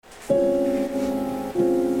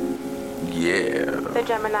Yeah. The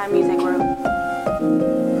Gemini Music Group.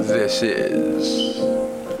 This is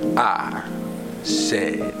I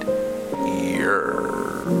Said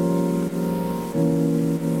Yer.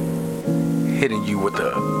 Hitting you with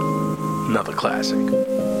another classic.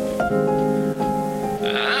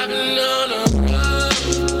 I've been on a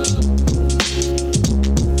road.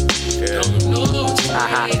 Don't know which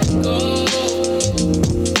way to go.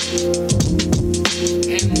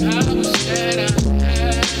 And I wish that I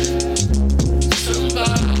had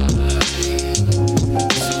somebody to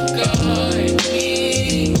guide me.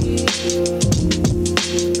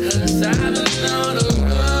 'Cause I've been on a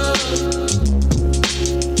road.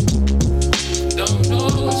 Don't know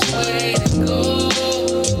which way to go.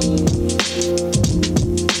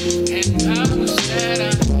 And I wish that I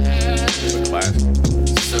had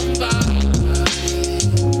somebody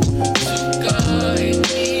to guide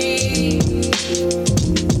me.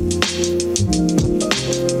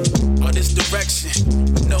 On this direction,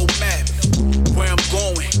 no map. Where I'm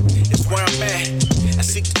going is where I'm at. I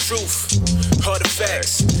seek the truth, all the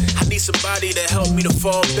facts. I need somebody to help me to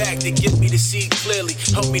fall back, to get me to see clearly,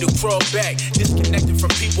 help me to crawl back. Disconnected from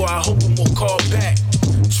people, I hope them will call back.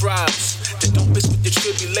 Tribes that don't miss with the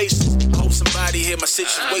tribulations. I hope somebody hear my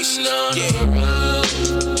situation. Yeah.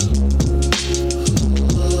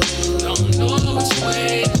 Don't know which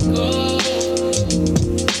way to go.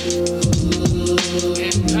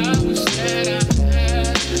 And I wish that I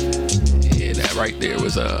had. Yeah, that right there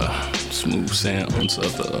was smooth sounds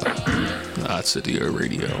of the I Said Yer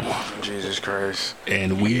radio. Jesus Christ.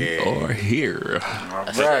 And we are here. All right.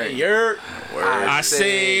 I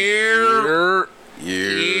Said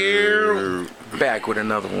Yer. Back with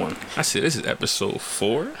another one. I said this is episode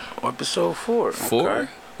 4. Episode 4. 4.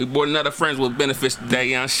 Okay. We brought another Friends with Benefits today,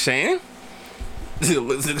 you know what I'm saying? Listen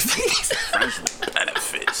to the face. Friends with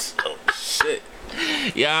benefits. Oh, shit.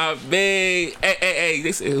 Y'all big. Hey.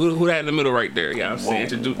 They say, who that in the middle right there? You know what I'm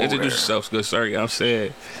saying? Introduce yourselves, good sir. You know what I'm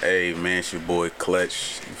saying? Hey man, it's your boy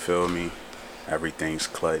Clutch. You feel me? Everything's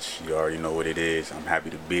Clutch. You already know what it is. I'm happy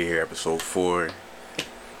to be here. Episode 4.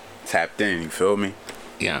 Tapped in. You feel me?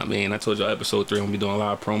 Yeah, I mean, I told y'all episode 3 I'm gonna be doing a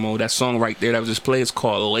lot of promo. That song right there that was just played is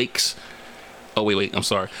called Lakes. Oh wait, I'm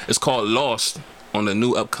sorry. It's called Lost on the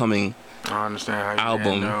new upcoming I understand how you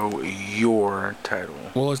album. know your title.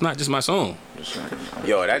 Well, it's not just my song.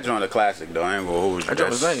 Yo, that joint a classic though. I ain't gonna hold you. That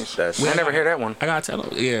joint was nice. I never hear that one. I gotta tell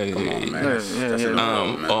them. Yeah. Come on, man. Yeah, That's yeah.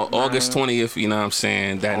 another one, man. August 20th, you know what I'm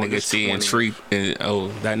saying? That August nigga T and 20th. Tree.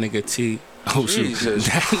 That nigga T. Oh, shoot. Jesus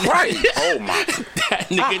Christ. Oh my. That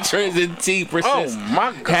nigga Trends and T Oh presents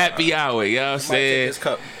my God. happy hour. You know what I'm saying?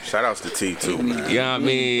 Shout outs to T too, man. You know what I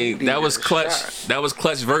mean? That was Clutch. That was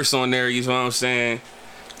Clutch verse on there. You know what I'm saying?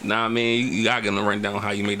 Nah, I mean, you gotta run down how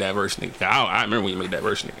you made that verse, nigga. I remember when you made that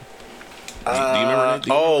verse, nigga. Do you remember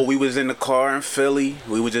that? We was in the car in Philly.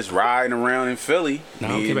 We was just riding around in Philly. Nah,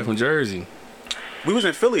 I came back from Jersey. We was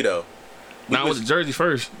in Philly though. Nah, I was in Jersey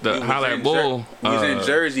first. We The was Holla in at Bull. We was in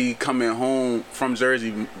Jersey, coming home from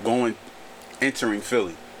Jersey, entering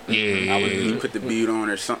Philly. Yeah. He put the beat on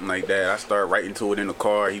or something like that. I started writing to it in the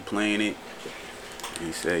car. He playing it.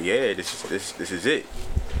 He said, "Yeah, this is it."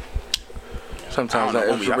 Sometimes I don't that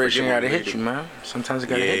know, homie, I inspiration forget gotta what we hit did. you, man. Sometimes it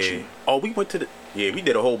gotta hit you. Oh, we went to we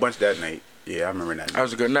did a whole bunch that night. Yeah, I remember that. That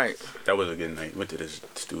was a good night. That was a good night. Went to the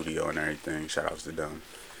studio and everything. Shout outs to them.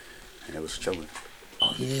 And it was chilling.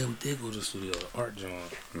 Oh, yeah, we did go to the studio, the art joint.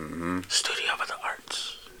 Mm-hmm. Studio of the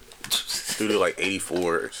Arts. Studio like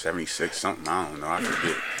 84, 76, something. I don't know. I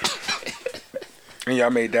forget. And y'all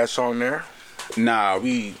made that song there? Nah,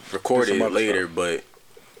 we recorded Did some it other later, stuff. but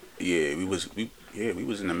yeah, we was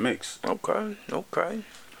in the mix. Okay.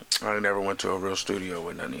 I never went to a real studio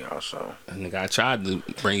with none of y'all, so. Nigga, I tried to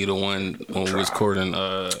bring you the one when we was recording,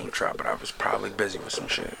 I'm trying, but I was probably busy with some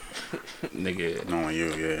shit. nigga. Knowing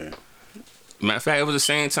you, yeah. Matter of fact, it was the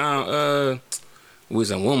same time we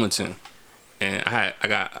was in Wilmington, and I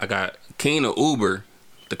got Keen or Uber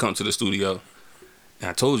to come to the studio,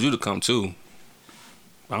 and I told you to come too.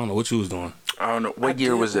 I don't know what you was doing. I don't know. What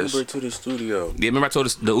year was this? Uber to the studio. Yeah, remember I told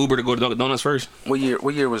the Uber to go to Dunkin' Donuts first? What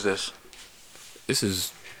year was this? This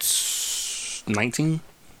is 19,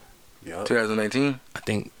 Yup. 2019? I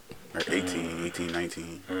think. Or 18,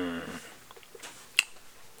 19.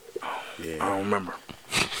 Yeah. I don't remember.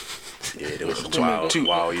 Yeah, there was some Too many-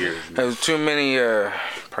 wild years. There was too many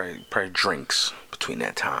probably drinks between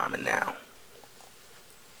that time and now.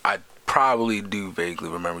 I probably do vaguely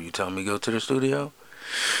remember you telling me to go to the studio.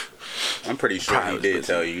 I'm pretty sure Probably he did busy.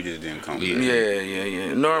 tell you. You just didn't come.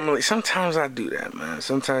 Yeah. Normally, sometimes I do that, man.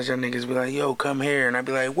 Sometimes y'all niggas be like, yo, come here. And I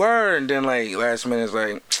be like, word. And then, like, last minute, it's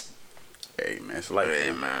like, Hey, man, it's like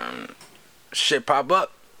hey, man, shit pop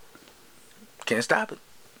up. Can't stop it.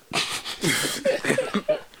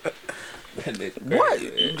 What?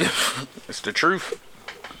 It's the truth.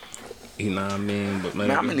 You know what I mean? But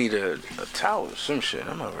Man, I'm gonna need a towel or some shit.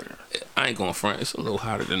 I'm over there. I ain't going front. It's a little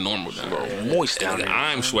hotter than normal down there. Moist down there.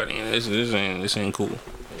 I'm sweating. This ain't cool.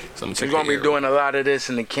 So You're gonna be doing a lot of this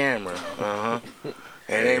in the camera.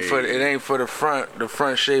 It ain't for the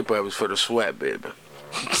front shape up. It's for the sweat, baby.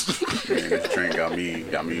 Man, this drink got me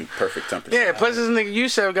perfect temperature. Yeah, plus this nigga you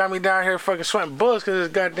said got me down here fucking sweating bullets because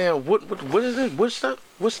it's goddamn what is this? What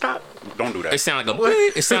stop? Don't do that. It sound like a.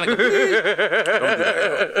 It sound like a. Don't do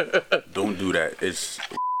that. Don't do that. It's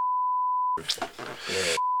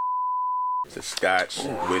a Scotch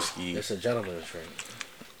whiskey. It's a gentleman's drink.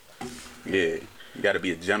 Yeah, you got to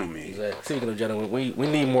be a gentleman. Exactly. Speaking of gentlemen, we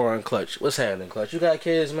need more on Clutch. What's happening, Clutch? You got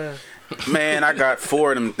kids, man? Man, I got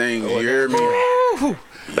 4 of them things. You hear me?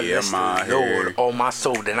 Yeah, I'm out here. Oh my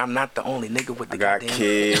soul, then I'm not the only nigga with the I got goddamn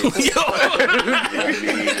kids.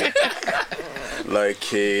 Love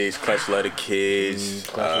kids. Clutch love the kids.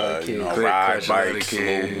 Ride bikes a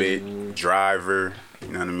little bit. Driver. You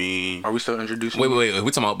know what I mean? Are we still introducing? Wait. We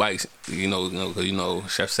talking about bikes.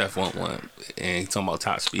 Cause Chef Seth want one, and he talking about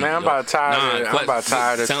top speed. Man, I'm about tired of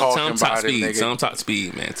talking about it, nigga. Tell him top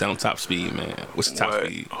speed, man. What's the top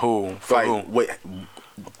speed? Who? For Like, who? wait,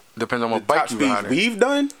 Depends on the what bike top you speeds riding. we've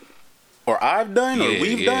done? Or I've done? Or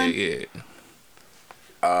we've done? Yeah.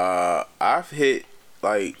 I've hit,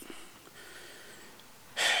 like,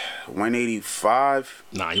 185,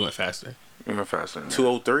 Nah, you went faster. You went faster than that.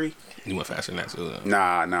 203. You went faster than that too.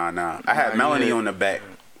 Nah. I had Melanie hit- on the back.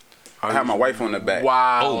 I had my wife on the back.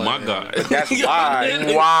 Wow. Oh my God. That's why.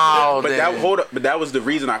 Wow. But then. but that was the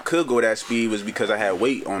reason I could go that speed was because I had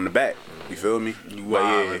weight on the back. You feel me?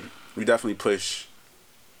 Wow. But yeah, we definitely push.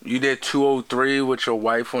 You did 203 with your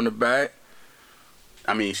wife on the back.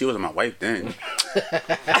 I mean, she wasn't my wife then.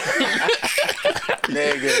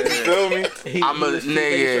 Nigga. You feel me? I'm a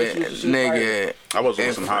nigga. I was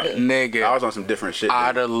on some hot. Nigga. I was on some different shit.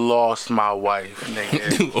 I'd then. have lost my wife,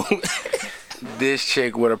 nigga. This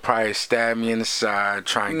chick would have probably stabbed me in the side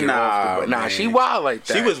trying to get off the man. she wild like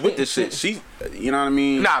that. She was with the shit. She, you know what I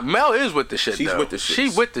mean? Nah, Mel is with the shit. She's though. with the shit. She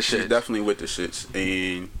with the shit. She's definitely with the shits.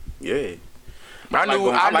 And yeah.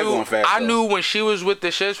 I knew when she was with the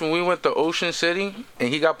shits when we went to Ocean City and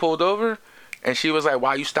he got pulled over, and she was like,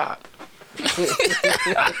 "Why you stop?"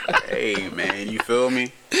 Hey man, you feel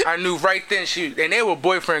me? I knew right then and they were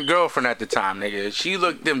boyfriend girlfriend at the time, nigga. She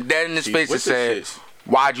looked them dead in the face and with the said, shits.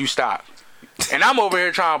 "Why'd you stop?" And I'm over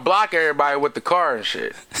here trying to block everybody with the car and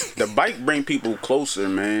shit. The bike bring people closer,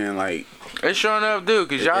 man. Like It sure enough do,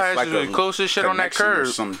 cause y'all it's asses like was close as shit on that connection or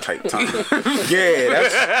curb. some type time. Yeah,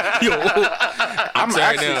 that's. I'm telling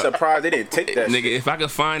actually you now, surprised they didn't take that. nigga, if I can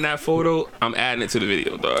find that photo, I'm adding it to the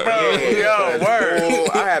video, dog. Yo, word. Oh,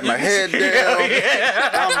 I had my head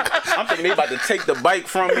down. I'm thinking they about to take the bike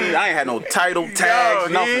from me. I ain't had no title tags,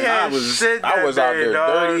 he nothing. had shit that I was out day, there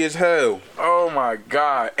dog. dirty as hell. Oh my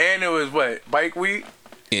god! And it was what bike week.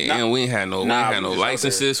 And we ain't had no, Nah, we no just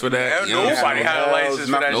licenses for that. And You know what I'm nobody saying? had a license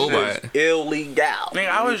for that Nobody. shit. Illegal. Nigga,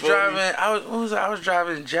 I was You feel me? driving. I was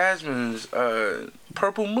driving Jasmine's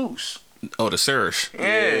Purple Moose. Oh, the Surge.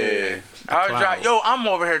 Yeah. I was driving. Yo, I'm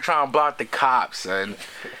over here trying to block the cops and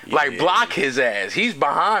like block his ass. He's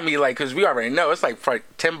behind me, like, cause we already know it's like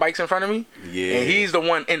 10 bikes in front of me. Yeah. And he's the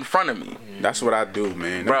one in front of me. That's what I do,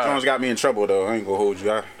 man. Them Bruh. Jones got me in trouble though. I ain't gonna hold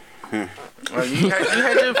you. You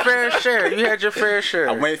had your fair share. You had your fair share.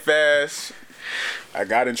 I went fast. I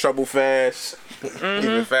got in trouble fast.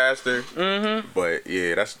 Even faster. But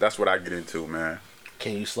yeah, that's what I get into, man.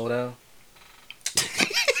 Can you slow down?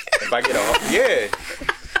 If I get a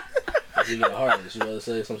If you get a Harley, you want to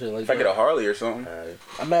say some shit like if that? I get a Harley or something.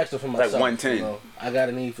 I'm asking for myself. 110. You know, I got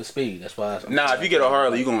a need for speed. That's why. Nah, if you get a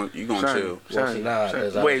Harley, you gonna chill. Well, see, nah,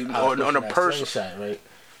 'cause Wait, I was on a pushing that person. slingshot, right?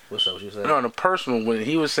 What's up? What you saying? No, on a personal, when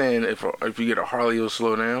he was saying if you get a Harley, you'll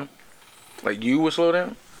slow down. Like you would slow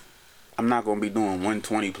down. I'm not gonna be doing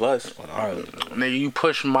 120 plus. On a Harley. Nigga, you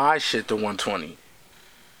push my shit to 120.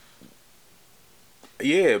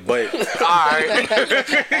 Yeah, but Alright.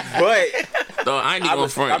 but Dog, I ain't even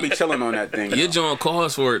going I be front. chilling on that thing. Your joint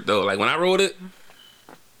calls for it though. Like when I wrote it,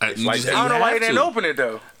 like that. I don't know why you have didn't to. open it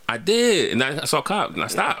though. I did, and I saw cop, and I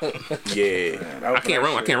stopped. Yeah, I can't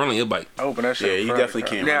run. I can't run on your bike. I open that shit. Yeah, you forever, definitely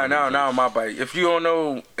can't Now, run on now on my bike. If you don't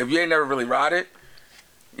know, if you ain't never really ride it,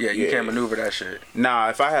 yeah, you Yeah. can't maneuver that shit. Nah,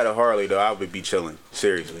 if I had a Harley though, I would be chilling.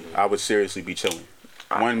 Seriously, I would seriously be chilling.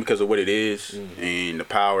 One, because of what it is and the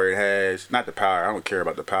power it has. Not the power. I don't care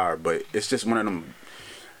about the power, but it's just one of them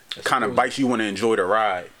kind of bikes you want to enjoy to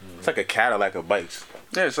ride. It's like a Cadillac of bikes.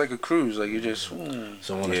 Yeah, it's like a cruise. Like you just.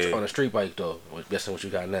 So on a street bike though, guessing what you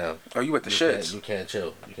got now. Oh, you with the You shits? can't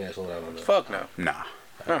chill. You can't slow down on that. Fuck no. Nah.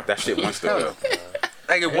 That shit wants to go.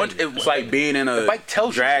 Like It's like being in a bike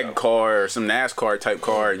tells you drag so. car or some NASCAR type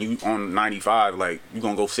car and you on 95, like you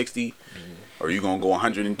gonna go 60 or you gonna go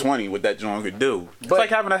 120. What that joint could do? It's like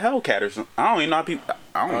having a Hellcat or something. I don't even know how people.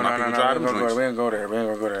 I don't know how people drive them joints. We ain't go there. We ain't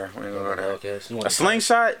gonna go there. Okay, so you want A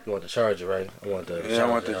slingshot? You want the Charger, right? I want the. Yeah,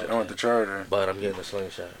 I want the Charger. But I'm getting the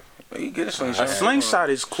slingshot. You get a slingshot. A slingshot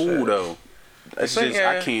is cool though. It's just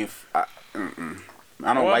I can't.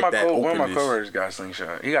 I don't like that One of my openness. coworkers got a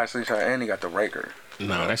slingshot. He got a slingshot and he got the raker.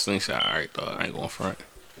 Nah, that slingshot, alright, though. I ain't going front.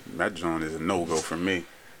 That joint is a no go for me.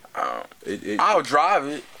 I'll drive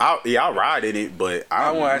it. I'll ride in it, but I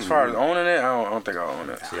want as far as owning it. I don't think I'll own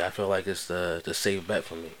it. See, I feel like it's the safe bet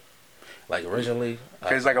for me. Like originally,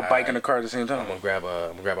 Cause it's like a bike and a car at the same I'm time. gonna grab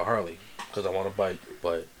a Harley because I want a bike,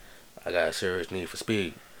 but I got a serious need for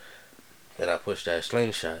speed. Then I push that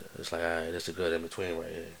slingshot. It's like, alright, this is a good in between right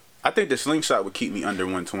here. I think the slingshot would keep me under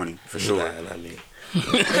 120 for sure. Nah, not me. I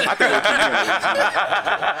think it would keep me under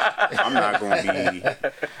 120. I'm not gonna be.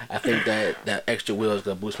 I think that extra wheel is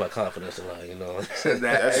gonna boost my confidence a lot. You know, That shit.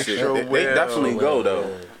 extra They wheel. definitely go though.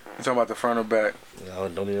 You talking about the front or back?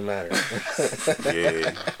 it don't even matter.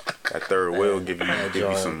 Yeah, that third wheel give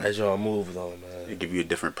you some. That's your move though, man. It give you a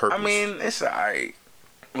different purpose. I mean, it's alright.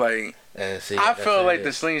 Like And see, I that's feel like it.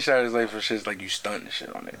 the slingshot is like for shit like you stunt and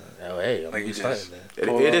shit on it. Oh, hey, I'm like you stunning, just- man.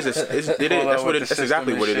 it is. That's what. That's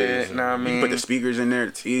exactly what it is. Know what I mean? You put the speakers in there,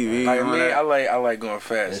 the TV. Like all me, that. I like going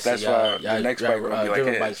fast. And That's see, why y'all the next bike gonna be like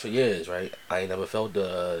driven his. bikes for years, right? I ain't never felt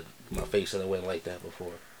my face in the wind like that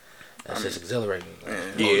before. That's just exhilarating. Yeah,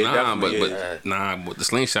 Oh, it nah, definitely is. but the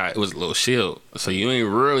slingshot, it was a little shield. So you ain't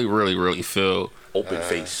really feel Open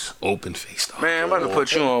face. open face, though. Man, I'm about to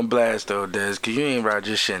put you on blast though, Des, cause you ain't ride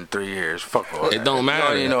this shit in 3 years. Fuck all It that. don't matter. You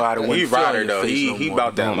don't even know how to win. He rider though. He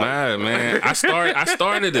about that. Don't life. matter, man. I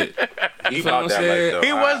started it. He You feel about what that I'm saying? life though.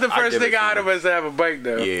 He was the I first give it nigga out to of him. us to have a bike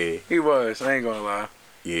though. Yeah. He was. I ain't gonna lie.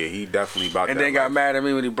 Yeah, he definitely about And that. then got life. mad at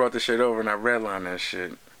me when he brought the shit over and I redlined that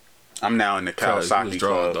shit. I'm now in the Cause you was Kawasaki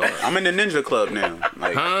drawing, club. dog. I'm in the Ninja Club now.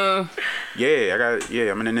 Like, Huh? I'm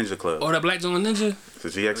in the Ninja Club. Oh, that Black Zone Ninja? It's a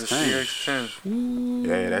ZX10. CX-10.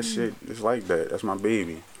 Yeah, that shit. It's like that. That's my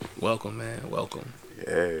baby. Welcome, man. Welcome.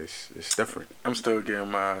 Yeah, it's different. I'm still getting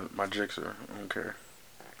my Gixxer. I don't care.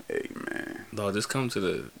 Hey man, Dog, just come to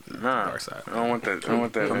the Nah, dark side. I don't want that. I don't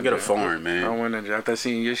want that. come get a Ninja. foreign, I man. don't want that. After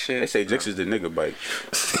seeing your shit, They say Jix is the nigga bike.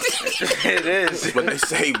 it is. That's what they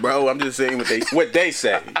say, bro. I'm just saying what they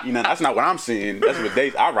say. You know, that's not what I'm saying. That's what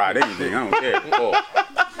they. I ride anything. I don't care. Oh,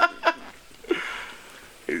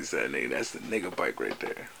 He said, "Nigga, that's the nigga bike right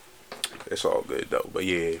there." it's all good though. But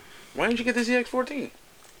yeah, Why didn't you get the ZX14?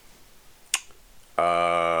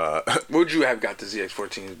 uh, Would you have got the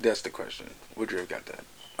ZX14? That's the question. Would you have got that?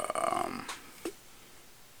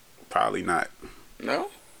 probably not. No.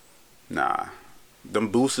 Nah,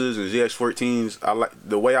 them Boosas and ZX14s. I like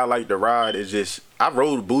the way I like to ride is just I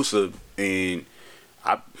rode Boosa and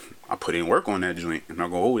I put in work on that joint. And I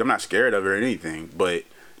go, oh, I'm not scared of it or anything. But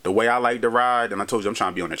the way I like to ride, and I told you I'm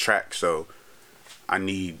trying to be on the track, so I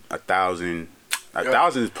need 1,000.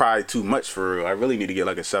 1,000 is probably too much for real. I really need to get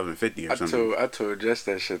like a 750 or something. I told Jess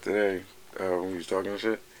that shit today when we was talking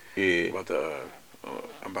shit Yeah. about the.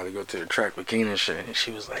 I'm about to go to the track with Keenan and shit, and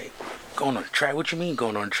she was like, "Going on the track? What you mean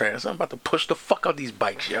going on the track?" I said, "I'm about to push the fuck out these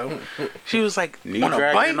bikes, yo." She was like, Knee "On a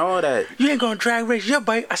drag bike? and all that. You ain't gonna drag race your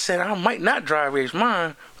bike?" I said, "I might not drag race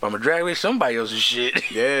mine, but I'm gonna drag race somebody else's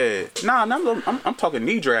shit." Yeah. Nah, I'm talking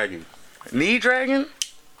knee dragging. Knee dragging?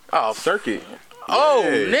 Oh, Circuit. oh,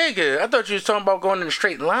 Yeah. nigga! I thought you was talking about going in a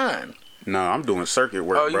straight line. No, I'm doing circuit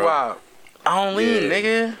work, Oh, you bro. out? I don't lean, Yeah.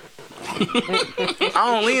 nigga. I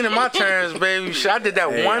don't lean in my turns, baby. Shit, I did that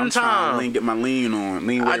Hey, one I'm trying to time. get my lean on.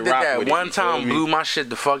 Lean with I it, did rock that with one it, you feel time, me? blew my shit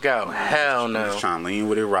the fuck out. Hell I'm no. just trying to lean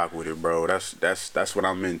with it, rock with it, bro. That's what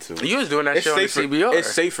I'm into. You was doing that It's shit on the safer. CBR.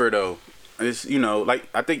 It's safer though. It's like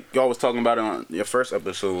I think y'all was talking about it on your first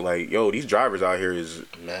episode. Like, yo, these drivers out here is,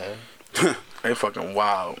 Man. They fucking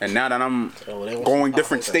wild. and now that I'm Oh, they want going some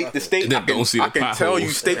different potholes, state to state, They I don't see the can tell you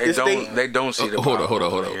potholes. state to state. They don't see the Hold on.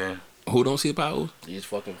 potholes, nigga. Who don't see the potholes? These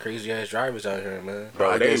fucking crazy ass drivers out here, man.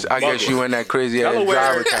 Bro, I guess bugging. you in that crazy ass Delaware-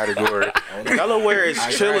 driver category. Delaware is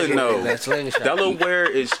chilling though. That slingshot. Delaware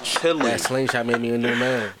is chilling. That slingshot made me a new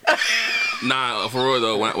man. Nah, for real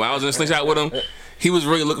though. When I was in the slingshot with him, he was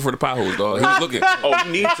really looking for the potholes, dog. He was looking. Oh,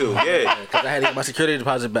 you need to, yeah. Because I had to get my security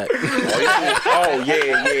deposit back. Oh,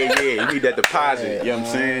 yeah. You need that deposit. You know what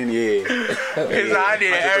I'm saying? Yeah. Cause I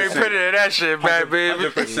did every 100%. penny of that shit back, baby.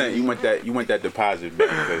 100%. You want that deposit back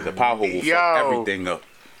because the pothole will Yo. fuck everything up.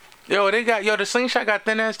 The slingshot got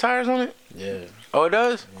thin ass tires on it. Yeah. Oh, it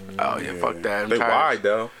does. Oh yeah, fuck that. They wide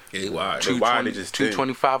though. Yeah, wide. They wide. They just thin.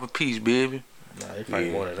 225 a piece, baby. Nah, they probably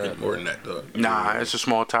more than that. More than that, though. Nah, it's a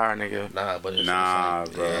small tire, nigga. Nah, but it's Nah,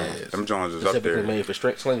 like, bro. yeah, Them Jones is up specifically there. made for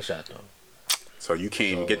slingshot though. So you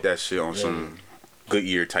can't even get that shit on some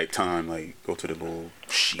Goodyear type time. Like go to the little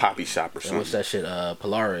poppy shop or And what's something. that shit?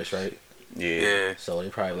 Polaris, right? Yeah. So they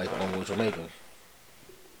probably like almost Jamaican.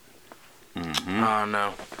 I don't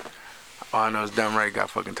know. All I know is Dumb Ray got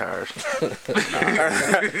fucking tires.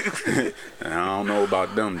 I don't know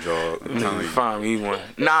about them, dog. I'm telling you. Find me one.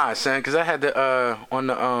 Nah, son, cause I had the on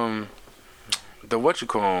the what you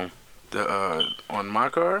call 'em, on my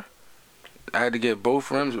car, I had to get both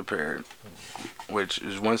rims repaired, which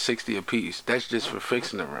is $160 a piece. That's just for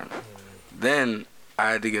fixing the rim. Then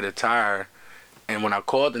I had to get a tire, and when I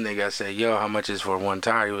called the nigga, I said, "Yo, how much is for one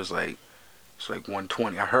tire?" He was like, "It's like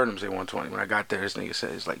 120." I heard him say 120. When I got there, this nigga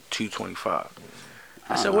said it's like 225.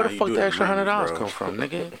 I said, "Where the fuck the extra $100 come from,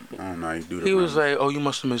 nigga?" I don't know how you do that. He was like, "Oh, you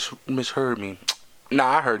must have misheard me." Nah,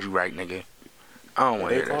 I heard you right, nigga. I don't want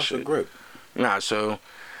to hear that shit. Grip. Nah, so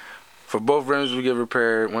for both rims we get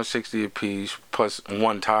repaired, $160 a piece plus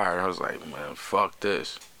one tire. I was like, man, fuck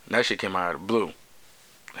this. And that shit came out of the blue.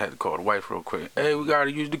 Had to call the wife real quick. Hey, we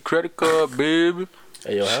gotta use the credit card, baby.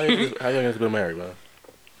 Hey yo, how you guys been married, man?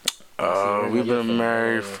 We've been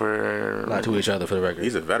married for Not to each other, for the record.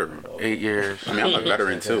 He's a veteran. 8 years. I mean, I'm a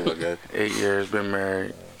veteran too, I guess. 8 years, been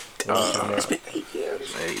married. It's been 8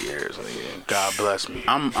 years. 8 years, nigga. God bless me.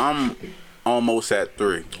 I'm almost at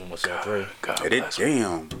 3. Almost at 3. God It bless me.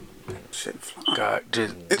 damn. Shit flying. God,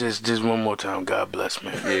 just one more time. God bless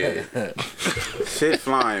me. Yeah. Shit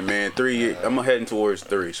flying, man. 3 years. I'm heading towards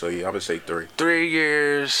 3, so yeah, I would say 3. 3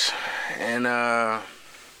 years, and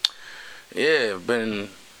yeah,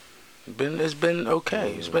 it's been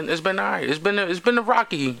okay. It's been alright. It's been a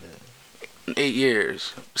rocky 8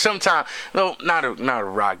 years. Sometimes no, not a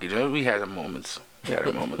rocky. We had our moments.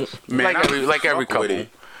 Man, like every fuck with couple. it.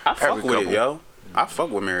 I fuck Every with couple. it, yo. I fuck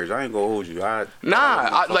with marriage. I ain't gonna hold you. Nah,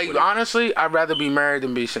 fuck with it. honestly, I'd rather be married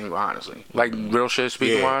than be single. Honestly, like real shit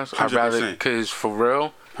speaking Yeah, wise, I'd rather 100%. because for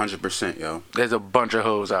real, 100%, yo. there's a bunch of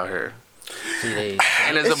hoes out here, See, they,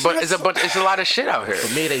 and it's a lot of shit out here.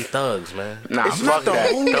 for me, they thugs, man. Nah, It's fuck not the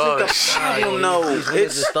that. hoes, it's Thugs. I don't know. These niggas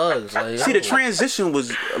is thugs. Like, See, the yo. transition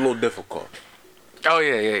was a little difficult. Oh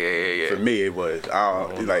yeah. For me, it was.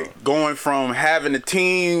 Like, going from having a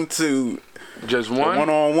team to Just one.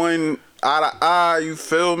 one-on-one, eye-to-eye, you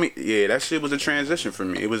feel me? Yeah, that shit was a transition for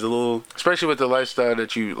me. It was a little... Especially with the lifestyle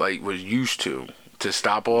that you like was used to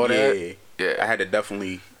stop all that. Yeah. I had to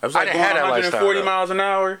definitely... I was I like didn't going have that 140 lifestyle, though. miles an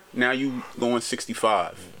hour. Now you going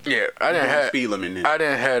 65. Yeah, I didn't have speed limit now. I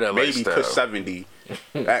didn't have that Maybe lifestyle. put 70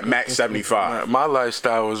 at max 75. My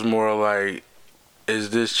lifestyle was more like,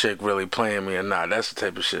 is this chick really playing me or not? That's the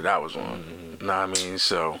type of shit I was on. Know what I mean?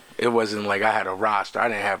 So it wasn't like I had a roster. I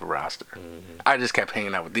didn't have a roster. I just kept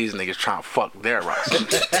hanging out with these niggas trying to fuck their roster.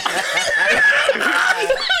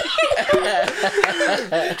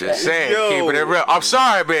 Just saying, Yo. keeping it real. I'm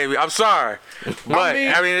sorry, baby. I'm sorry. But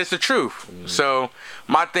I mean it's the truth. So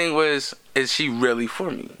my thing was, is she really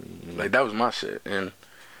for me? Like that was my shit. And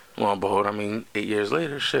lo and behold, I mean, 8 years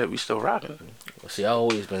later, shit, we still rocking. See, I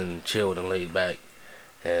always been chilled and laid back,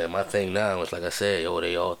 and my thing now is like I said, yo,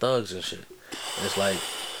 they all thugs and shit. And it's like,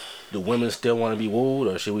 do women still want to be wooed,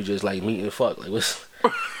 or should we just like meet and fuck? Like, what's,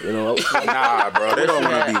 you know? Nah, bro. They don't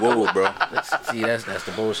want to be wooed, bro. See, that's the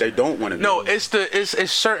They bullshit. don't want to be No, wooed.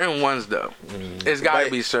 it's certain ones though. It's got to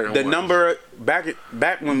Like, be certain. the ones. number back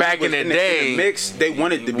when Back we in was the day, in the mix, they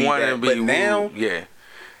wanted to be wanted that. to be But now, wooed. Yeah.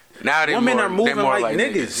 Now they women more, are moving they more like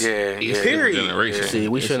niggas. Yeah. Period. Generation. See,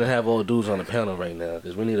 we shouldn't have all dudes on the panel right now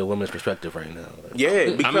because we need a women's perspective right now. Like,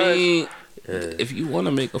 Yeah, because I mean, if you want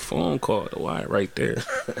to make a phone call, the wire right there.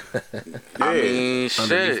 I mean,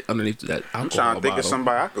 shit. Underneath that alcohol I'm trying to think of bottle.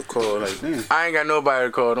 somebody I could call. Like, damn. I ain't got nobody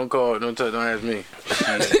to call. Don't call. Don't ask me.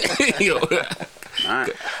 Yo, All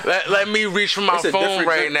right. Let me reach for my It's a phone different-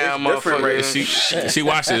 right now, it's different right motherfucker. she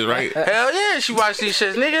watches, right? Hell yeah, she watch these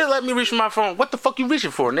shits, nigga. Let me reach for my phone. What the fuck you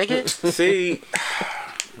reaching for, nigga? See,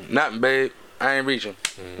 Nothing, babe. I ain't reaching.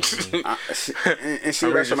 and see, I'm that's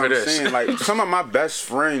reaching what for I'm this. saying. Like, some of my best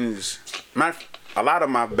friends, a lot of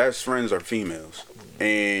my best friends are females,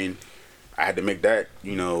 and I had to make that,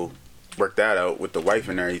 work that out with the wife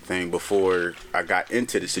and everything before I got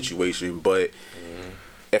into the situation. But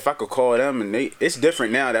if I could call them, and it's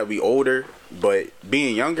different now that we older, but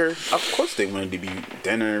being younger, of course they wanted to be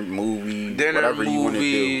dinner, movie, whatever you want to do.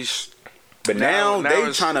 movies. But now they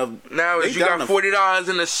it's- trying to. Now they if you got down to-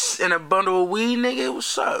 $40 in a bundle of weed, nigga,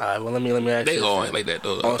 what's up? all right, well let me ask They you all this, ain't like that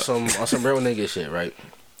though. on some real nigga shit, right?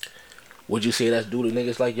 Would you say that's due to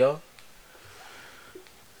niggas like y'all?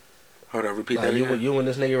 Hold on, repeat Nah, that again. you and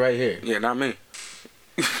this nigga right here. Yeah, not me.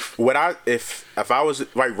 What if I was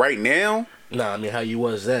like right now? Nah, I mean how you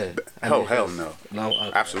was then. I Hell, mean, hell no. No,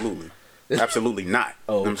 okay. Absolutely not.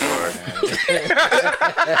 Oh, I'm sorry.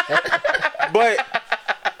 But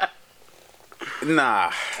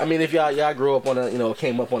nah. I mean, if y'all grew up on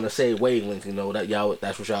came up on the same wavelength,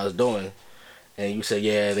 that's what y'all was doing, and you say,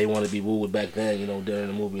 yeah, they want to be wooed back then, during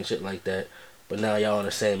the movie and shit like that, but now y'all on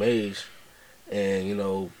the same age, and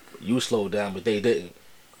you slowed down, but they didn't.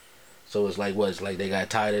 So it's like what? It's like they got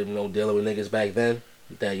tired of dealing with niggas back then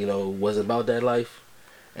that wasn't about that life,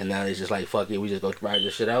 and now it's just like fuck it, we just go ride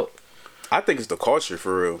this shit out. I think it's the culture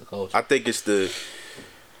for real. Culture. I think it's the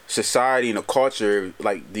society and the culture.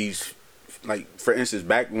 Like these, like for instance,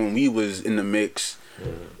 back when we was in the mix,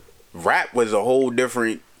 rap was a whole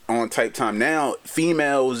different on type time. Now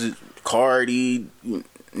females, Cardi,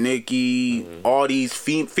 Nicki, all these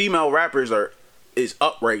female rappers is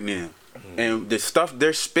up right now, and the stuff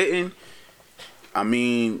they're spitting. I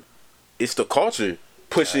mean, it's the culture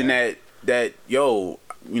pushing that yo.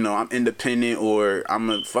 I'm independent, or I'm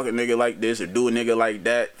a fucking nigga like this, or do a nigga like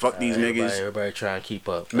that. Fuck these niggas. Everybody trying to keep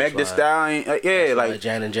up. Meg Thee Stallion, yeah, like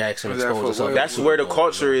Janet Jackson Was that exposed for herself. what? that's where the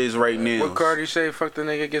culture is right now. What Cardi say? Fuck the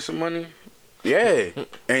nigga, get some money. Yeah,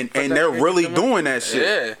 and that they're nigga really get some money? doing that shit.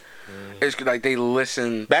 Yeah. It's like they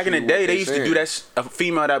listen. Back in the to day, what they used to do that. A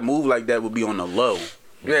female that moved like that would be on the low.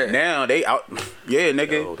 Yeah. Now they out. Yeah,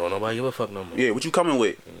 nigga. Yo, don't nobody give a fuck no more. Yeah, what you coming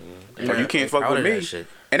with? Like, you can't fuck proud with of that me. shit.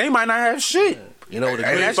 And they might not have shit. You know what?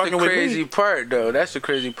 And that's the fucking with me. crazy part, though. That's the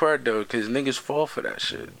crazy part, though, because niggas fall for that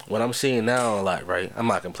shit. What I'm seeing now a lot, right? I'm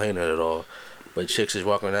not complaining at all, but chicks is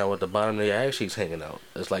walking around with the bottom of their ass cheeks hanging out.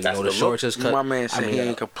 It's like That's the the shorts is cut. My man said he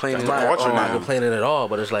ain't complaining. that's the culture I'm not now. complaining at all,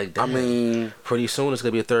 but it's like, I damn, mean, pretty soon it's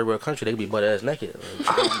gonna be a third world country. They could be butt ass naked.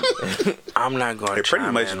 I'm not going to It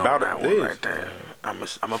pretty much about that it one is. right there. I'm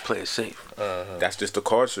gonna play it safe. That's just the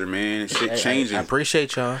culture, man. Shit changing. I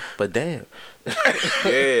appreciate y'all, but damn,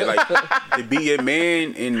 Yeah, like to be a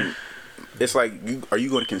man, and it's like, are you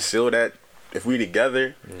going to conceal that if we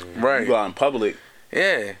together? Right. You go out in public.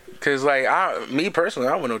 Yeah, because, like, me personally,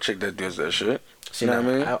 I want no chick that does that shit. see, You know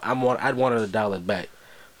what I mean? I'd want her to dial it back,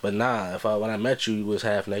 but nah. When I met you, you was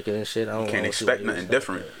half naked and shit. I don't Can't wanna see expect what you nothing was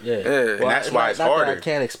different. Yeah, Yeah. And that's why it's not that harder. I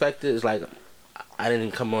can't expect it. It's like I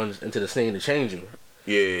didn't come on into the scene to change you.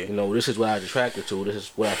 Yeah. This is what I was attracted to. This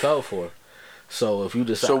is what I fell for. So if you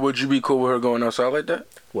decide, So would you be cool with her going outside like that?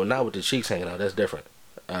 well, not with the cheeks hanging out. That's different.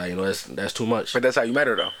 That's too much. But that's how you met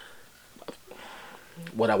her, though.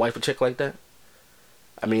 Would I wife a chick like that?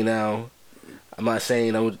 I mean, now I'm not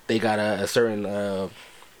saying they got a certain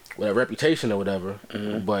reputation or whatever,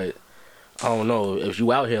 but I don't know if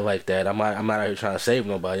you out here like that. I'm not out here trying to save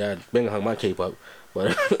nobody. I been hung my cape up,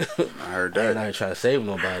 but I heard I ain't out that. here trying to save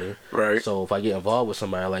nobody. Right. So if I get involved with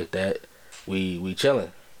somebody like that, we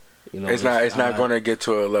chilling. It's not going to get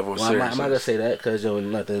to a level of Well, I'm not seriousness. gonna say that because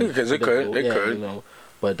nothing. Because it could, it could.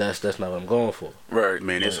 But that's not what I'm going for. Right.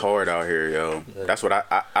 Man, it's hard out here, yo. That's what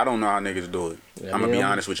I don't know how niggas do it. Yeah, I'm gonna man, be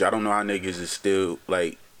honest with you. I don't know how niggas is still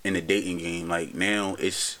like in the dating game. Like now,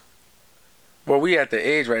 it's Well, we at the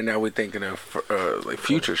age right now, we're thinking of like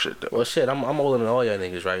future shit, though. Well, shit, I'm older than all y'all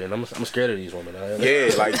niggas, right? And I'm scared of these women.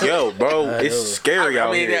 yeah, like yo, bro, it's scary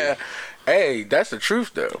out here. Hey, that's the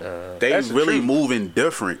truth, though. They that's the really truth. moving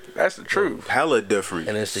different, That's the truth. hella different.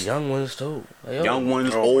 And it's the young ones too. Like, yo, Young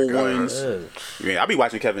ones, Oh my old God. ones. Yeah. Yeah, I be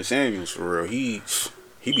watching Kevin Samuels for real. He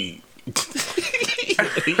be. Yo,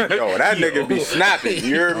 that nigga be snapping. You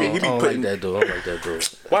hear me? He I be don't putting. like that dude. I don't like that dude.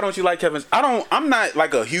 Why don't you like Kevin? I'm not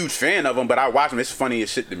like a huge fan of him, but I watch him. It's funny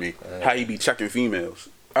as shit to me how he be checking females.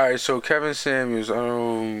 All right, so Kevin Samuels,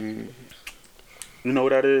 You know what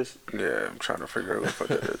that is? yeah, I'm trying to figure out what the fuck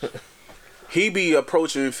that is. He be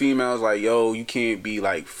approaching females like, yo, you can't be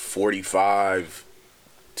like 45.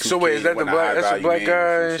 So wait, is that the black? That's the black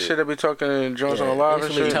guy and shit that be talking to Jones on the live and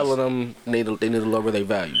Basically shit. telling them they need to lower their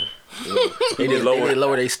value. They need to lower-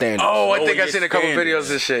 lower their standards. Oh, I Lower think I your seen a couple standards.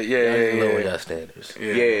 videos and shit. Yeah, They need to lower yeah, your standards.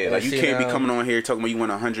 yeah. Yeah, like you see can't be now- coming on here talking about you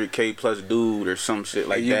want 100K plus dude or some shit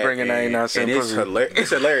like You that. bringing 99 cent and it's, pussy. it's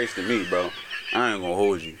hilarious to me, bro. I ain't gonna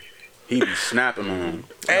hold you. He be snapping on him.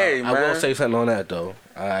 Hey, I man. will say something on that though.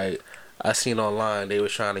 I seen online they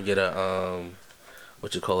was trying to get a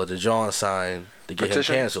the John sign to get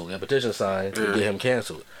Petition? him canceled. A petition sign to Yeah. get him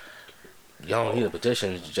canceled. Y'all don't need a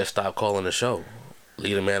petition. Just stop calling the show.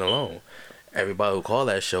 Leave the man alone. Everybody who call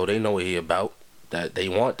that show, they know what he about. That they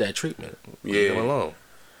want that treatment. Leave Yeah. him alone.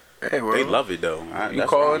 Hey, well, They love it though. you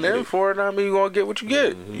calling in for it, I mean, you gonna get what you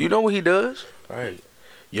get. You know what he does. Right.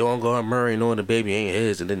 you don't go on Murray knowing the baby ain't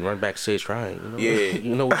his and then run backstage crying. You know? Yeah.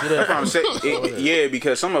 You know what you That's what I'm saying. Yeah,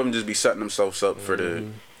 because some of them just be setting themselves up for the The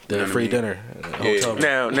you know what free I mean? dinner.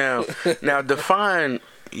 Hotel room. Now define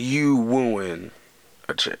you wooing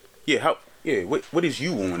a chick. Yeah, what is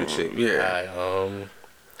you wooing a chick? Yeah. Alright,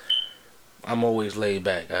 I'm always laid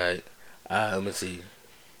back. Alright, let me see.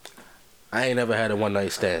 I ain't never had a one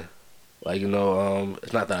night stand. Like, you know,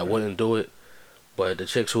 it's not that I wouldn't do it, but the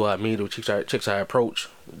chicks who I meet, the chicks I approach,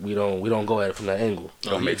 we don't go at it from that angle.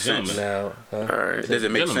 Don't make sense. Now, All right. Does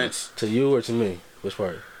it make Gentlemen. sense? to you or to me? Which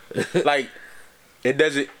part? Like, it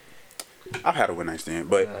doesn't. I've had a one night stand,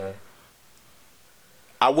 but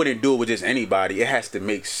I wouldn't do it with just anybody. It has to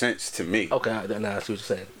make sense to me. Okay, now I see what you're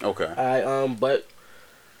saying. Okay. Alright, but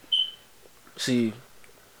see,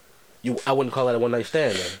 I wouldn't call that a one night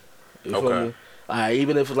stand then. You feel Okay. me?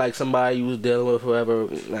 Even if it's like somebody you was dealing with forever,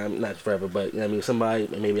 not forever, but you know what I mean, somebody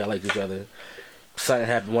maybe I liked each other. Something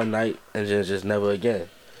happened one night and just never again.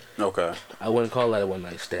 Okay. I wouldn't call that a one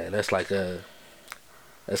night stand. That's like a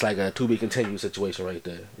to be continued situation right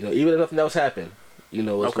there. You know, even if nothing else happened, you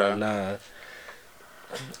know, it's Okay. like nah,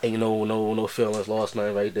 ain't no feelings lost,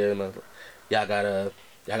 nothing right there. Y'all got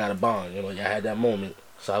a bond. You know, y'all had that moment.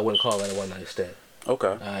 So I wouldn't call that a one night stand.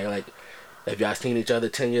 Okay. Like if y'all seen each other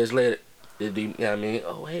 10 years later, it'd be, you know what I mean?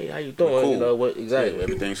 Oh, hey, how you doing? Cool. You know what? Exactly. Yeah,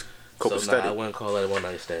 everything's So copacetic. I wouldn't call that a one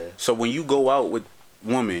night stand. So when you go out with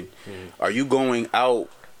women, are you going out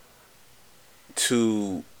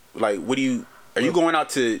to like? What do you? Are you going out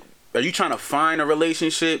to? Are you trying to find a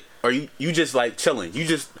relationship? Or you just like chilling? You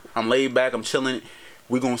just I'm laid back. I'm chilling.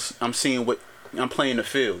 I'm seeing what I'm playing the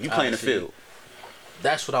field. You playing the see. field.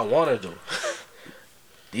 That's what I want to do.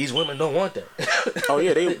 These women don't want that. Oh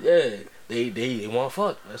yeah, they yeah, they want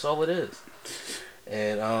fuck. That's all it is.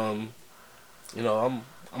 And you know,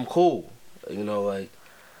 I'm cool. You know, like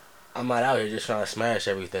I'm not out here just trying to smash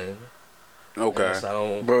everything. okay. Yes, I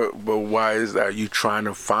don't. But why is that? You trying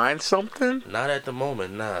to find something? Not at the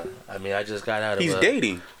moment, nah. I mean, I just got out of He's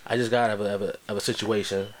dating. I just got out of a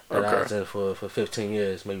situation that I Okay. was in for 15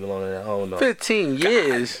 years, maybe longer than that. I don't know. 15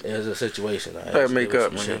 years. It was a situation. I Better had to make deal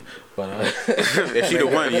up, with some man. shit. But If she the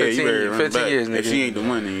one, yeah, 15 you better run 15 back. years, If nigga. she ain't the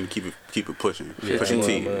one, then you keep it pushing. yeah, 15 I'm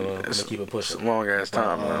T. gonna It's keep it It's pushing. a long ass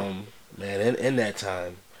time, man. Man, in that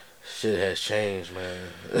time, shit has changed,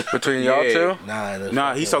 man. Between y'all Yeah. two?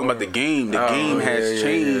 Nah, he's talking about the game. The Oh, game has yeah,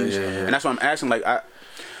 changed, yeah. and that's what I'm asking. Like I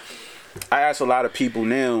ask a lot of people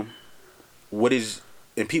now, what is,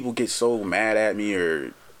 and people get so mad at me,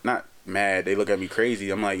 or not mad. They look at me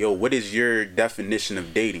crazy. I'm like, yo, what is your definition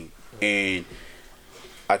of dating? And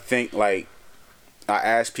I think like I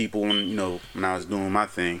asked people when I was doing my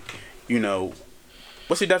thing,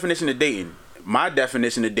 what's your definition of dating? My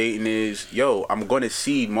definition of dating is, yo, I'm gonna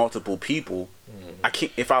see multiple people. I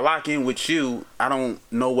can't. If I lock in with you, I don't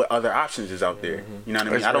know what other options is out there. You know what I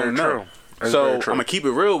mean? That's I don't very know. true. That's So very I'm true. gonna keep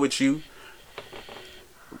it real with you.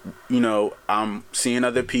 I'm seeing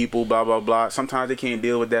other people, blah blah blah. Sometimes they can't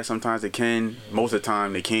deal with that. Sometimes they can. Most of the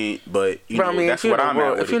time they can't. But But I mean, that's if you're what in I'm the at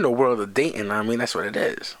world, with if you're in it. the world of dating, I mean, that's what it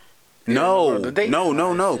is. No, the dating.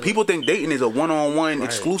 no. People think dating is a one-on-one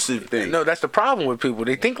exclusive thing. No, that's the problem with people.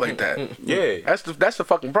 They think like that. Yeah. That's the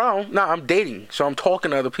fucking problem. Nah, I'm dating, so I'm talking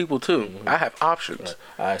to other people too. I have options.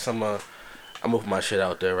 All right, so I'm moving my shit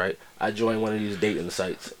out there, right? I joined one of these dating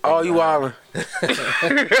sites. Oh, you wildin'.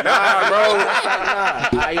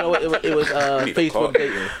 You know what? It was need to call Facebook it.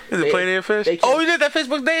 dating. Is it Plenty of Fish? they kept- Oh, you did that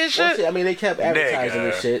Facebook dating Well, shit? see, I mean, they kept advertising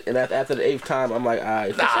Nigga. this shit, and after the 8th time, I'm like, all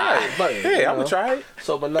right, button, Hey, you I'm know? gonna try it.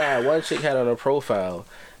 So, but nah, one chick had on her profile,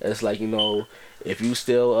 it's like, if you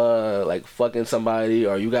still like fucking somebody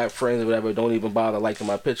or you got friends or whatever, don't even bother liking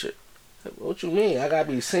my picture. What you mean? I gotta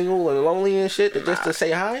be single and lonely and shit just to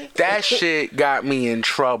say hi? That shit got me in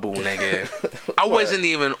trouble, nigga. I wasn't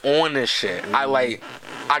even on this shit. I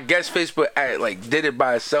guess Facebook did it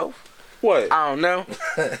by itself. What? I don't know.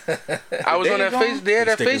 I was on that dating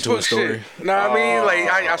that sticking to a Facebook story. shit. Know what I mean? Like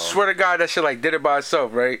I swear to God, that shit did it by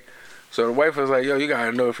itself, right? So the wife was like, "Yo, you got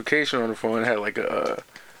a notification on the phone." It had like a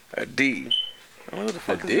D. I don't know what the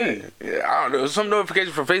fuck is D? that? Yeah, I don't know. It was some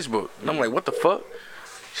notification from Facebook, and I'm like, "What the fuck?"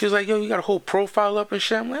 She was like, "Yo, you got a whole profile up and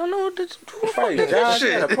shit." I'm like, "I don't know what this. Who the fuck did this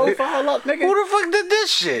shit? Profile up, nigga. Who the fuck did this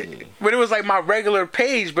shit?" But it was like my regular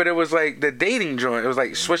page, but it was like the dating joint. It was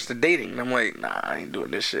like switch to dating. And I'm like, "Nah, I ain't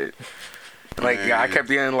doing this shit." Like I kept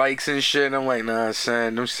getting likes and shit. And I'm like, "Nah,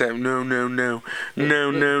 son, I'm saying no. Nah,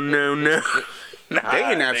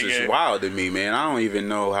 Dating apps is nigga. wild to me, man. I don't even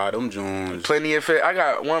know how them joins. Plenty of it. I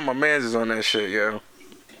got one of my mans is on that shit, yo.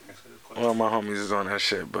 One of my homies is on that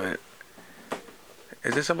shit, but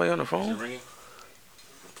is there somebody on the phone?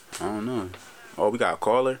 I don't know. Oh, we got a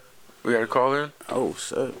caller. We got a call in? Oh,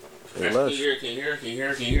 shit. Say Can less. you hear? Can you hear? Can you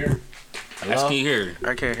hear? Can you hear? Hello? Can you hear?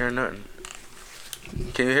 I can't hear nothing.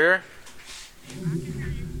 Can you hear?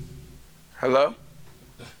 Hello?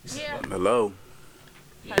 Hello.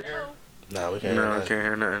 Nah, we can't. No, hear I nothing. can't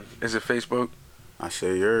hear nothing. Is it Facebook? I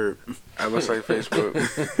say you're. I looks like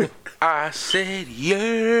Facebook. I said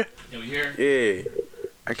yeah. Can we hear? Yeah.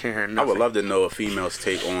 I can't hear nothing. I would love to know a female's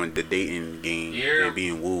take on the dating game Yeah. and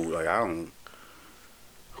being wooed. Like, I don't.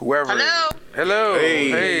 Whoever. Hello? Hello. Hey.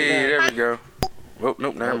 Hey, there we go. Oh,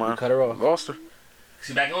 nope, never We mind. cut her off. Lost her. Is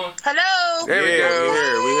he back on? Hello? There we Yeah,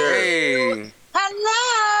 go. we here. Hey.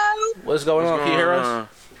 Hello? What's going on? Can you hear us? on?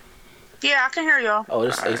 Yeah, I can hear y'all. Oh,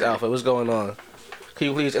 this is Alpha. What's going on? Can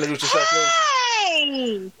you please introduce yourself, please?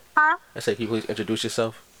 Hey! Huh? I say, can you please introduce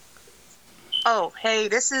yourself? Oh, hey,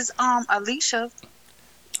 this is Alicia.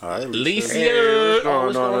 All right. Alicia. Hey, what's going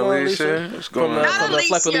what's on, going on, Alicia? Alicia? What's going From on? the- Not the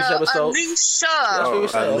Fleck Alicia episode. Alicia. what we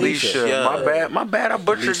said, Alicia. Alicia. My bad. I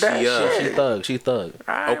butchered that Alicia. She shit. thug. She thug.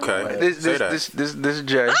 Alright, Okay. man. This Say that. this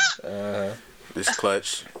Jay. Uh-huh. It's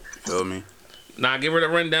clutch. Feel me? Nah, give her the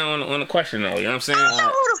rundown on the question though. You know what I'm saying? I don't know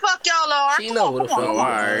who the fuck y'all are. She know who the fuck. Oh, all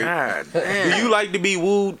right. God Do damn. you like to be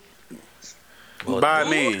wooed by a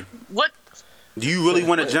man? What? Do you really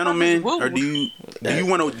want a gentleman, Wooed? or do you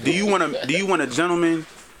want a gentleman?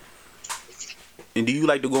 And do you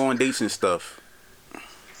like to go on dates and stuff?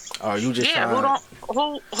 Or you just Yeah, trying? who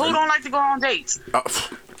don't like to go on dates?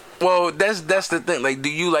 Well, that's the thing. Like, do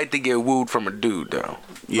you like to get wooed from a dude though?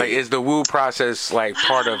 Yeah. Like, is the woo process like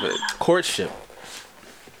part of it? Courtship.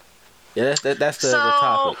 Yeah, that's the So,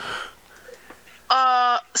 topic.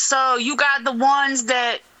 So you got the ones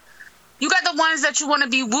that you want to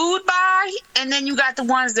be wooed by, and then you got the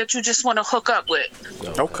ones that you just want to hook up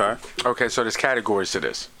with. Okay. Okay, so there's categories to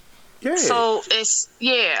this. Yeah. So it's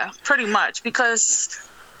pretty much because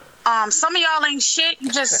some of y'all ain't shit.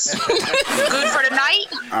 You just good for the night.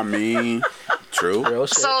 I mean, true. Real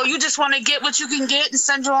shit. So you just want to get what you can get and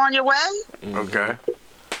send you on your way. Okay.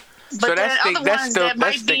 But So then that's other ones that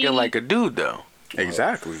might be thinking like a dude though.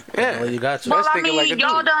 Exactly. Well, Yeah. you got to. well, that's I thinking mean, like a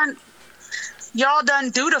dude. y'all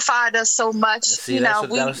done dudified us so much. See, you that's know,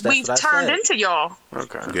 what- that's we've what I turned said. into y'all.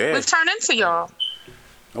 Okay. Yeah. We've turned into y'all.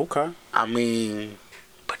 Okay. I mean,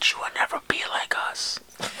 but you will never be like us.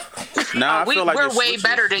 Nah, I feel like we're it way switches.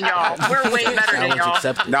 better than y'all. We're way better than Challenge y'all.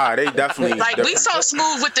 accepted. Nah, they definitely. Like we so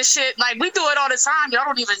smooth with the shit. Like we do it all the time. Y'all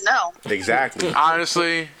don't even know. Exactly.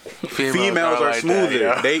 Honestly, Females are like smoother.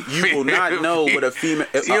 That, yo. You will not know what a female.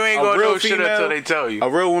 You ain't gonna know shit until they tell you. A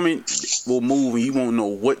real woman will move, and you won't know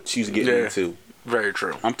what she's getting Yeah. into. Very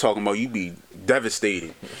true. I'm talking about you be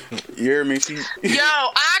devastated. You hear me? Yo,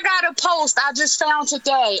 I got a post I just found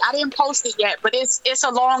today. I didn't post it yet, but it's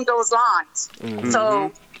along those lines.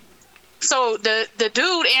 So the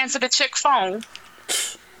dude answered the chick phone,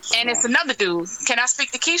 and it's another dude. Can I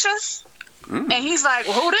speak to Keisha? And he's like,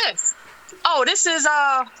 well, who this? Oh, this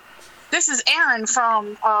is Aaron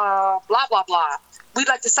from blah blah blah. We'd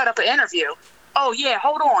like to set up an interview. Oh yeah,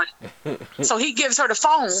 hold on. So he gives her the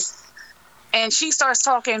phone. And she starts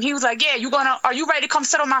talking. He was like, "Yeah, are you ready to come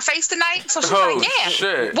sit on my face tonight?" So she's Oh, like, "Yeah."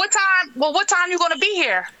 shit. What time? Well, what time you gonna be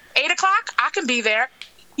here? 8 o'clock? I can be there.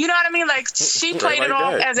 You know what I mean? Like she played like it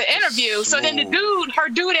off that. as an interview. So then Smooth. her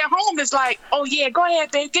dude at home is like, "Oh yeah, go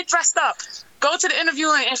ahead, babe, get dressed up, go to the interview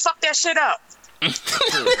and fuck that shit up."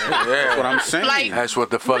 That's what I'm saying. Like, That's what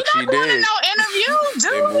the fuck We're she not going to did. no interview,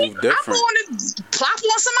 dude. They move different. I'm going to plop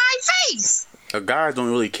on somebody's face. Guys don't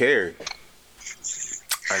really care.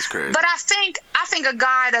 That's crazy. But I think a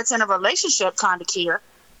guy that's in a relationship kind of care.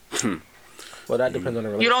 Well, that depends on the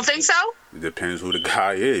relationship. You don't think so? It depends who the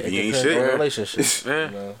guy is. If It he ain't depends on the shit, relationship. Yeah.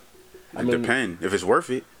 You know? it depends. If it's worth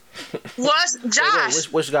it. What's Josh?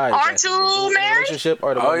 Which guy? Aren't exactly? you The married? Relationship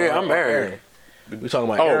or the Oh, one yeah, with I'm married. Aaron? We talking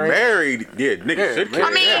about Oh, Aaron? married. Yeah, niggas Yeah, should man. care.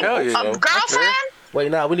 I mean, Yeah, hell yeah. a girlfriend?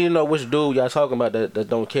 Wait, nah, we need to know which dude y'all talking about that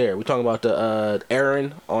don't care. We talking about the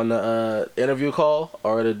Aaron on the interview call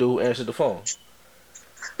or the dude who answered the phone?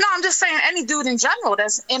 No, I'm just saying any dude in general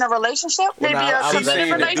that's in a relationship, maybe nah, I a was She's committed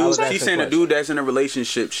saying, asking- the I was dude, relationship. she's saying the dude that's in a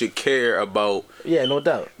relationship should care about, Yeah, no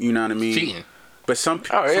doubt. you know what I mean? Cheating. But some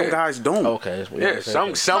Oh, yeah. guys don't. Okay. Yeah,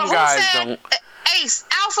 some But who guys said- don't. Ace,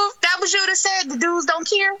 Alpha, that was you that said the dudes don't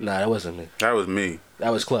care? Nah, that wasn't me. That was me. That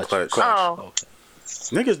was Clutch. Clutch. Oh. Okay.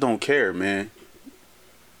 Niggas don't care, man.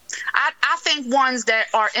 I think ones that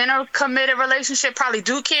are in a committed relationship probably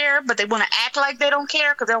do care, but they want to act like they don't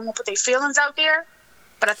care because they don't want to put their feelings out there.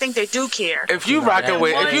 But I think they do care. If you Nah, rocking that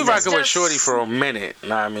with one if you is rocking with just- Shorty for a minute, know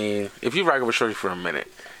what I mean, if you rocking with Shorty for a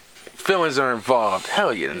minute, feelings are involved.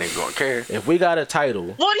 Hell yeah, the nigga gonna care. If we got a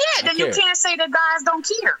title, Well, yeah, then you care. can't say that guys don't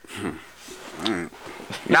care. You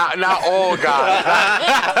Not all guys.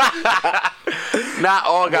 Not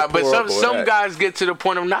all guys, but some guys get to the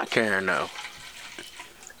point of not caring though.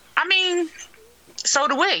 I mean, so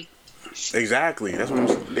do we. Exactly. That's what I'm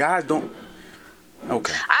saying. Guys don't.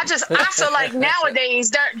 Okay. I feel like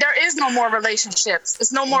nowadays there is no more relationships.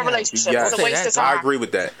 It's no more relationships. Yes. It's a waste of I time. agree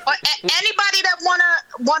with that. But anybody that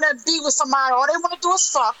wanna be with somebody, all they wanna do is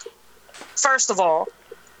fuck. First of all,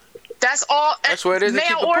 that's all. That's what it is.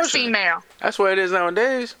 Male or female. That's what it is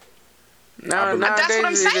nowadays. Nowadays, That's what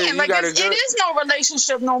I'm saying. Like it is no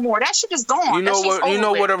relationship no more. That shit is gone. You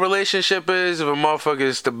know what a relationship is? If a motherfucker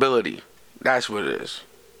is stability, that's what it is.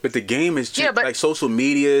 But the game is just, like social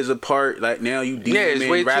media is a part. Like now you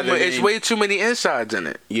it's way too many insides in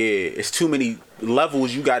it. Yeah, it's too many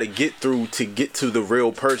levels you got to get through to get to the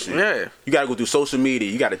real person. Yeah, you got to go through social media.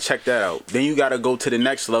 You got to check that out. Then you got to go to the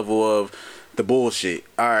next level of the bullshit.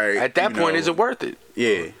 All right. At that point, is it worth it?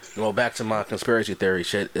 Yeah. Well, back to my conspiracy theory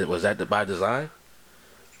shit. Was that by design?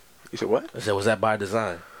 You said what? I said, was that by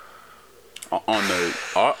design? On the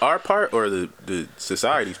our part or the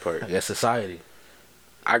society's part? I guess society.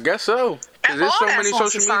 I guess so. Cause there's so many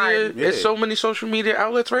social media. Yeah. There's so many social media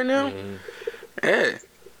outlets right now. Yeah.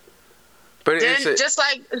 But then just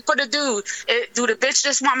like for the dude, do the bitch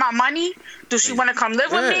just want my money? Do she want to come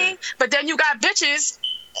live with me? But then you got bitches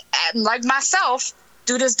like myself.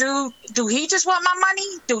 Do he just want my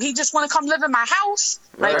money? Do he just want to come live in my house?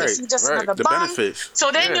 Like is he just another the bum? benefits.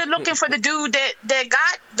 So then you're looking for the dude that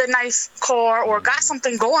got the nice car or got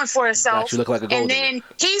something going for himself. You look like a gold and then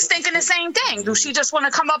he's thinking the same thing. Do she just want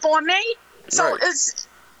to come up on me? So it's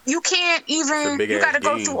you can't even. You got to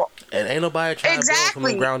go through. And ain't nobody trying to build from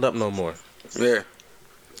the ground up no more. Yeah,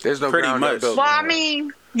 there's no pretty ground much. up built. Well, I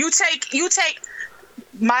mean, you take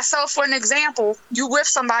myself for an example. You with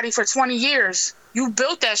somebody for 20 years. You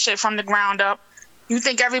built that shit from the ground up. You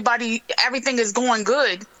think everything is going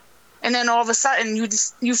good, and then all of a sudden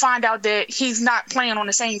you find out that he's not playing on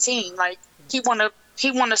the same team. Like he wanna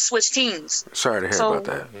switch teams. Sorry to hear about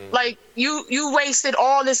that. Like you wasted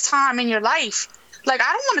all this time in your life. Like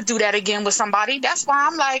I don't want to do that again with somebody. That's why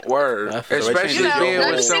I'm like, word. Especially being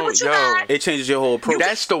with someone. It changes your whole approach.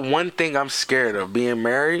 That's the one thing I'm scared of, being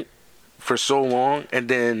married for so long and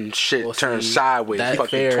then shit turns sideways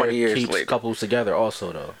fucking 20 years keeps later. Couples together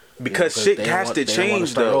also though. Because shit has to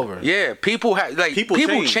change though. Yeah, people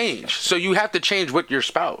change. So you have to change with your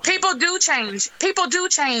spouse. People do change,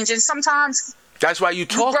 and sometimes that's why you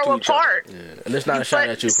talk grow to each apart. other. Yeah. And it's not a shot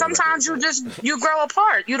at you. Sometimes you grow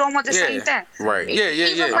apart. You don't want the same thing. Right.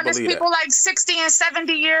 Even when it's people like 60 and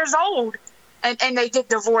 70 years old and they get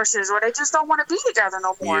divorces or they just don't want to be together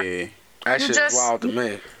no more. Yeah. That shit's wild to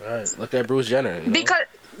me. Right. Look at Bruce Jenner. You know? Because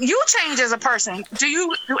you change as a person.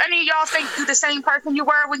 Do any of y'all think you the same person you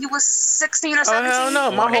were when you was 16 or 17? Oh, hell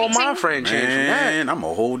no. My whole mind frame changed from that. I'm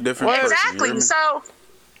a whole different person. Exactly. So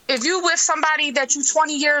if you with somebody that you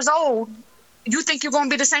 20 years old, you think you're going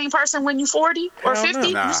to be the same person when you 40 or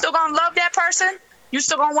 50? Nah. You still going to love that person? You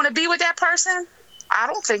still going to want to be with that person? I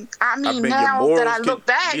don't think. I mean, now that I look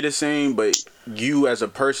back, be the same, but you as a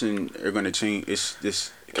person are going to change. It's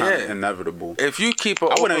just kind of inevitable. If you keep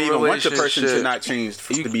I wouldn't even want the person to not change.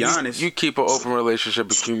 To be honest, you keep an open relationship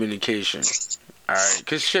with communication. All right,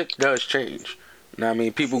 because shit does change. You know what I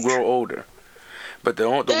mean? People grow older. But the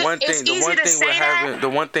one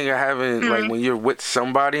thing of having like when you're with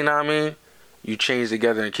somebody, you know what I mean? You change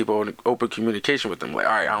together and keep open communication with them. Like,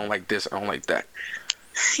 all right, I don't like this, I don't like that.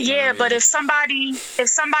 Yeah, but if somebody's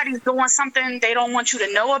doing something they don't want you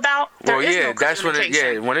to know about, there is no that's when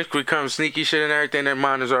when it becomes sneaky shit and everything, their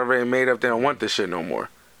mind is already made up. They don't want this shit no more.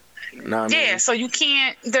 Know what I mean? So you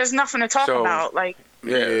can't. There's nothing to talk about. Like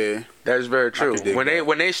that's very true.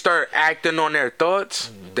 When they start acting on their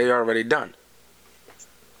thoughts, they already done.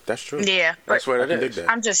 That's true. Yeah, that's what it is.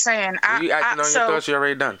 I'm just saying. When you acting on your thoughts, you're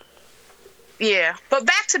already done. Yeah, but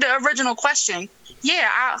back to the original question. Yeah,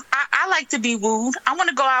 I like to be wooed. I want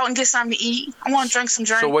to go out and get something to eat. I want to drink some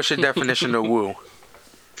drinks. So what's your definition of woo?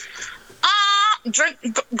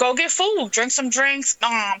 Go get food, drink some drinks.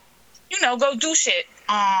 Go do shit.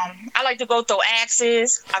 I like to go throw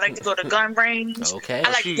axes. I like to go to gun range. Okay.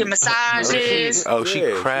 I like to get massages. She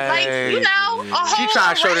crazy. Like, she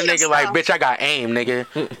trying to show the nigga like, bitch, I got aim, nigga.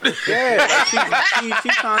 she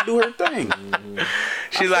trying to do her thing.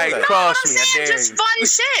 She like, cross me. Just fun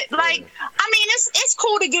shit. Like, I mean, it's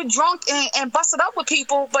cool to get drunk and bust it up with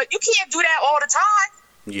people, but you can't do that all the time.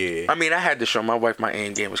 Yeah. I mean, I had to show my wife my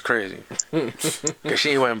aim game was crazy. Because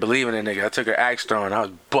she wasn't believing in nigga. I took her axe throwing. I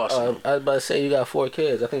was busting. I was about to say, you got 4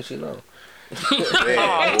 kids. I think she know.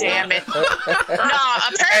 Oh, damn it. No,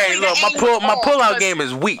 apparently Hey, look, the my aim was off pullout because- game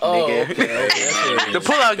is weak, Oh, nigga. okay. The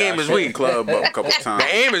pullout game is weak. Club up a couple times.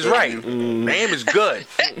 The aim is right. The aim is good.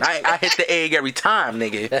 I hit the egg every time,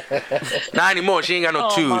 nigga. Not anymore. She ain't got no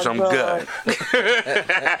Oh, twos. my I'm God. good.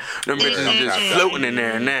 Them bitches are just floating in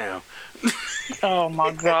there now. Oh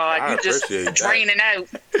my God, I you just appreciate that. draining out.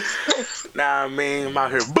 Nah, I mean, I'm out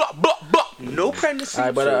here. Blah, blah, blah. No pregnancy. All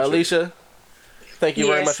right, but Alicia, thank you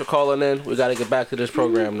very Yes. much for calling in. We got to get back to this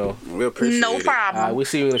program, though. We appreciate No it. All problem. right, we'll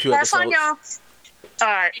see you in a few Have fun, episodes. y'all.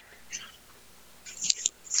 All right.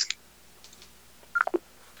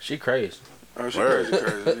 She crazy. Oh, she Word.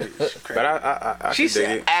 crazy. She crazy. But I She can dig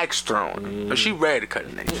said it. axe throne. But she ready to cut a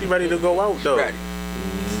nigga. She ready to go out though. Ready.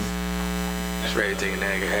 She's ready to take a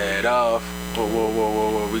nigga head off. Whoa, whoa, whoa,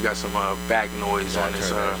 whoa, whoa. We got some back noise on this.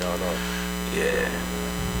 Turn that joint off. Yeah.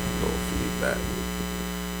 Go feedback.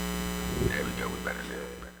 There we go. We better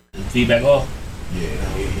do it. Feedback off.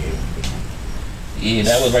 Yeah,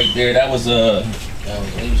 that was right there. That was That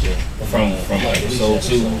was Alicia. from episode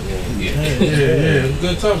 2. Yeah.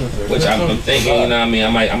 Good talking to her. Which Good I'm talking. thinking, you know what I mean?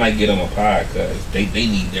 I might get them a pod because they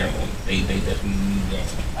need their own. They definitely need their own.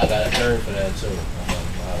 I got a turn for that, too. I'm gonna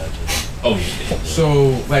holler at you. Oh yeah. So,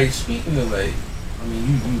 like, speaking of, like, I mean,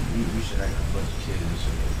 you should have a bunch of kids and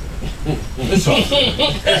shit like that. It's all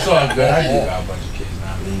good. It's all good. I do got a bunch of kids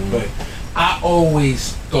now. But I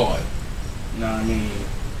always thought, you know what I mean?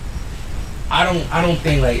 I don't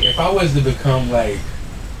think, like, if I was to become, like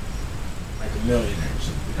a millionaire or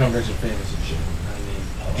something, become rich and famous and shit,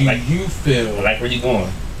 you know what I mean? Do you feel... I like where you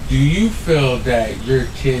going. Do you feel that your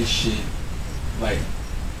kids should, like,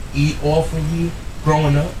 eat off of you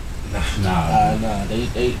growing up? Nah,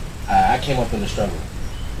 I came up in the struggle.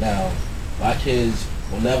 Now, my kids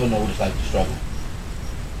will never know what it's like to struggle.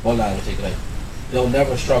 Well, not gonna take it like, they'll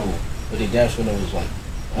never struggle, but they damn sure know what it's like.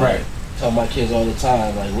 Right. Tell my kids all the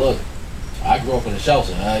time, like, look, I grew up in a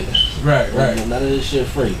shelter, alright? Right, right. None of this shit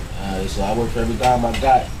free. So I work for every dime I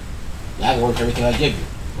got. I can work for everything I give you.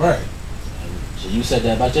 Right. So you said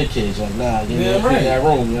that about your kids, like, nah, give me Yeah, a free right. in that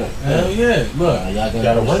room, yeah. Hell yeah. Look, Y'all You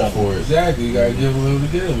gotta work struggle. for it. exactly. You gotta give a little to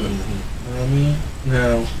get a little. You Mhm. know what I mean?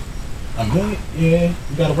 Now, I mean, yeah,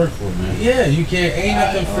 you gotta work for it, man. yeah, you can't. Ain't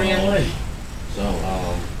nothing Alright, free in life.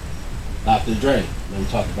 So, Dr. Dre, we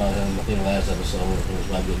talked about him, I think, the last episode when it was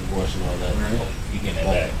about getting divorced and all that. Right. You getting that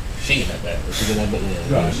back. She getting that back. She get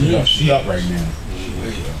that, yeah. She up right now.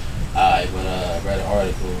 Alright, but I read an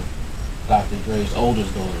article. Dr. Dre's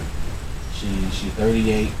oldest daughter. She's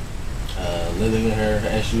 38, living in her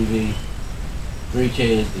SUV. 3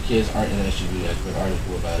 kids. The kids aren't in the SUV. I read an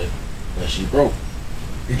article about it. But she broke.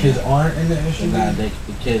 The kids aren't in the And issue. now the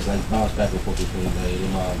kids like bounce back and forth between their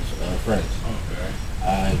mom's friends.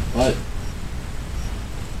 Okay. But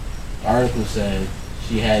the article said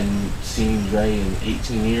she hadn't seen Dre in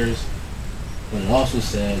 18 years. But it also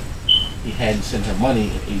said he hadn't sent her money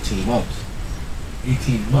in 18 months.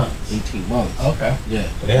 18 months. 18 months. Okay. Yeah.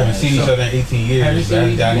 They haven't seen each other in 18 years. Have you They haven't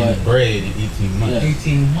seen- got any what? bread in 18 months. Yeah.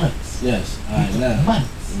 18 months. Yes. Alright, now. Months.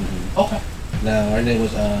 Mhm. Okay. Now, her name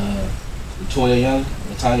was Latoya Young.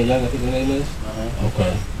 Latanya Young, I think her name is.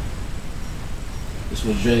 Okay. This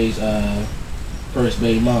was Dre's first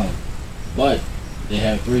baby mom. But they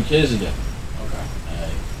have 3 kids together. Okay.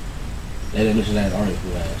 Alright. They didn't mention that in the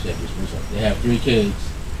article. Actually, they have 3 kids.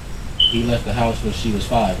 He left the house when she was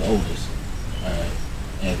 5, the oldest. Alright.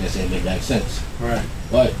 And I guess it made back sense. Right.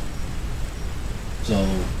 But, so,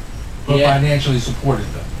 But yeah, financially supported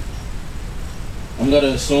though. I'm going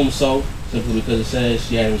to assume so, simply because it says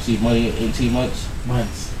she hadn't received money in 18 months.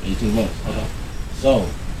 Months. 18 months. Okay. So,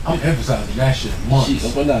 I'm emphasizing that shit.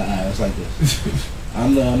 Months. well, nah, alright, it's like this.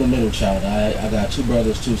 I'm the middle child. I got 2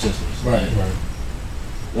 brothers, 2 sisters. Right.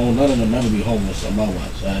 Well, none of them ever be homeless on my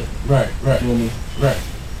watch, right? Right. You Right. feel me? Right.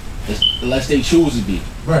 Unless they choose to be.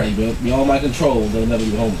 Right. They beyond my control, they'll never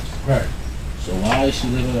be homeless. Right. So why is she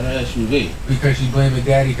living in her SUV? Because she blaming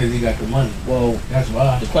daddy because he got the money. Well, That's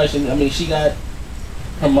why. the question, I mean, she got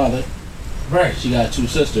her mother, Right. she got 2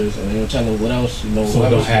 sisters, and they're telling her what else, you know. So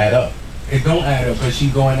what it else don't add up. It don't add up because she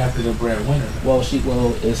going after the breadwinner. Well, it's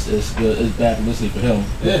good, it's bad publicity for him,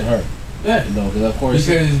 Yeah. for her. Yeah. You know, because of course,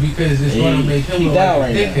 Because it's going to make him he look down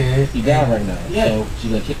like a right now. dickhead. He down right now. Yeah. So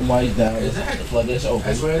she's gonna kick him while he's down. Exactly. The floodgates open.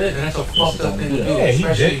 That's what it is. And that's a fucked up thing to do. Yeah,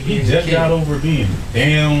 especially he being a just kid. got over being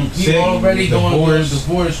damn He sick, already going through a divorced,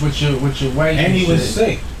 divorce with your wife. and he was shit.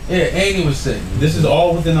 sick. Yeah, and he was sick. This is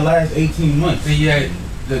all within the last 18 months. And yet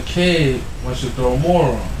the kid wants to throw more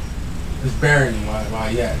on. It's burying him while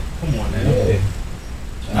he at it. Come on, man.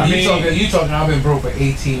 Yeah. I You mean, talking? I've been broke for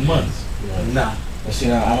 18 months. Right. Nah. But see,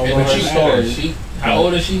 now I don't know But her you- story. She How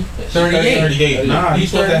old is she? 38. 38. Nah, you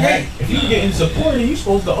He's supposed to 38. have. If you getting supported, you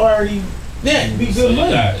supposed to already Yeah. be So good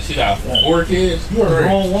money. she got 4 kids? You are a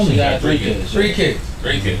grown woman. She got 3 kids. 3 kids.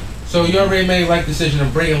 3 kids. So you already made life decision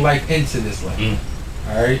of bringing life into this life. Mm.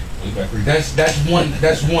 All right. We got 3 That's one.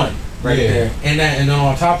 That's one right Yeah. there. And then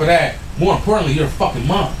on top of that, more importantly, you're a fucking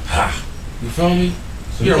mom. You feel me?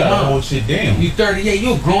 So You're you a gotta mom. hold shit down. You 38.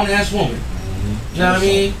 You a grown ass woman. You know what I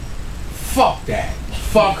mean? Fuck that.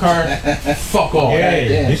 Fuck her. Fuck all Yeah, that.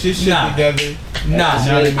 get your shit Nah. together. Nah,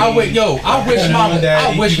 You know what I mean? I wish Daddy,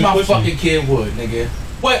 I wish keep it my pushing. fucking kid would, nigga.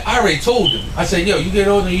 But I already told him. I said, yo, you get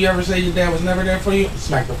older, you ever say your dad was never there for you?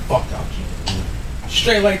 Smack the fuck out you.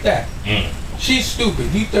 Straight like that. She's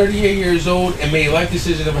stupid. You 38 years old and made a life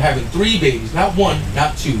decision of having 3 babies. Not 1,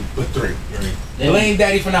 not 2, but 3. Blame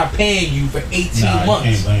daddy for not paying you for 18 Nah, months.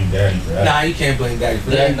 you can't blame daddy for that. Nah, you can't blame daddy for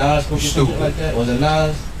Did that. Nas go through Stupid. something like that? Was it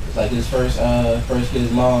Nas? It's like his first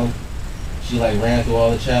kid's mom. She like ran through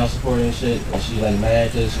all the child support and shit, and she like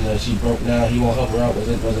mad because she broke down. He won't help her out. Was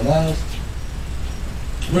it Nas?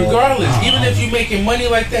 Regardless, Nah. even if you're making money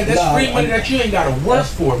like that, that's Nah, free money that you ain't gotta work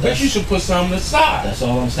for. But you should put something aside. That's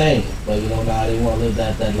all I'm saying. But now they want to live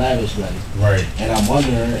that lavish life, Right. and I'm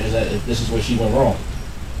wondering is that if this is where she went wrong.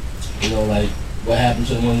 Like what happened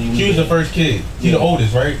to the one you? She was the first kid. She the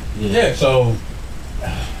oldest, right? Yeah. So,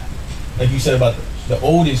 like you said about the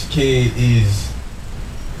oldest kid is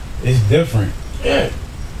different Yeah.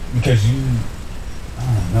 because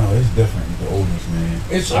I don't know, it's different with the oldest, man.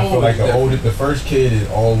 It's I feel always like different. the first kid is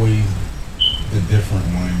always the different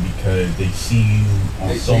one because they see you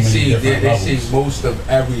on so many different they levels. see most of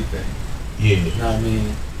everything. Yeah. You know what I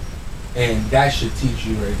mean? And that should teach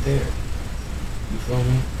you right there. You feel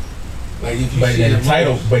me? Like if you But see the the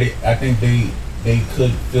title, most- but I think they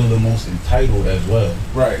could feel the most entitled as well.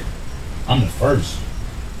 right. I'm the first.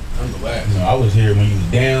 I'm the last. You know, I was here when you was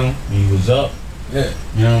down, when you was up. Yeah.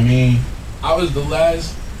 You know what I mean? I was the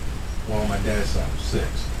last. Well, on my dad's side was 6.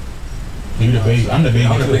 You the baby. I'm the baby.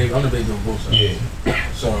 I'm the too. baby. I'm the baby on both sides.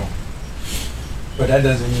 Yeah. So, but that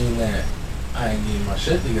doesn't mean that I ain't getting my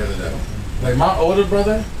shit together though. Like my older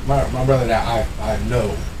brother, my brother that I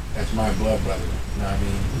know, that's my blood brother. You know what I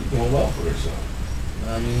mean? He's doing well for himself. You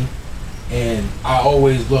know what I mean? And I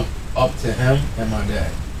always look up to him and my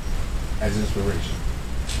dad as inspiration.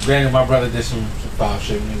 Granted, my brother did some foul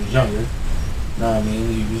shit when he was younger. You know what I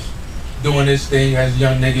mean? He was doing his thing as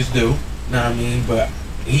young niggas do. You know what I mean? But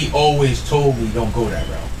he always told me don't go that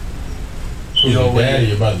route. Who's your dad or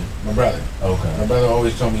your brother? My brother. Okay. My brother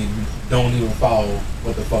always told me don't even follow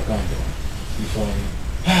what the fuck I'm doing. You feel me?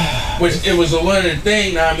 Which it was a learning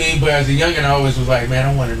thing, know what I mean? But as a youngin', I always was like, man,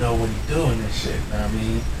 I want to know what he's doing and shit, know what I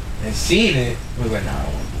mean? And seeing it, I was like, nah, I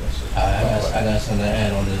don't want to do that shit. I got something to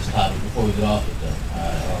add on this topic before we get off it though.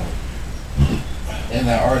 In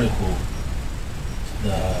that article,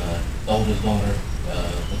 the oldest daughter,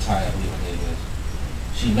 Latanya, I believe her name is,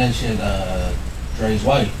 she mentioned Dre's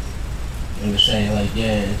wife. And was saying like,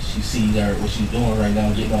 yeah, she sees her what she's doing right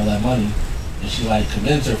now, getting all that money, and she like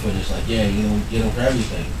commends her for this, like, yeah, get her for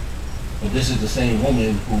everything. But this is the same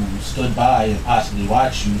woman who stood by and possibly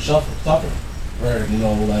watched you suffer. Right.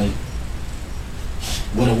 Like,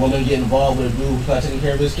 would a woman get involved with a dude who's not taking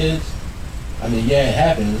care of his kids? I mean, yeah, it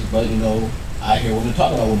happens, but I hear women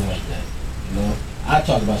talk about women like that. I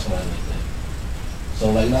talk about somebody like that.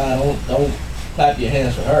 So like, nah, don't clap your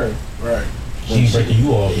hands for her. Right. She's breaking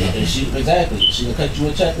you off. And she gonna cut you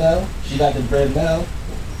a check now. She got the bread now.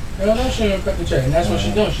 Hell no, she ain't gonna cut the check. And that's what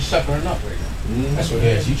she's doing. She's suckering up right now. That's what it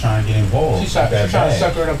Yeah, is. she trying to get involved. She's trying That to bad.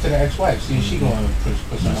 sucker it up to the ex-wife. See, she going to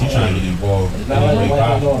put No, some she trying to get involved. It's not like the Big wife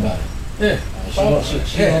pop. don't know about it. Yeah.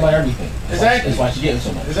 She know about everything. Exactly. That's why she getting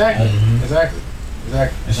so much. Exactly. Mhm. Exactly.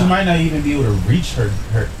 And she might not even be able to reach her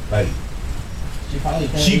like. She probably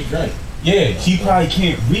can't She- be great. Yeah, she probably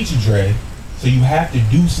can't reach Dre, so you have to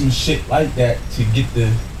do some shit like that to get the.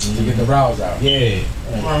 to get the rows out. Yeah,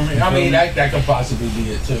 I mean that could possibly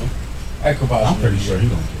be it too. That could possibly I'm pretty be sure it. he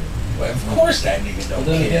don't care. But of course that nigga But don't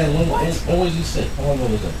then care. again, when was you sick? How long ago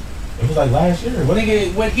was that? It was like last year. What?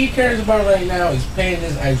 Nigga, what he cares about right now is paying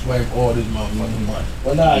his ex-wife all this motherfucking money.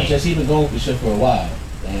 Well, nah, just he been going through shit for a while.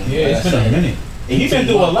 And Yeah, like it's I been a said, minute. He 18 been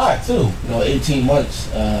through a months. lot too. 18 months. Is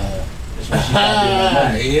when she started getting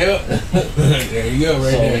money. Yep. There you go, right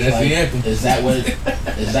So there. it's That's like, the anthem. Is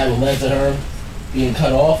that what led to her being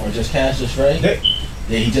cut off, or just cast astray?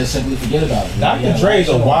 Did he just simply forget about it? Dr. Dre's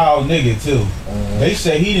a wild nigga too. They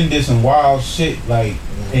say he done did some wild shit like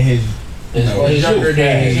in his his younger youth.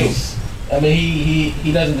 days. I mean,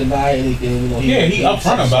 he doesn't deny anything. he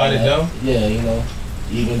upfront about it though. Yeah,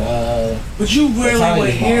 even But you really Italian would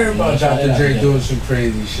hear mom, about you know, Dr. trying Dre to- doing some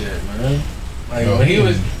crazy shit, man. Like No, when he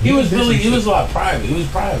was did he was a lot private. He was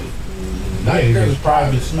private. Dr. Dre was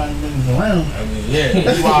private. Smacking niggas around. I mean, yeah, he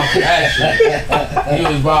was wild for that shit.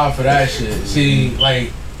 He was wild for that shit. See,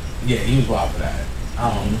 like, yeah, he was wild for that.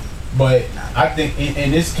 But I think,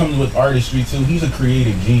 and this comes with artistry too. He's a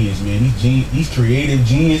creative genius, man. These creative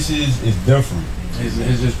geniuses is different.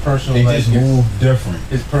 His personal They life. just move different.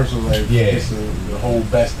 His personal life. Yeah. It's the whole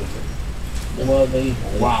best of it. Well, they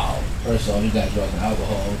Wow. First off, you got drugs and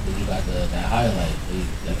alcohol, then you got that highlight. Yeah,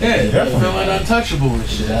 definitely. they're feeling untouchable and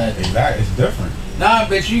shit. Exactly. It's different. Nah,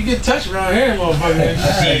 bitch, you get touched around here, motherfucker.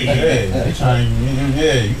 Yeah, they trying.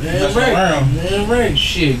 Yeah, you Yeah, mess right. around. Yeah, right.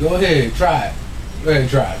 Shit, go ahead, try it. Go ahead,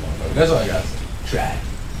 try it, motherfucker. That's all I gotta say. Try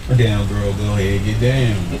it. Damn, girl, go ahead, get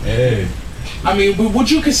down. Yeah. I mean, but would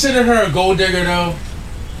you consider her a gold digger though?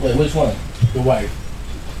 Wait, which one? The wife.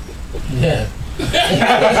 Yeah.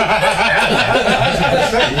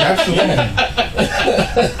 Absolutely.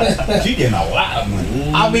 She getting a lot of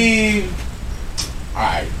money. I mean,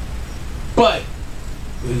 alright. But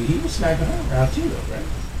he was smacking her around too though, right?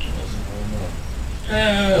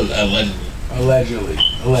 Allegedly. Allegedly.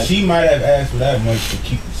 She might have asked for that much to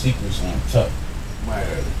keep the secrets on top. Might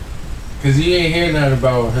have. Cause he ain't hear nothing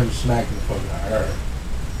about him smacking the fuck out of her.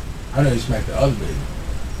 I know he smacked the other baby.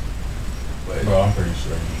 But Bro, I'm pretty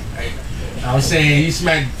sure. I'm saying he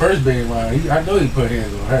smacked the first baby around. I know he put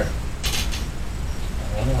hands on her.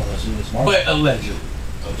 I don't know. She was smart. But allegedly.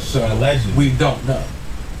 So Allegedly. we don't know.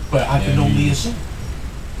 But I can Yeah, only you- assume.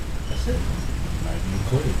 That's it. Might be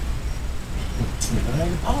clear. I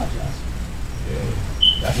ain't apologize. Yeah.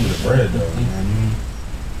 That's for the bread, though. Man.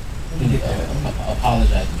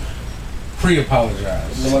 Apologizing.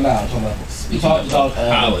 Pre-apologize. No, I'm talking about. Speaking of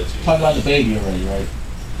apology. Talk about the baby already, right?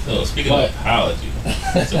 So speaking of apology,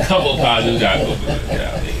 it's a couple apologies we gotta go through. A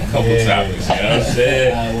couple Yeah. topics, you know what I'm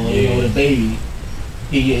saying? Well, you know, the baby,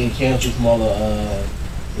 he getting canceled from all the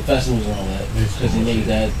festivals and all that It's because he made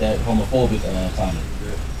bullshit. that homophobic comment.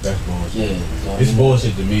 That's bullshit. Yeah, so, It's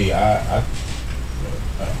bullshit to me.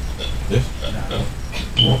 This?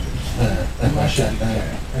 That should be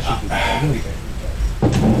there. That should be there. Really there.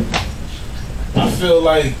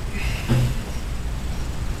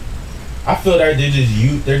 I feel like that they just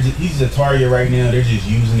he's a target right now. They're just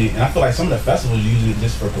using it, and I feel like some of the festivals using it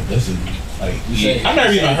just for publicity. Like Yeah. I've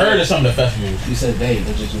never even heard of some of the festivals. You said they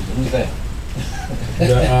just who's that?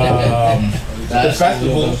 The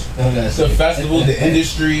festivals, the festival, the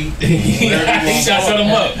industry. He shot some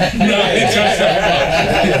up. No, he shot some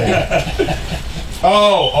up.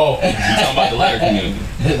 Oh. You talking about the letter community?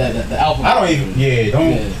 the album. I don't even. Yeah,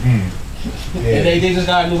 don't. Yeah. Yeah. And they just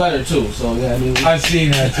got a new letter too. So yeah, I mean, I've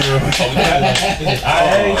seen that too. Oh,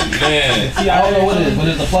 man. I don't know what it is, but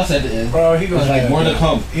it's a plus at the end. Bro, he gonna It's like more to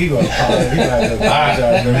come. He gonna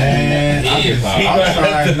apologize, Man, I'm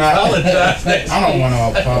trying not. I don't want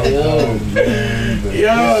to apologize, man. but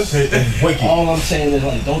Yo. this shit is wicked. All I'm saying is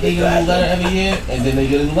like, don't they get a new letter every year, and then they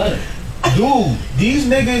get a new letter? Dude, these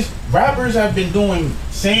niggas, rappers have been doing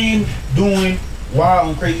wild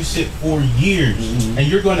and crazy shit for years. Mm-hmm. And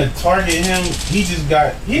you're gonna target him. He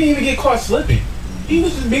didn't even get caught slipping. He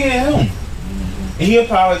was just being him. And he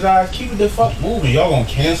apologized, keep it the fuck moving. Y'all gonna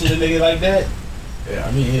cancel the nigga like that? Yeah,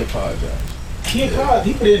 I mean he apologized. He apologized.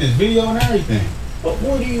 He put it in his video and everything. What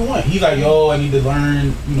more do you want? He's like, yo, I need to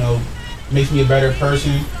learn, makes me a better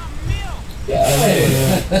person.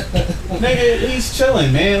 Yeah. Nigga, he's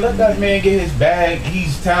chilling, man. Let that man get his bag.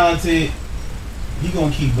 He's talented. He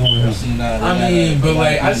gonna keep doing him. I mean, but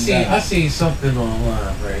like I seen something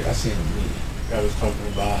online, right? I seen a meme that was talking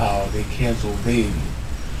about how they canceled Baby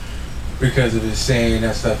because of his saying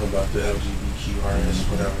that stuff about the LGBTQ artists,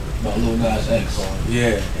 whatever. About Lil Nas X.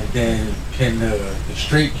 Yeah, and then can the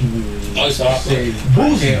straight community Oh, so say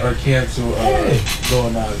Boozy. or cancel Lil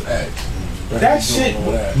Nas X? for That him shit, doing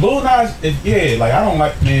all that. Lil Nas, like I don't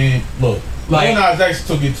like, man. Look, Like- Lil Nas X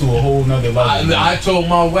took it to a whole nother level. man. I told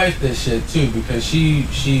my wife that shit too because she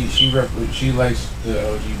likes the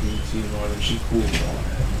LGBT and all that. She cool with all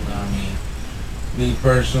that. You know what I mean? Me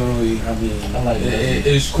personally, I mean, I like that.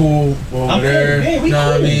 it's cool over I'm there. cool. Yeah, we you know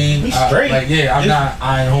what I cool. mean? We straight. I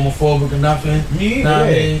ain't homophobic or nothing. Me You know what I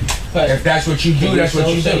either. mean? If that's what you do, that's what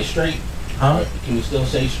you say do. straight. Huh? Can you still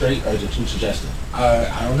say straight, or is it too suggestive?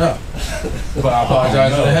 I don't know. But I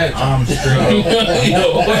apologize for the head. I'm straight.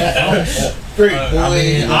 Straight. I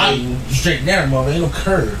mean, I'm straight down, mother. Ain't no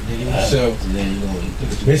curve, nigga. So.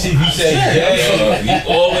 Bitch, if you say gay, You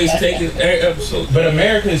always take it every episode. but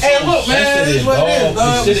America is so Hey, look, man, sensitive, this is what it is, dog.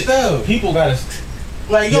 dog. This shit- Stuff. People gotta.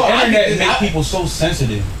 Like, The yo, I internet can- make people so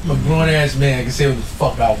sensitive. A grown ass man can say what the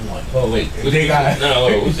fuck I want. Oh wait, They got-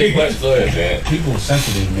 no. What's the question? Go ahead, man. People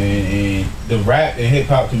sensitive, man, and the rap and hip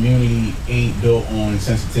hop community ain't built on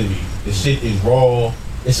sensitivity. The shit is raw.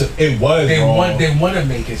 It was They raw. want to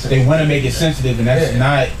make it. They want to make it sensitive, and that's Yeah.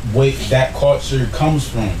 not what that culture comes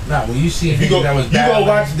from. Nah, when you see If you go, that was you bad, go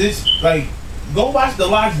watch this, like, go watch the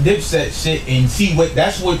Locks Dipset shit and see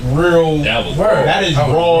that's what real. That was Word. That is That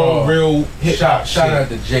was raw, raw. real hip hop. Shout shit. out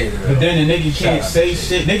to Jada. But then the niggas Shout can't out to say Jada.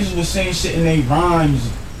 shit. Niggas was saying shit in their rhymes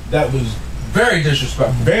that was Very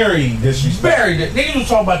disrespectful. very disrespectful. Niggas was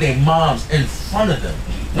talking about their moms in front of them.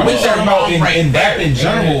 I'm With their talking about mom in right rap there. in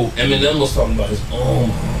general. Eminem was talking about his own.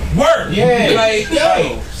 Word. Yeah, Like,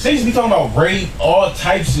 yo. niggas be talking about rape, all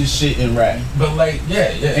types of shit in rap. But like, yeah.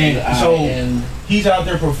 And so and he's out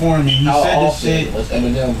there performing. He how said this often shit. was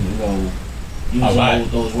Eminem, using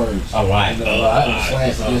lot. those words? A lot. You know,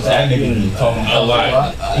 slants against That our nigga community. be talking A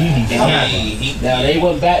lot. He be snapping. Now they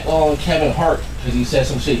went back on Kevin Hart because he said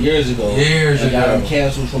some shit years ago. Years and got ago. him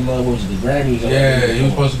canceled from what was it, the Grammys? Yeah, he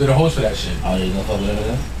was supposed to be the host for that shit. Oh, they gonna fuck with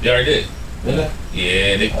Eminem? They already did. Really?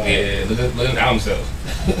 Yeah, look at the album sales.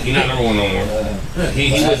 He not number one no more.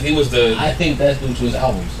 He was the I think that's due to his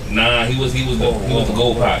albums. nah. He was the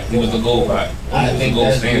gold pot. He was the gold pot. I He was think the gold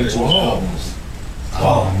that's due standard. to his albums.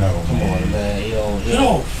 Oh no, Come man. on, man. You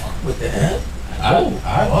don't fuck with that.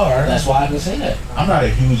 That's why I can say that. I'm not a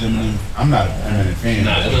huge Eminem. I'm not an Eminem fan.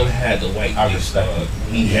 Nah, Eminem had the white. I kids, respect dog. it.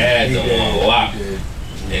 He had He them did. a lot. He did.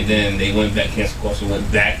 And then they went back. Cancel culture went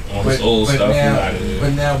back on his old stuff. But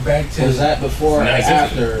now back to Was that before or Nah, he's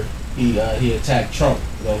after he attacked Trump?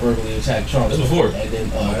 Verbally attacked Trump. That's before. And then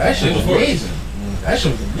that shit was before. amazing. That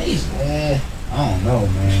shit was amazing. I don't know,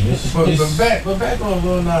 man. But back on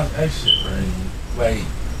Lil Nas X shit, right? Like,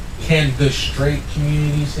 can the straight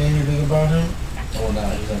community say anything about him? Oh no,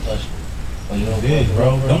 he's untouchable. But you know, Did,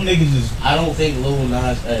 bro. Them niggas is. I don't think Lil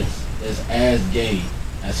Nas X is as gay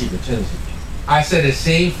as he pretends to be. I said the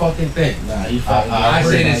same fucking thing. Nah, he fucking. I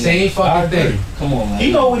said the same I fucking agree. thing. Come on, man.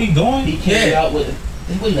 He know what he doing. He came out with.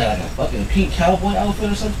 What he got, like a fucking pink cowboy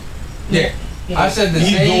outfit or something? Yeah. I said the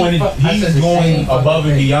He's same. going. I said He's the going same fucking above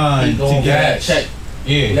and thing. beyond He to going for get. that check.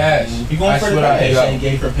 Yeah. Yes. He going for the what I bag. They got. saying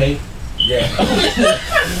gay for pay. Yeah.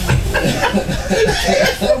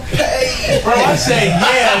 Bro, I said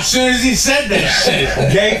yeah as soon as he said that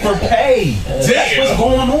shit. Gay for pay. That's what's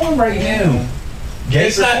going on right now. Gay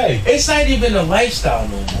It's for not. pay. It's not even a lifestyle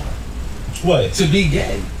no more. What? To be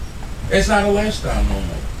gay, it's not a lifestyle no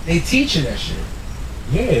more. They teaching that shit.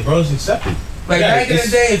 Yeah, bro, it's accepted. Like Yeah, back in the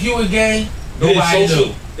it's- day, if you were gay, It's nobody social.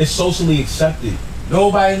 knew. It's socially accepted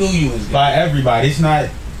Nobody knew you was gay. by everybody. It's not,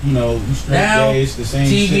 you straight Now, gay. It's the same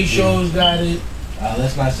TV shit, shows got it.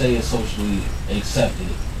 Let's not say it's socially accepted,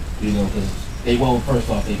 because first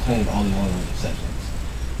off, they claimed all they wanted was exceptions.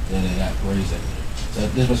 Then they got raised everywhere. So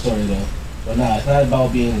different story though. But nah, it's not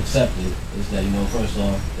about being accepted. It's that, first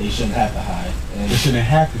off, they shouldn't have to hide. And It shouldn't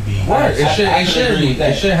have to be. Word. It I should. can It should agree be. with that.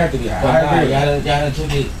 It should have to be. But I nah, agree. y'all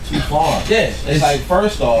took it too far. Yeah, It's like,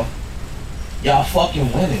 first off, y'all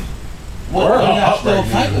fucking winning. What Word, are y'all I'm still right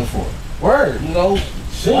now. fighting for? Word.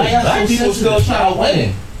 Shit, Why y'all black so people still sensitive? trying to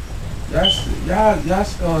win. Y'all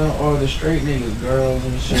stealing all the straight niggas, girls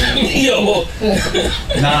and shit. Yo,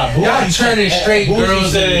 Nah, Y'all Boosie turning straight Boosie girls into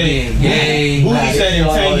said- being gay. Boosie said in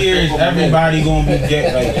Nah, 10 they years, still gonna be everybody gonna be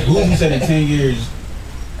gay. Like, Boosie said in 10 years,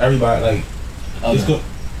 everybody, like, it's Other. go,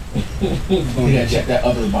 You gotta check that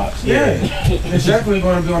other box. Yeah, it's definitely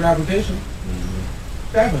going to be on the application.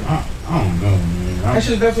 Definitely. I don't know, man. That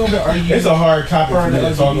shit's definitely going to be. It's a hard topic for me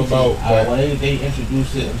to talk about, but Well, they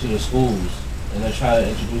introduced it into the schools, and they try to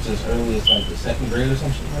introduce it as early as like the second grade or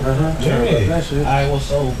something. Yeah. That shit. Alright, well,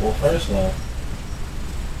 first off,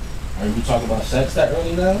 are you talking about sex that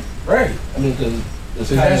early now? Right. I mean, because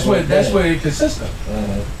So that's what it consists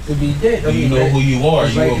of. To be dead. you know who you are.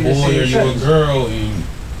 It's You like a in the boy or same you a sex. girl, and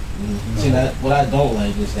See, that what I don't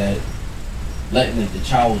like is that letting the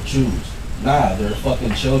child choose. Nah, they're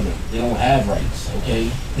fucking children. They don't have rights, okay?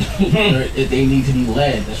 They need to be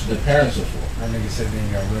led. That's what their parents are for. That nigga said they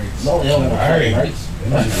ain't got rights. No, they don't have no fucking rights.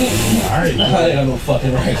 Alright, Nah, they don't have no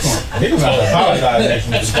fucking rights. niggas gotta apologize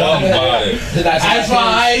next week. talk about it. That's why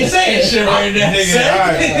I ain't saying shit right now. Nigga,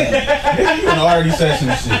 alright. Nigga, you done already said some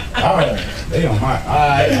shit. Alright, they on my.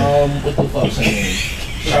 Alright, what the fuck's her name?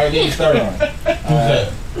 Charlize Theron. Who's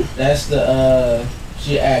that? That's the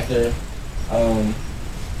she actor,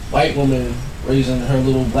 white woman raising her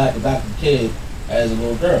little black adopted kid as a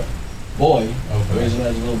little girl, boy raising him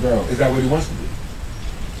as a little girl. Is that what he wants to be?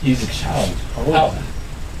 He's a child. How?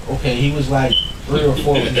 Okay, he was like 3 or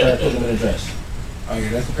 4 when he started putting him in a dress. Oh yeah,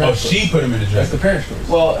 that's the Oh, parents. she put him in the That's dress. the parents' choice.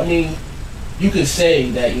 Well, I mean, you could say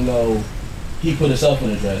that, you know, he put himself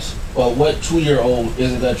in a dress, but what 2-year-old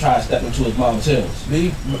isn't gonna try to step into his mom's heels?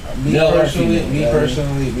 Me Male or personally, female,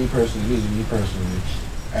 me personally,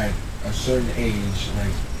 at a certain age,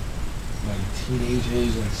 like teenage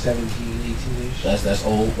age, like 17, 18-ish. That's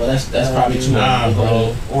old. Well, that's probably too Nah, old.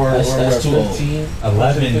 bro. Or That's too old. 15.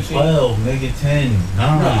 11, 15. 12, nigga, 10. No,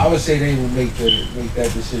 I Nah. would say they would make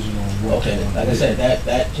that decision on what. Okay, they want like to I do. said,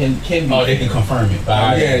 that can be. Oh, they can confirm it.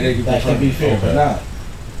 Yeah, they can That can be fair, Okay. but not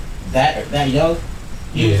that young.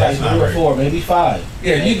 He Yeah, was like that's not 3 or right. 4, maybe 5.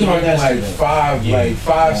 Yeah, you talking That's like too young. 5, Yeah. like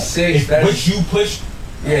 5, 6. But That's you push,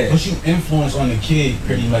 yeah. what you influence on the kid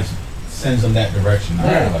pretty much sends them that direction. I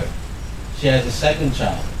Yeah. feel like. She has a second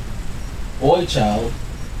child, boy child.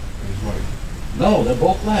 It's white. No, they're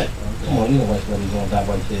both black. Come on, you know white brothers don't got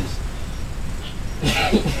white kids.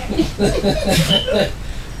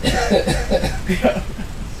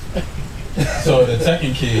 So the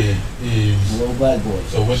second kid is. Little black boy.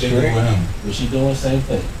 So what they do with him? But she doing the same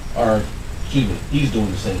thing, or excuse me, he's doing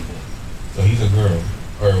the same thing. So he's a girl,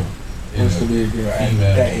 or Wants to be a girl at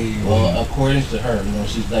female. that age. Well, according to her, you know,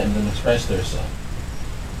 she's letting them express themselves.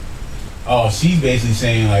 Oh, she's basically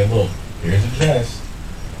saying like, look, here's a dress,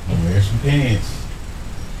 and here's some pants.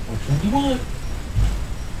 Which one do you want?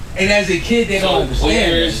 And as a kid, they don't So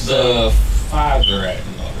understand. where's the father at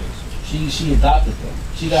and all this? She adopted them.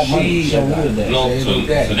 She got money. She don't need that. No, They so do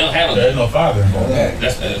that. they don't have There's a. no father involved. Yeah.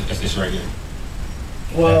 That's this right here.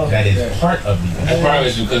 Well, that is yeah. part of the. That's part of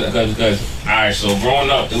it because all right. So growing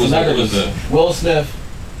up, it was a Will Smith,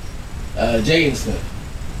 Jaden Smith.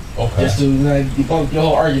 Okay. Just to debunk your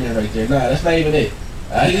whole argument right there. Nah, that's not even it.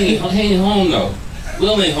 he ain't home though.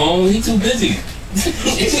 Will ain't home. He too busy.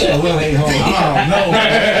 Will ain't home. I don't know.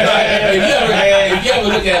 If you ever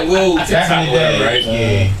look at Will Back TikTok in or the whatever, day, right?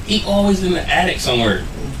 yeah. He always in the attic somewhere.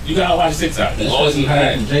 You gotta watch TikTok. He always in the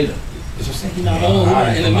hiding attic. from Jada. It's just like, you know, home,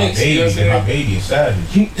 in the my mix. You know what I'm baby, my saying?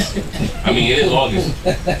 baby is savage. I mean, it is August.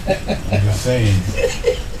 I'm just saying.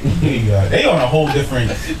 They on a whole different.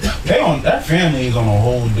 That family is on a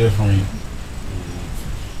whole different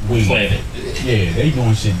way. Planet. Yeah, they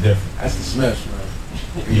doing shit different. That's the Smiths, bro.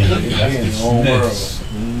 Yeah, They that's in the the whole world.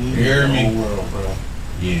 Smiths. You hear me? Whole world, bro.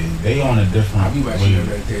 Yeah, they on a different I'll be watching that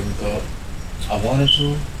way. right there. We thought. I wanted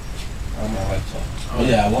to. I'm not like talking. But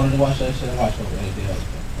yeah, I wanted to watch that shit. I watched it for anything else.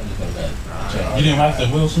 I just never got. You didn't watch the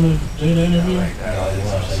Will Smith Jada interview? Like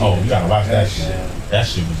that. Oh, you gotta watch that shit. That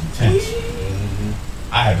shit was intense.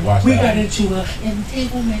 I had to watch that. into a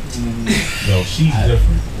entanglement. Yo, she's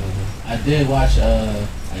different. I did watch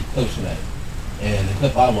like clips of that, and the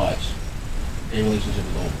clip I watched, their relationship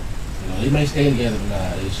was over. You know, they may stay together, but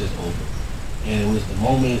nah, it's just over. And it was the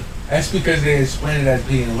moment. That's because they explained it as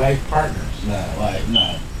being life partners. Nah,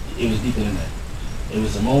 it was deeper than that. It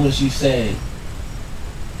was the moment she said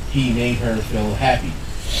he made her feel happy,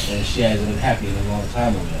 and she hasn't been happy in a long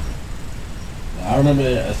time or whatever. Now, I remember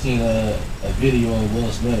I seen a video of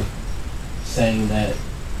Will Smith saying that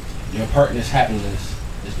your partner's happiness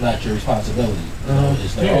is not your responsibility. You know,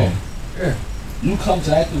 it's their Yeah. own. Yeah. You come to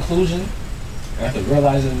that conclusion after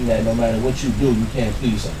realizing that no matter what you do, you can't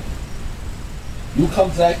please someone. You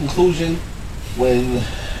come to that conclusion when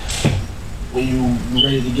you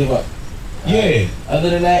ready to give up. Yeah. Other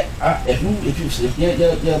than that, if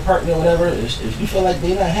your partner or whatever, if you feel like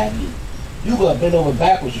they're not happy, you gonna bend over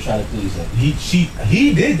backwards to try to please them.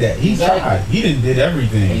 He did that. He Exactly. tried. He didn't did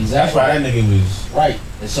everything. That's Exactly. why that nigga was. Right.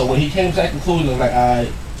 And so when he came to that conclusion, like I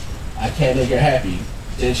can't make her happy,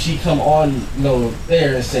 then she come on,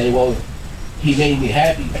 there and say, well, he made me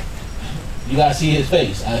happy. You gotta see his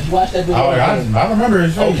face. If you watch that video, I remember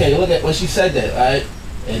his face. okay, look at when she said that. Alright,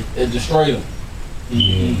 it destroyed him.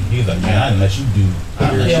 He was like, man, I didn't let you do. I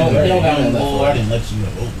didn't He don't let you got do. that Boy, left I didn't let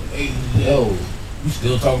you. Yo, You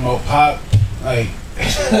still talking about pop? Like.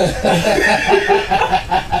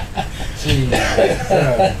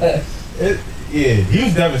 Yeah, he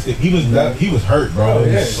was devastated. He was hurt, bro. Oh,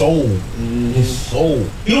 yeah. His soul. His soul.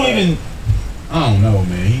 He don't even. I don't know,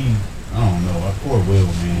 man. I don't know. I poor Will,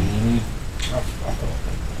 man.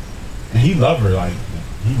 And he loved her, like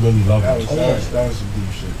he really loved her. That was some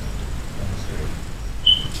deep shit.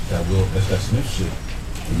 That was good. That's that Smith shit.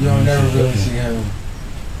 You don't never really see him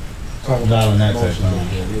talk Not about on that type, emotions no. like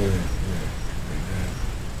that. Yeah.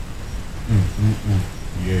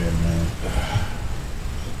 Yeah, man.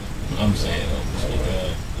 I'm saying,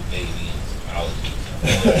 the baby and psychology.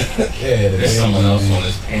 Yeah, There's someone else on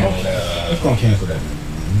this panel Let's that gonna cancel that man.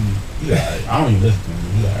 He alright. I don't even listen to him.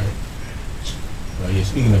 He alright. But yeah,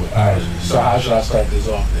 speaking of apologies. So how should I start this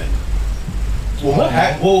off then?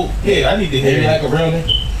 Well, yeah, I need to hear maybe like a real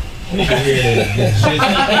nigga. Yeah.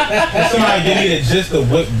 Somebody give me the gist of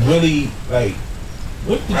what really, like,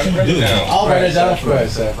 what did you do? I'll write it down for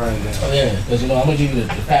us. Write it down. Oh yeah, because I'm gonna give you the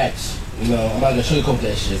facts. I'm not gonna sugarcoat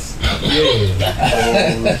that shit. Yeah.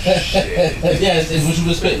 Oh shit. Yeah, it's what you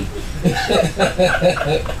was spitting.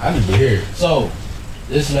 I need to hear it. So,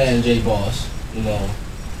 this man J Boss,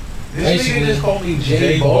 This nigga just called me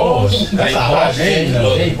J Boss. That's a hot name,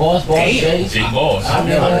 though. J Boss, J. J Boss. I've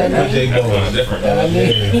never heard that. J That's kind of Boss. different. I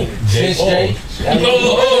mean, J.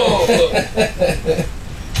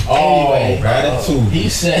 Anyway, Ratatouille. he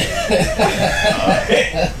said,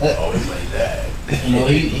 Always like that.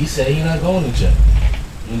 he said he not going to jail.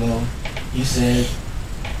 He said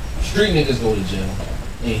street niggas go to jail,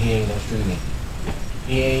 and he ain't no street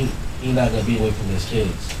nigga. He not gonna be away from his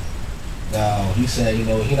kids. Now he said,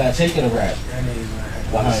 he not taking a rap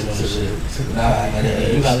behind no shit. Nah,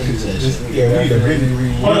 you gotta listen to that shit. Yeah, we need to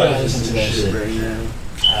really You gotta listen to that shit shit. right now.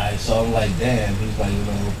 Alright, so I'm like, damn. He's like,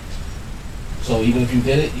 so even if you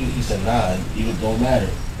did it, he said, nah, it don't matter.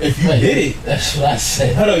 If you did it, That's what I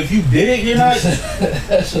said. hold on. If you did it, you're not.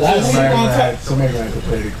 That's what I Just said. Somebody gonna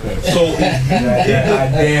play the clip. So if you I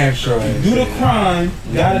damn sure. do the crime,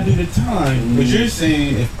 you gotta do the time. But you're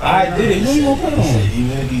saying if I did it, who you gonna put on?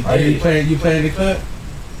 Even if he Are did you it. playing the clip?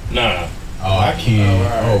 Nah. Oh, I can't.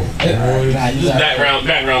 Nah, you Just gotta-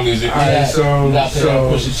 background music. Alright, you so gotta play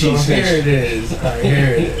that Pusha T here sketch. it is. Alright, here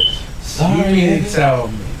it is. Sorry, You mean nigga. to tell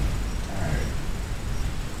me, alright,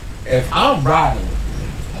 if I'm riding with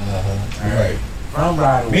Uh-huh. you, alright, if I'm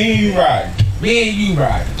riding with Me and you ride. me and you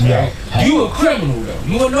riding, Yeah. right? You a criminal though.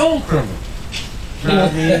 You a known criminal. You know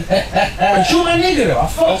what I mean? But you my nigga though. I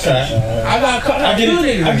fuck with Okay. you. I got a few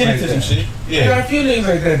niggas I get like into that. some shit. I Yeah. got a few niggas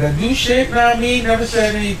like that do shit, know what I mean? Never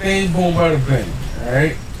said anything, boom, bada bing.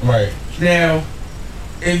 Alright? Right. Now,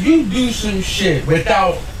 if you do some shit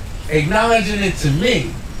without acknowledging it to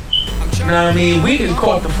me, you know what I mean? We can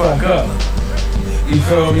caught the fuck up. You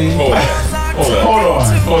feel me? Hold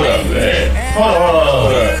up, man. Hold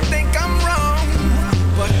on.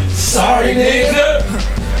 Sorry, nigga.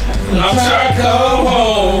 I'm trying to come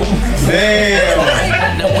home. Damn.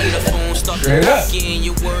 Straight up.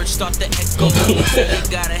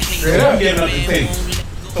 I'm getting up the tapes.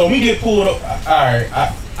 So we get pulled up. Alright.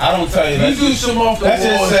 I don't tell you You that. do some off the Let's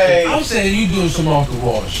wall just shit. say- I'm saying you doing some off the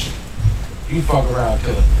wall shit. You fuck around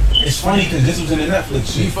killing. It's funny because this was in the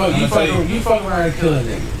Netflix shit. You fuck around and kill a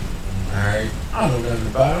nigga. Alright? I don't know nothing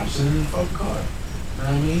about it. I'm sitting in the fucking car. You know what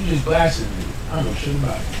I mean? You just blasting me. I don't know shit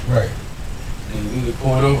about it. Right. And we get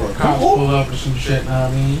pulled over, or cops pull up or some shit, know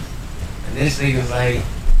what I mean? And this nigga's like,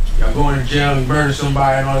 y'all going to jail, you murder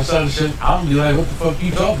somebody and all this other shit. I'm gonna be like, what the fuck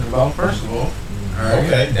you talking about, first of all? Alright?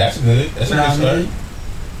 Okay, that's good. That's a Know good what I start. mean?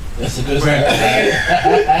 That's a good But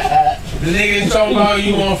start. the nigga talking about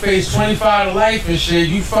you gonna face 25 to life and shit,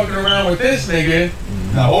 you fucking around with this nigga.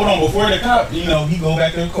 Now hold on, before the cop, he go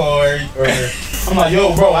back to the car, or I'm like,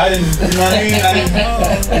 yo, bro, I didn't, you know what I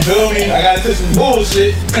mean? You feel me? I got into some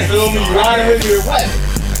bullshit. You feel me? You riding with me or what?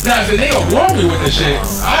 Nah, the nigga warned me with this shit.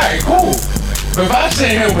 Alright, cool. But if I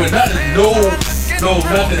sit here with nothing, no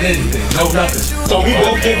nothing, anything, no nothing. So we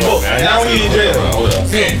both get booked. Now we in jail. Hold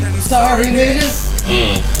up. Yeah. Sorry, nigga.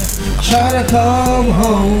 Try to come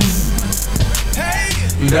home.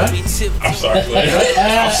 You done? I'm sorry, nigga.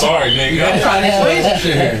 I'm sorry, I'm nigga. trying to explain some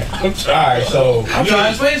shit here. Alright, so I'm trying to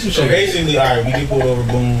explain some So shit. basically, alright, we get pulled over,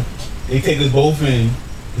 boom. They take us both in.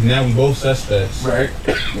 And now we both suspects. Right.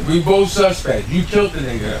 We both suspect. You killed the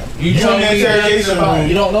nigga. You You told in me the interrogation room.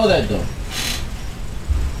 You don't know that though.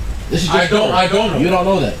 This is just I don't know. You don't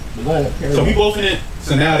know that. But go ahead. So we both in it.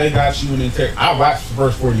 So now they got you in the interrogation. I watched the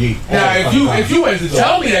first 48. Now, if you was to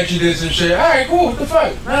tell me that you did some shit, all right, cool. What the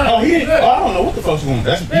fuck? Nah, Oh, he didn't. good. Oh, I don't know what the fuck's going on.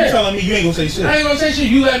 That's Yeah. you telling me you ain't gonna say shit. I ain't gonna say shit.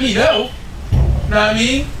 You let me know. Know what I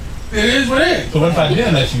mean? It is what it is. So what if I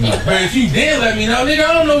didn't let you know? But if you did let me know, nigga,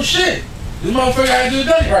 I don't know shit. This motherfucker had to do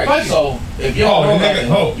nothing. Right. Fuck it. So if you Oh, don't know the nigga-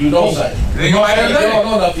 nothing, oh, you know oh. something. Nigga might have If you done don't it.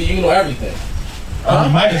 know nothing, you know everything. He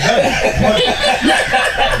might have done it.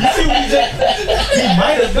 You see what he did? He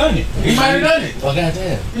might have done it. He might have done it. Well,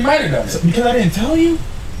 goddamn. He might have done it. Because I didn't tell you?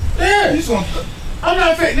 Yeah. He's gonna. I'm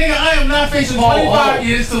not nigga, I am not facing 25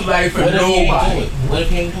 years to life for What if he ain't do nobody. it? What if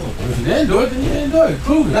he ain't do it? If you didn't do it, then you didn't do it.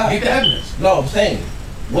 Prove it. Nah. Get the evidence. No, I'm saying.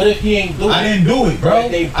 What if he ain't do it? I didn't do it, bro.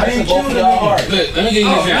 They I pressing didn't both kill of the y'all nigga. hard. Look, let me give you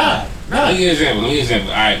an Oh, example. nah. Let me give you an example.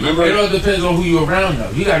 All right, remember? It all depends on who you around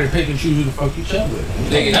though. You gotta pick and choose who the fuck you chill with.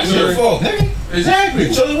 Nigga, That's you your remember? fault, nigga. Exactly.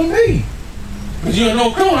 You chilling with me. Cause you're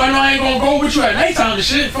no criminal. I know I ain't gonna go with you at nighttime and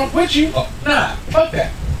shit. Fuck with you. Oh. Nah, fuck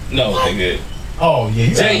that. No, nigga. Oh yeah,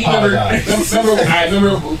 you Jay, you gotta remember? apologize. I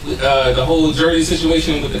remember the whole Jersey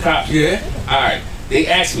situation with the cops. Yeah. All right, they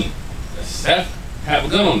asked me, Seth, have a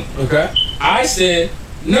gun on him. Okay. I said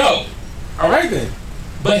no, All right then.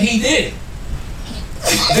 but he did.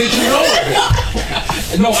 Did you know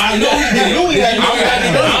it? No, I know he did.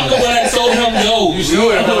 I'm the one that told him no. You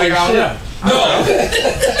knew it. I'm like, I don't know. No.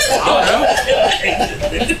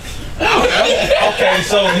 Okay,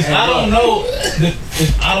 so is I don't know.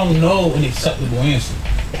 Is I don't know an acceptable answer,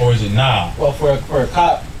 or is it nah? Well, for a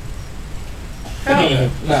cop,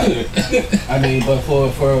 nah. I mean, but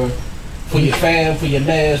for your fam, for your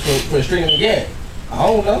mans, for a streamer, yeah. I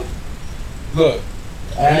don't know. Look,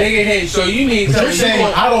 a nigga hit. So you mean But tell you're me saying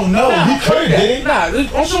going, I don't know. Nah, He could have did it.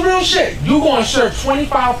 Nah, on some real shit. You gonna serve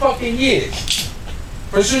 25 fucking years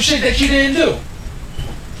for some shit that you didn't do,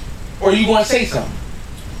 or you gonna say something?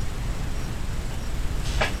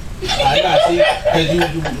 I got see, because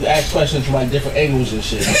you ask questions from like different angles and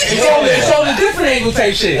shit. It's all the different angle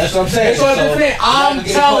type shit. That's what I'm saying. It's all So, different. I'm you gotta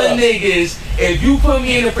get telling caught up. niggas, if you put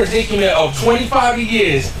me in a predicament of 25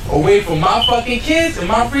 years away from my fucking kids and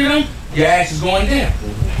my freedom, your ass is going down.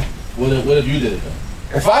 What if you did it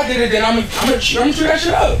though? If I did it, then I'm gonna chew that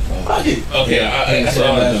shit up. Fuck it. Okay, I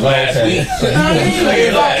saw that's it last week. You know what I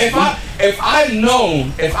mean? Like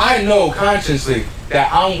if I know consciously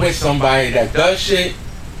that I'm with somebody that does shit,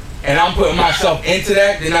 and I'm putting myself into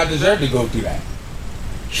that, then I deserve to go through that.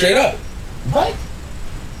 Straight up. What?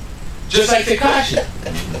 Just like Tekashi.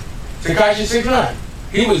 Tekashi 6ix9ine.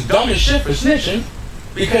 He was dumb as shit for snitching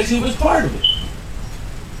because he was part of it.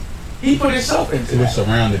 He put himself into It was that.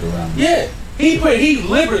 surrounded around me. Yeah. He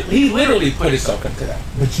literally put himself into that.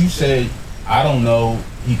 But you said I don't know.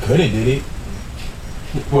 He could have did it.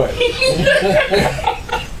 What?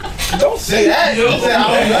 Don't say that. You say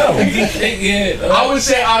I don't know. I would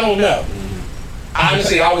say I don't know.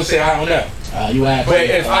 Honestly, I would say I don't know. You asked. But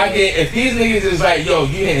if these niggas is like, yo,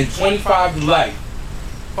 you in 25 to life,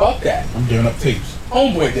 fuck that. I'm giving up tapes.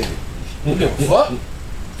 Homeboy did it. Who give a fuck?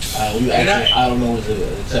 When you ask, I don't know is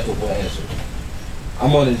an acceptable answer.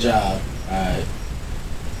 I'm on a job. Alright.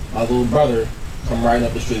 My little brother come riding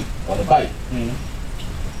up the street on a bike.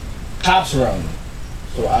 Cops around me.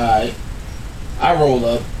 So I roll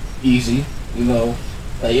up easy, you know,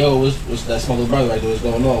 like yo, what's that's my little brother right there. What's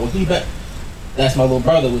going on? What do you bet? That's my little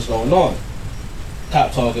brother. What's going on?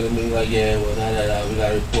 Cop talking to me like, yeah, well, we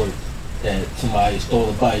got a report that somebody stole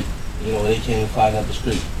a bike. You know, they came flying up the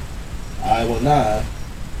street. Well, nah.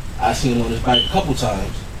 I seen him on his bike a couple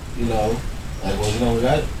times. You know, like, well, you know, we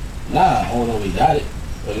got it. Nah, I don't know we got it.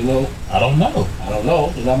 But you know, I don't know. I don't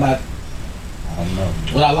know. You know, I'm not. I don't know.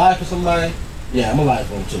 Would I lie for somebody? Yeah, I'm gonna lie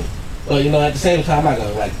for them too. But you know, at the same time, I'm not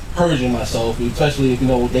gonna like purging myself, especially if you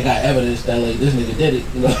know they got evidence that like this nigga did it.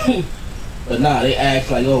 You know. But nah, they act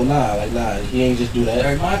like, oh nah, like nah, he ain't just do that.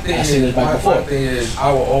 Like my thing I seen this bike my before. thing is,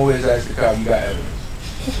 I will always ask the cop, you got evidence.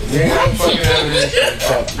 If you ain't got fucking evidence, then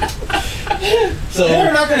fuck you. So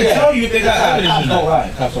They're not gonna tell you if they got evidence Cops or don't not.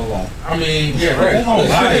 lie. Cops don't lie. I mean, yeah, They right. don't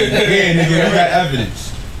lie. Yeah, nigga, you got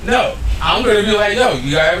evidence. No, I'm gonna be like, yo,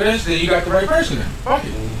 you got evidence, then you got the right person. Then fuck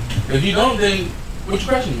it. If you don't, then what you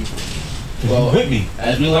questioning me for? Well, you with me.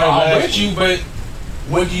 As we learned I'm last with you, but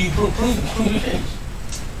what do you prove your case?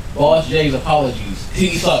 Boss Jay's apologies.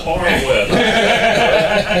 He sucked. No,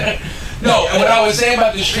 and what I was saying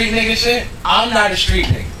about the street nigga shit, I'm not a street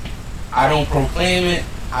nigga. I don't proclaim it.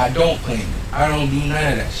 I don't claim it. I don't do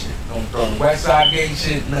none of that shit. Don't throw the West Side gang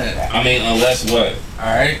shit, none of that. I mean, unless what?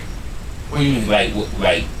 Alright? What do you mean? Like,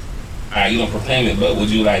 alright, you don't proclaim it, but would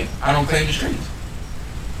you like? I don't claim the streets.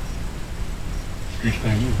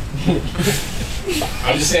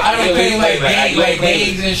 I'm just saying. I don't claim like you don't claim it.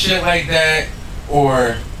 gangs and shit like that,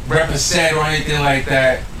 or represent or anything like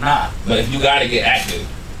that. Nah. But if you gotta get active,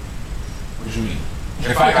 What you mean?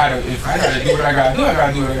 If I gotta do what I gotta do, I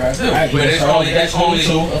gotta do what I gotta do. Right, But it's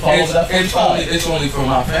only for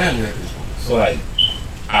my family at this point. so like,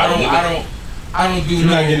 I don't do You're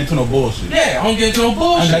no. not getting into no bullshit. Yeah, I don't get into no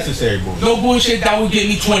bullshit. Unnecessary bullshit. No bullshit that would get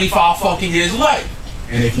me 25 fucking years of life.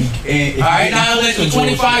 And if you, and if Alright, you now unless the into some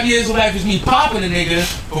 25 years of life is me popping a nigga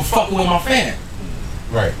for fucking with my fam. bullshit.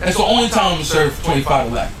 Right. That's the only time I'm gonna serve 25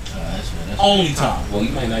 to life. That's Only time. well, you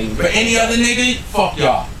might not even. For any other nigga, fuck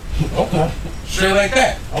y'all. Okay. Straight like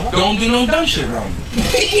that. Don't do no dumb shit around me.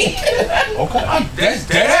 Okay. That's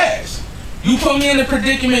dead ass. You put me in a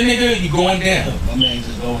predicament, nigga, you going down. my man's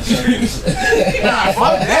just going circles. Nah,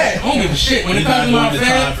 fuck that. I don't give a shit. When it He's comes not to doing my the time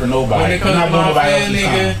fam, for nobody. when it He's comes not to doing my nobody fam, else's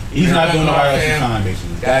nigga, time. He's not doing nobody else's time,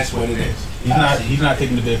 basically. that's what it is. He's not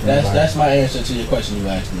taking the day from nobody. That's my answer to your question you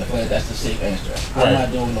asked me. I feel like that's the safe answer. I'm Right.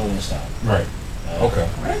 not doing no one's time. Right. Okay.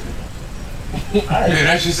 Yeah,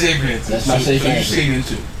 that's your safe answer. That's my safe so answer. you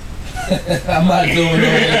say it too. I'm not doing no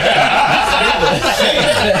one's time.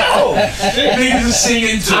 Niggas are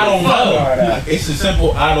singing too. I don't know. It's a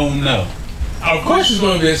simple I don't know. Of course it's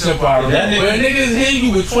gonna be a simple I don't know. But niggas hit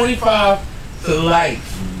you with 25 to life.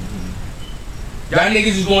 Y'all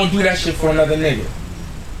niggas is gonna do that shit for another nigga.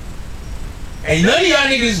 And none of y'all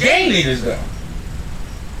niggas gang niggas though.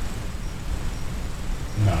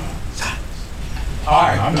 No.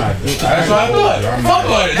 Alright. I'm not doing That's what I thought. Fuck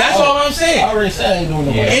on it. That's all I'm saying. I already said I ain't doing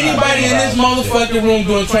no more. Anybody in this motherfucking room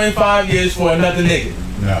doing 25 years for another nigga.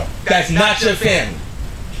 No. That's not your family.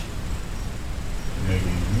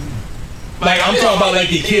 Nigga. Like, I'm talking about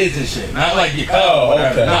like your kids and shit. Not like your cousin or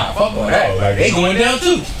whatever. okay. Nah, fuck all that. Oh, like- They going down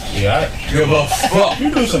too. Yeah. Give a fuck.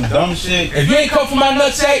 You do some dumb shit. If you ain't come from my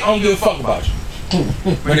nutsack, I don't give a fuck about you.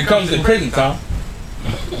 When it comes to prison time.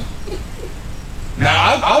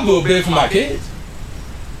 Now, I'll do a bit for my kids.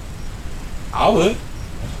 I would.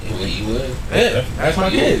 You would. Yeah, that's my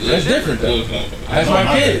kids. That's different though. That's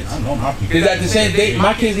my kids. I know my people. Because at the same day,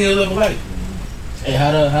 my kids need to live a life. Hey,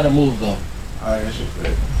 how the move go? Alright, that shit's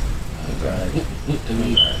good.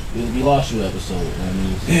 We lost you episode. I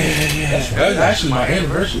mean, Yeah. That was actually my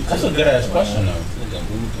anniversary. That's a good ass question though.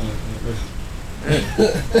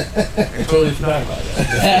 I totally forgot about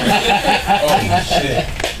that. Oh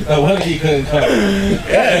shit. what if he couldn't come?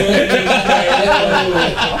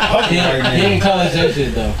 He ain't college that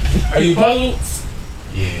shit though. Are you puzzled?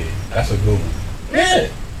 Yeah, that's a good one. Yeah.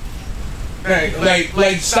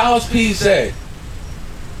 Like Styles P said,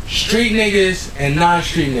 street niggas and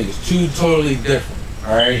non-street niggas, two totally different.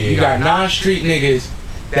 Alright? You got non-street niggas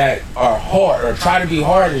that are hard or try to be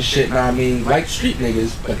hard and shit, know what I mean? Like street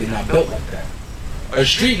niggas, but they're not built like that. A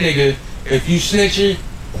street nigga, if you snitching,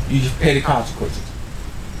 you just pay the consequences.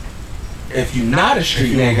 If you're not a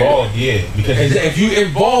street nigga, involved, yeah, because if you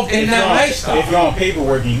involved in that lifestyle. If you're on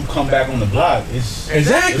paperwork and you come back on the block, it's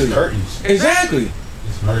Exactly. It's curtains. Exactly.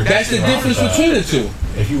 It's murder. That's the difference between the two.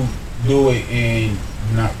 If you do it and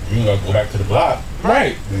you ain't gotta go back to the block,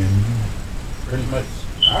 Right. then you pretty much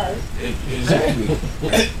alright. Exactly.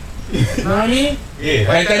 You know what I mean? Yeah,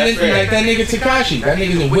 Like that that's fair. nigga Tekashi. That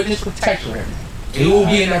nigga's in witness protection right now. He will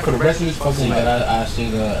be in there for the rest of his fucking See, but life. I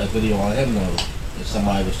seen a video on him though. That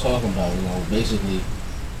somebody was talking about, basically,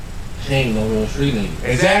 he ain't no real street nigga.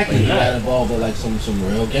 Exactly. He got involved with like some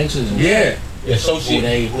real gangsters and shit. Yeah. Yeah,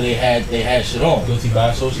 associate. Who they had shit on. Guilty by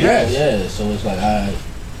association. Yes. Yeah, so it's like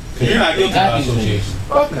You're not guilty by association.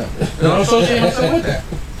 Fuck no. Don't associate myself with that.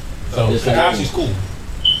 So Tekashi's cool.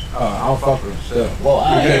 I don't fuck with him still.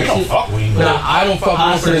 Well, You don't fuck with him. Nah, I don't fuck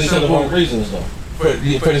with him for the simple reasons though.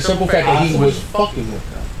 for the simple fact that he was fucking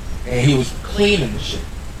with them and he was cleaning the shit.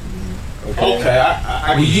 Okay,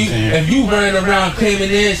 I When if you running around claiming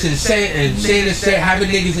this and saying having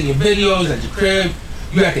niggas in your videos at your crib,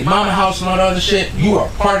 you at their mama house and all that other shit, you are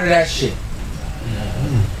part of that shit.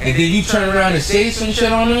 And then you turn around and say some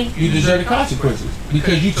shit on them, you deserve the consequences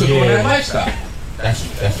because you took on that lifestyle. That's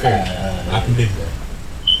fair. I can dig that.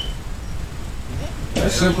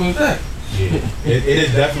 As simple as that. Yeah, it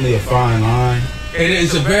is definitely a fine line. It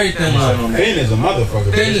is a very thin line on that. Thin is a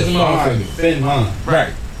motherfucker. Thin is a motherfucker. Thin line.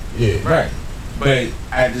 Right. Yeah. Right. But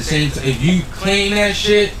at the same time, if you claim that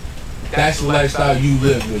shit, that's the lifestyle you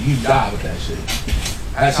live with. You die with that shit.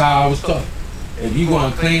 That's how I was taught. If you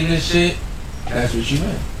gonna claim this shit, that's what you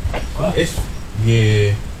meant. Fuck. It's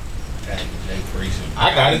yeah.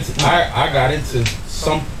 I got into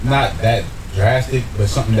some not that drastic, but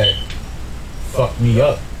something that fucked me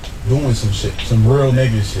up. Doing some shit, some real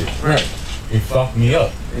nigga shit. Right. It fucked me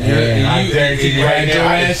up. And I guarantee you you right had your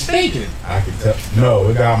now, ass stinking. I can tell. No,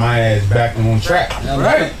 it got my ass back on track.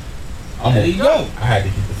 Right. There you go. I had to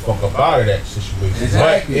get the fuck up out of that situation.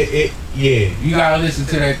 Exactly. But yeah. You gotta listen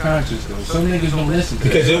to that conscience though. Some niggas don't listen to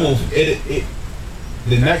Because that.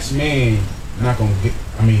 the next man not gonna get.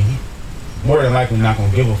 I mean, he more than likely not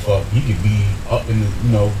gonna give a fuck. He could be up in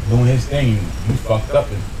the, doing his thing. You fucked up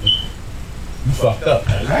and you fucked up.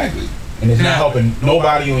 Exactly. And it's not helping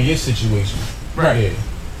nobody on your situation. Right. Yeah.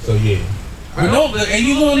 So yeah. But no, and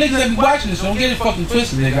you little niggas that be watching this, don't get it fucking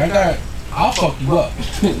twisted, nigga. I'll fuck you up.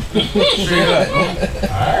 Straight up.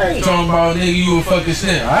 Alright. Talking about nigga, you a fucking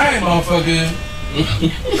snitch. Alright,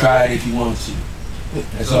 motherfucker. Try it if you want to.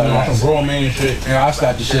 That's all I Some grown man shit. Yeah, I'll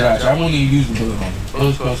slap the shit out you. I won't even use the bullet on you.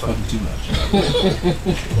 Bullets cost fucking too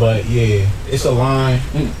much. But yeah, it's a line.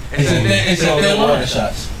 It's a thin line.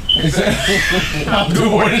 Shots. I'm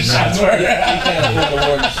doing warning shots where I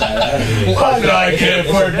can't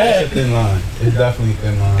afford that. It's a thin line. It's definitely a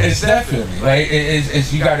thin line. It's definitely like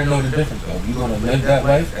it's you gotta know the difference though. You gonna live that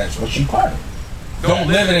life, that's what you part of. Don't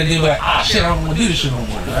live it and be like, shit, I don't wanna do this shit no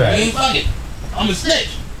more. I mean, fuck it. I'm a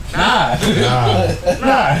snitch. Nah.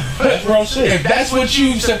 That's real shit. If that's what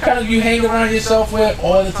you hang around yourself with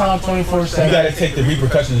all the time, 24/7. You gotta take the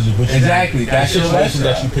repercussions of what you Exactly. That's your situations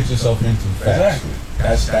lifestyle. that you put yourself into. Facts.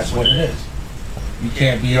 Exactly. That's what it is. You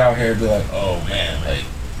can't be out here and be like, oh man, like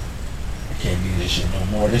I can't do this shit no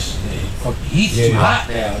more. This fucking heat's too hot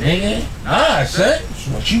now, nigga. Nah, son. It's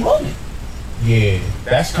what you wanted. Yeah,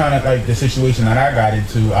 that's kind of like the situation that I got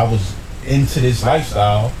into. I was into this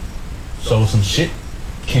lifestyle, so some shit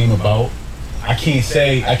came about. I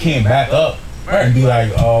can't back up and be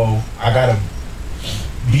like, oh, I gotta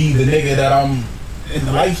be the nigga that I'm in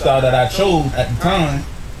the lifestyle that I chose at the time.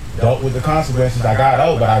 Dealt with the consequences. I got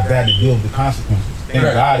out, but I had to deal with the consequences. Thank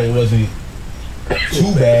God it wasn't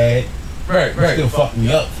too bad. It still fucked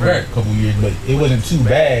me up for a couple years, but it wasn't too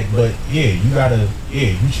bad. But yeah,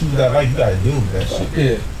 you choose that life, you gotta deal with that shit.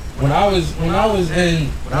 Yeah. When I was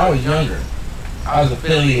younger, I was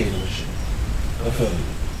affiliated with shit.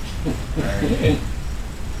 Right.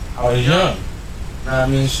 I was young. I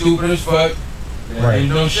mean, stupid as fuck. Right. Ain't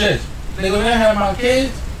no shit. Nigga, when I had my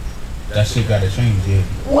kids, That shit gotta change, yeah.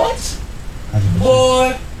 what? 100%.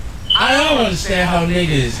 Boy, I don't understand how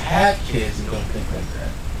niggas have kids and don't think like that.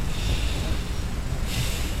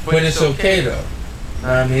 But it's okay though.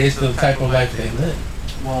 I mean, it's the type of life they live.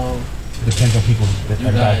 Well, It depends on people. you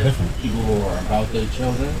Everybody's got different. people who are about their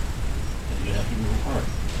children, and you have people who aren't.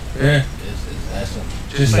 Yeah. It's that simple.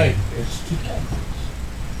 Just like it's two categories.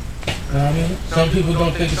 You know what I mean? Some people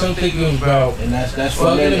don't think. Some think it was about And that's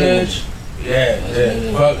fucking men the and bitch.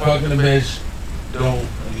 women. Yeah. Fucking the bitch.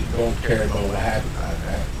 Don't care about what happened like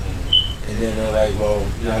that. And then they're like, well,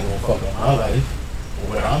 you're not gonna fuck up my life or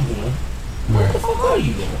what I'm doing. What the fuck are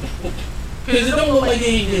you doing? Because it don't look like they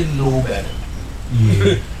ain't getting no better.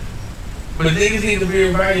 Yeah. But niggas need to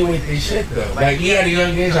reevaluate their shit though. Like me at a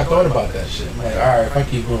young age, I thought about that shit. I'm like, alright, if I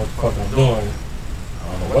keep doing what the fuck I'm doing,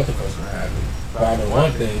 I don't know what the fuck's gonna happen. But I know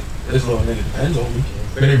one thing, this little nigga depends on me.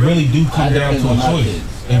 But it really do come down to a on my choice. kids.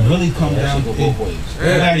 It really comes That down shit to go both ways.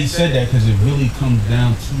 I'm glad he said that because it really comes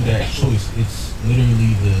down to that choice. It's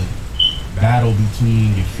literally the battle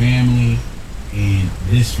between your family and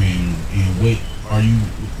this family, and what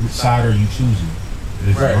side are you choosing?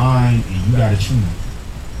 It's Right. mine, and you gotta choose.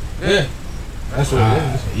 Yeah. That's what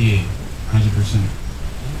it is. Yeah, 100%.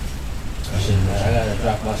 Shit, man, I gotta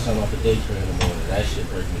drop my son off at daycare in the morning. That shit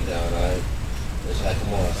breaks me down, alright? It's like,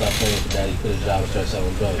 come on, stop playing with daddy, quit a job and start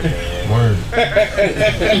selling drugs, man. Word.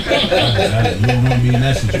 You don't want to be in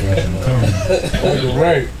that situation. I'm telling you. You're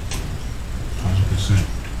right. 100%.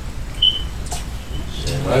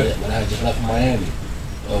 Shit, when I just left Miami.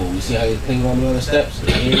 Oh, you see how you're clinging on me on the steps?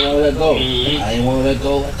 I ain't want to let go. I ain't want to let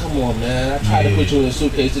go. Like, come on, man. I tried to put you in a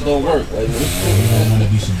suitcase. It don't work. Like, You don't want to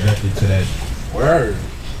be subjected to that Word.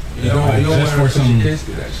 You Yeah, don't, like, you don't just want for to put some- your kids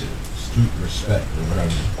through that shit. street respect or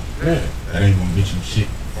whatever. Yeah. That ain't gonna get you shit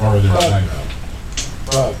farther in Fuck life.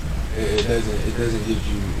 Fuck. It doesn't give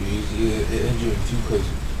you, it ends you in two places.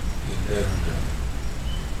 You're dead or dead.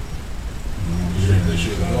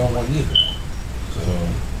 You don't want either. So,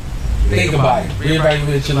 Think about it.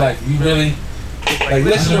 Reevaluate your life. You really, like,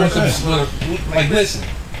 listen to some, like, listen.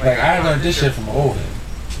 Like, I learned this shit from an old head.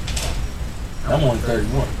 I'm only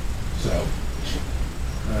 31. So.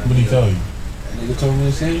 what do you tell you? That nigga told me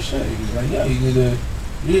the same shit. He was like, yo, you need to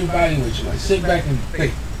reevaluate your life. Sit back and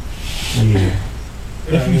think. Yeah.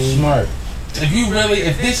 If you smart. If you really,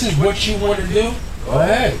 if this is what you want to do, go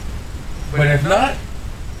ahead. But if not,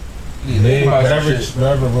 you need to think about some shit.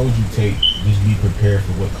 Whatever road you take, just be prepared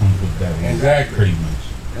for what comes with that road. Exactly. Pretty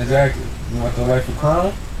much. Exactly. You want the life of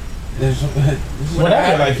crime? This is what Whatever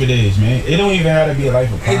happens. life it is, man. It don't even have to be a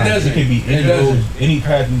life of crime. doesn't. It could be It any doesn't. road, any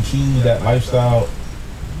path you choose, that lifestyle.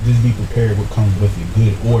 Just be prepared what comes with it,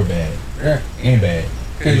 good or bad. Yeah. And bad.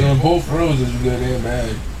 Because on both roads is good and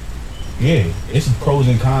bad. Yeah. It's pros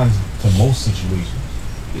and cons to most situations.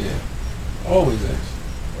 Yeah. Always is.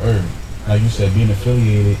 Or, like you said, being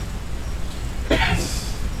affiliated.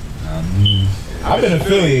 I mean, I've been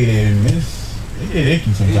affiliated and it get icky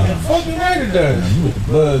Yeah, sometimes. fucking right it does. You with the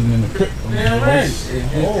Bloods and the Crips. Yeah, right.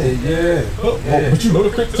 But you know the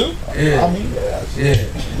Crips too? Yeah. I mean, yeah.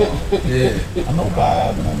 Yeah. I know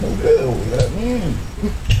Bob and I know Bill. Yeah.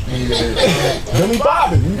 Billy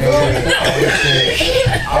Bob. You know?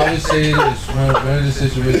 I would say this. One of the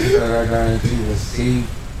situations that I got into was saved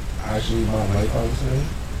actually my life, I would say.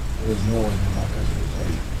 Was knowing that my cousin was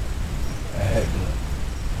like a head blood.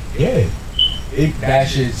 Yeah. That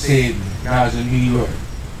shit saved me. When I was in New York.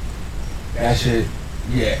 That shit,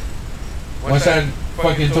 yeah. Once I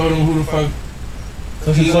fucking told him who the fuck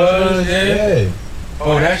he was, yeah.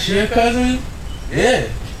 Oh, that's your cousin? Yeah.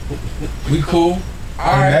 We cool. And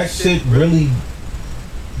that Alright. shit really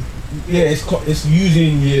it's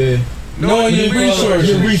using your Knowing your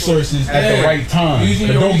resources at the right time. Using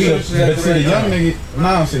But your don't be resources at but the to the right young time. nigga,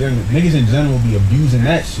 nah, I'm saying niggas in general be abusing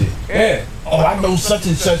that shit. Yeah. Oh, I know such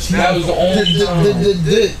and such. That was the only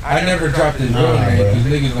time. I never dropped his real Nah, name bro. because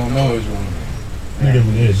niggas don't know his real name.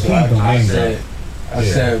 Nigga, So please don't I name said, that. I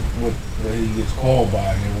said what he gets called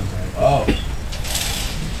by, and it was like, oh.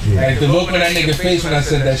 Yeah. Like the look on that nigga's face when I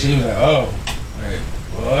said that shit, he was like, oh. Like,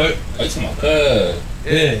 what? It's my cuz.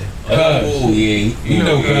 Yeah. Oh, Cuz. yeah. You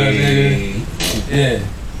know cuz, nigga. Yeah.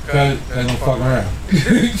 Cuz don't fuck around.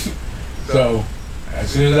 So, as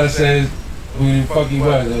soon as I said who the fuck he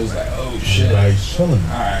was, it was like, oh shit. Like, chilling.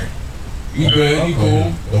 Alright. You good, you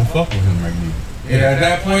cool. Don't fuck with him right now. Yeah, at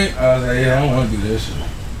that point, I was like, yeah, I don't want to do this shit.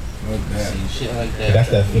 Fuck that. See, shit like that. That's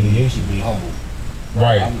that affiliation. Be humble.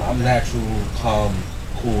 Right. I'm natural, calm,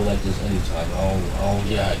 cool like this anytime. I don't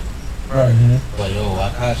get hyped. Right. But yo,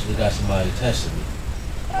 I constantly got somebody testing me.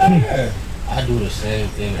 Yeah. I do the same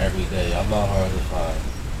thing every day. I'm not hard to find.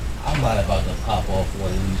 I'm not about to pop off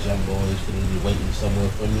one of these young boys for them to be waiting somewhere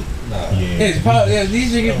for me. Nah.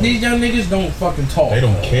 These young niggas don't fucking talk. They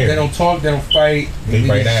don't care. They don't talk. They don't fight. They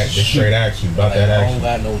niggas they straight action about Like, that I don't action.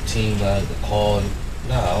 got no team like to call.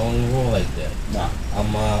 Nah, I don't even roll like that. Nah.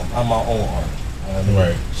 I'm my own art. I mean,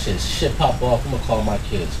 Right. Shit pop off. I'm gonna call my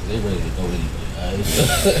kids because they ready to go anyway.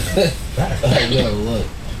 Alright? Like, yo, look,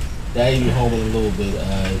 Daddy be home in a little bit.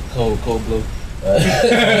 Cold blue.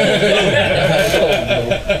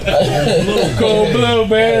 Cold blue,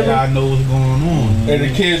 man. I know what's going on. And the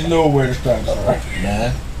kids know where to stop.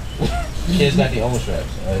 Nah. Kids got their own straps.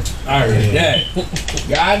 Alright? I heard that.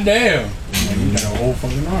 Goddamn. You got a whole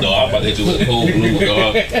fucking arm. No, I was about to hit you with the cold blue,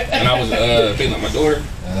 dog. And I was picking up my daughter. You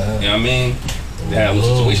know what I mean? They had a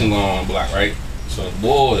little situation going on the block, right? So the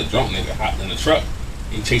boy, the drunk nigga, hopped in the truck.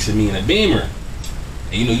 He chasing me in a Beamer.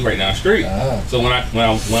 And you know you right down the street. So when I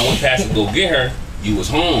went past to go get her, you was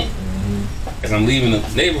home. As I'm leaving the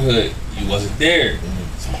neighborhood, you wasn't there.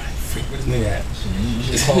 So I'm like, freak, where this nigga at? You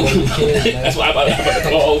should call one of the kids, man. That's why I'm about to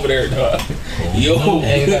call over there, dog. Yo.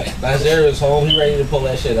 Hey, Nazaria's home. He ready to pull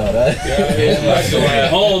that shit out, huh? Yeah, so at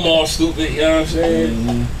home all stupid, you know what I'm saying?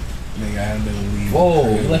 Nigga, I had to leave.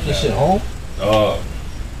 Whoa, you left your shit home?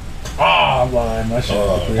 I'm lying. My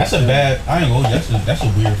shit. That's a bad. I ain't gonna. That's a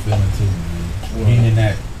weird feeling too, man. Being in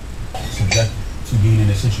that, subject to being in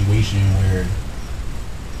a situation where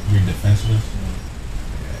you're defenseless.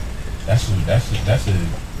 That's a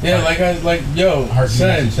Yeah, like yo,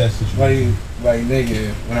 son, success situation. like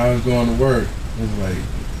nigga, when I was going to work, it was like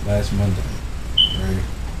last Monday, right?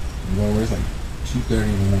 I'm going to work, it's like 2:30 in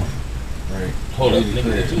the morning, right? Hold up, nigga,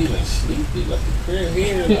 did you even sleep? You left the crib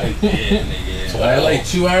here? Like, yeah, nigga. So I had like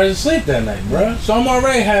 2 hours of sleep that night, bruh. So I'm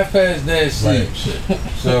already half past dead sleep. Right.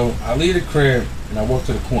 So I leave the crib and I walk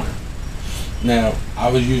to the corner. Now, I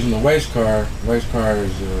was using the Waste car. Waste car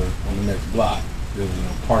is on the next block. There was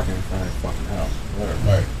no parking in front of the fucking house, whatever.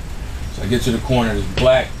 Right. So I get to the corner, this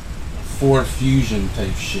black Ford Fusion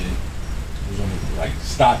type shit. It was only like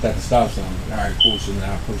stopped at the stop sign. I'm like, all right, cool. So then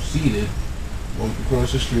I proceeded, walked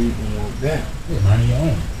across the street and walked down. Yeah, mind your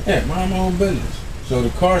own. Yeah, mind my own business. So the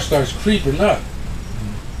car starts creeping up.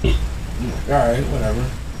 I'm like, all right, whatever.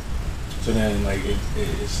 So then, like,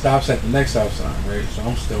 it stops at the next stop sign, right? So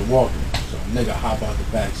I'm still walking. So a nigga hop out the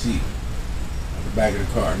back seat, out the back of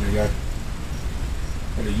the car. Nigga,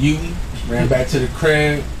 at a U, ran back to the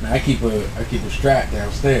crib. Now I keep a strap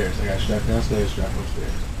downstairs. I got a strap downstairs, strap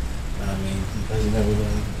upstairs. You know what I mean? Doesn't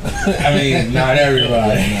everybody? I mean, not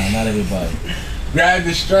everybody. No, not everybody. Grab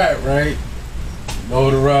the strap, right?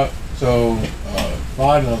 Load her up. So,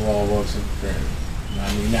 father-in-law walks in the crib. You know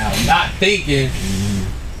what I mean? Now, not thinking,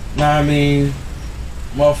 you know what I mean?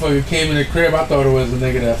 Motherfucker came in the crib, I thought it was a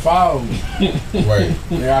nigga that followed me. Right.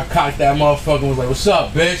 Yeah, I cocked that motherfucker and was like, what's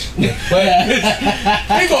up, bitch?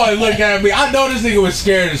 But he gonna look at me. I know this nigga was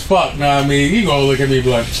scared as fuck, know what I mean? He gonna look at me and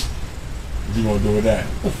be like, what you gonna do with that?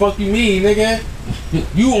 What the fuck you mean, nigga?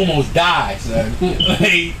 You almost died, son.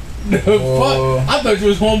 Like, the fuck? I thought you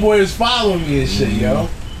was homeboy was following me and shit, yo.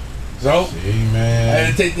 So, See, man.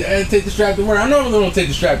 I had to take the strap to work. I normally don't take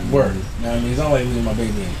the strap to work. You know what I mean? It's not like leaving my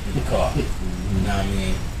baby in the car. You know what I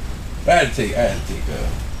mean? But I had to take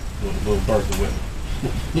little Bertha with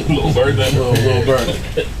me. Little Bertha. Little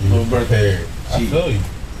Bertha. Little Bertha. I feel you.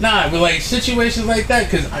 Nah, but like situations like that,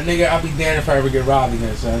 cause nigga, I'll be damned if I ever get robbed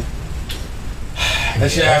again, son. That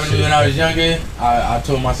shit happened to me when I was younger. I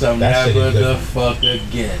told myself That shit never is the different. fuck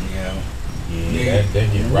again, yo. Yeah, that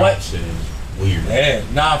get What? robbed shit is weird. Yeah,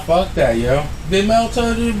 nah, fuck that, yo. Did Mel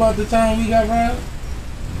tell you about the time we got robbed?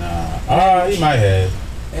 Nah. He might have.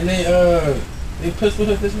 And they pistol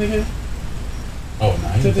hit this nigga? Oh, nah.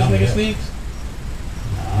 He Took this told me nigga that. sneaks?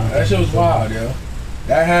 Nah, That shit was wild, yo.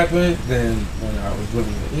 That happened. Then when I was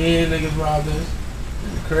living with Ian, niggas robbed us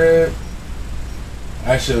in the crib.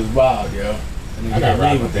 That shit was wild, yo. I got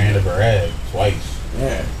robbed with the hand of her head twice.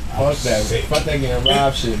 Yeah. Fuck that. sick. Fuck that getting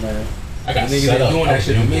robbed shit, man. I got Niggas set ain't up. doing I that was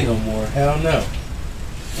shit to me young. no more. Hell no.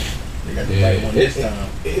 They got the Yeah, right one this time.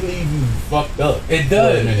 it leave you fucked up. It For a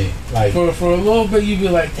does. minute. Like, For a little bit, you be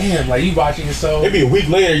like, damn, like you watching yourself. maybe a week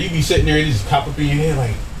later, you be sitting there and it just pop up in your head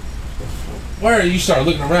like, Where you start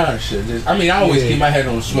looking around and shit. I mean, I always Yeah. keep my head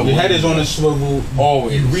on the swivel. your head is on a swivel.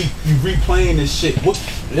 Always. You replaying this shit. What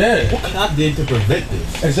Yeah. could I did to prevent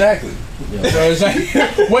this? Exactly. Yeah. So it's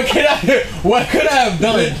like, what could I have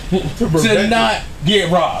done to prevent not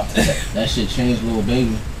get robbed? That shit changed Lil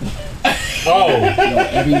Baby. Oh, Yo,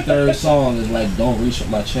 every third song is like, don't reach for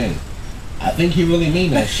my chain. I think he really mean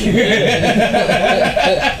that shit.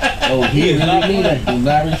 Oh, he really mean that. Do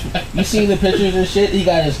not reach for. You seen the pictures and shit? He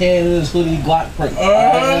got his hand in his hoodie, Glock prick.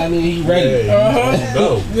 I mean, he ready. yeah,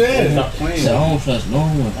 go. Yeah. Stop playing. So I don't trust no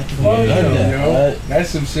one. I can Fuck done no, that. yo. What? That's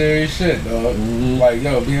some serious shit, dog. Mhm. Like,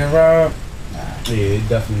 yo, being robbed, Yeah, it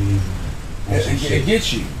definitely. it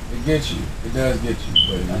gets you. It gets you. It does get you.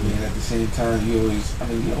 But I mean, at the same time, you always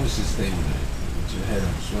just stay with your head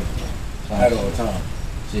on the swivel at all time.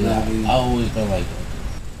 See, You know I what I mean? always been like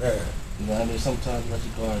that. Yeah. You know what I mean? Sometimes let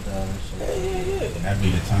your guard down and shit. That'd be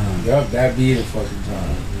the time. Yup, that be the fucking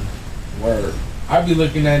time. Word. I be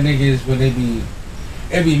looking at niggas when it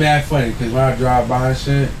be mad funny because when I drive by and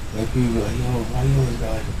shit, like people be like, yo, why you always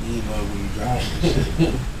got like a beam up when you drive and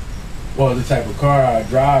shit? Well, the type of car I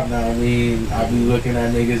drive now, I mean, I be looking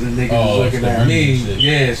at niggas and niggas Oh, looking it's the at me. shit.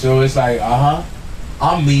 Yeah, so it's like,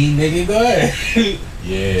 I'm mean, nigga, go ahead.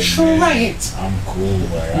 Yeah, Try man. it. I'm cool.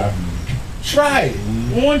 Like I be. Try it.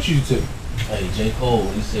 I want you to. Hey, J. Cole,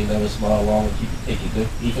 when he say never smile long and take your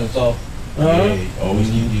defense off. Uh-huh. Yeah, always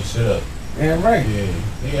keep your shit up. Yeah, right. Yeah,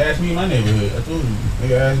 nigga asked me in my neighborhood. I told you.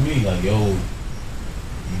 Nigga asked me like, yo,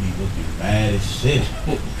 you be looking mad as shit.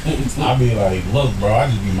 I be like, look, bro, I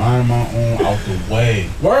just be minding my own out the way.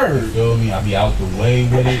 You Word. feel me? I be out the way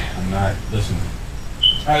with it. I'm not listening.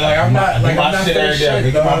 I'm not I do for my shit this every day. I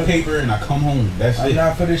shit, get my dog. paper and I come home. That's I'm it.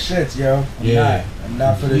 not for the shits, yo. Yeah. I'm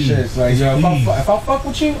not for the Please. shits. Like, yo, Please. if I fuck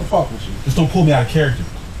with you, I fuck with you. Just don't pull me out of character.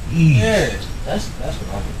 Please. Yeah. That's what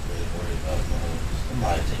I'm really worried about, man.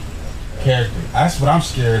 Somebody take me out. Character. That's what I'm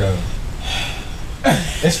scared of.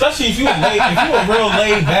 Especially if you a real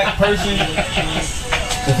laid back person.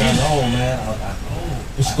 I know, man. I know.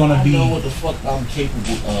 It's gonna I be. know what the fuck I'm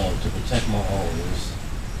capable of to protect my own.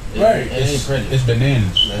 Right. It ain't pretty. It's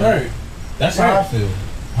bananas. man. Right. That's how I feel.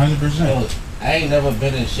 100%. Yo, I ain't never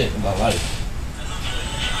been in shit in my life.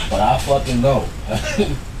 But I fucking know.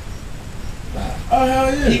 Oh,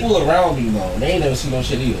 hell yeah. People around me know. They ain't never seen no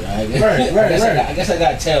shit either. Right? Right, I guess I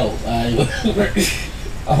got tells.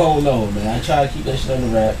 I don't know, man. I try to keep that shit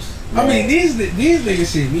under wraps. I mean, these niggas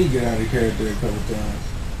see me get out of character a couple times.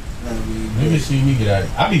 You know what I mean? You can see me get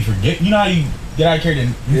out. I be forget. You know how you get out of character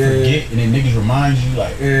and you Yeah. forget, and then niggas remind you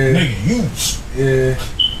like, Yeah. nigga, you. Yeah.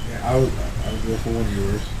 I was there for one of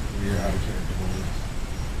yours. You're out of character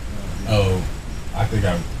for Oh, I think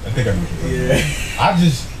I know what you're talking Yeah. about. I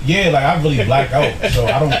just, like I really black out, so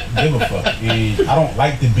I don't give a fuck. And I don't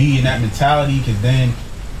like to be in that mentality because then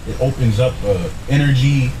it opens up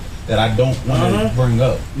energy that I don't want to bring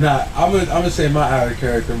up. Nah, I'm gonna say my out of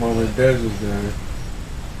character moment. Dez was there.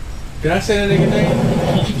 Can I say that nigga name?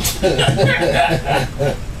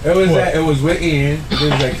 It was with Ian. It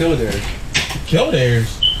was at Kildare.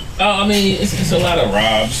 Killdares. Oh, I mean, it's a lot of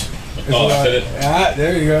Robs. It's a lot-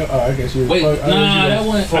 there you go. Oh, I guess you. Wait, fuck- I guess you nah, that was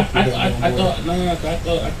one. fucked with that I one more.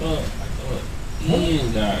 thought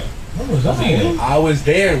Ian got. What was I? I was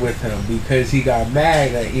there with him because he got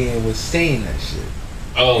mad that Ian was saying that shit.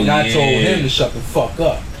 Oh, And I yeah. told him to shut the fuck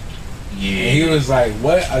up. And he Yeah. was like,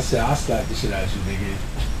 "What?" I said, "I'll slap the shit out of you, nigga."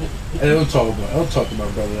 And don't talk to my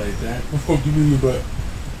brother like that. What the fuck you mean, but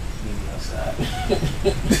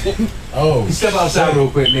Oh, step outside real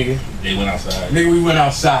quick, nigga. They went outside. Nigga, we went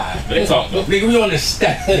outside. They talked though. Nigga, we on the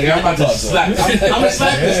step. Nigga, I'm about to slap. I'm gonna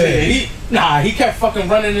slap this nigga. He kept fucking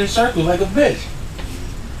running in circles like a bitch.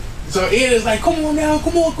 So Ian is like, "Come on now,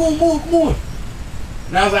 come on."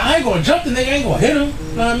 And I was like, "I ain't gonna jump the nigga, I ain't gonna hit him."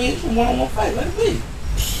 You know what I mean? It's a one-on-one fight, let it be.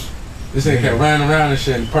 This nigga kept running around and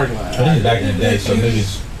shit in the parking lot. This is back in the day, so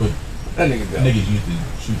niggas put That nigga go. niggas used to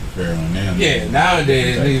shoot the fair on now. Yeah,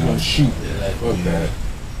 nowadays niggas gonna shoot. Fuck that.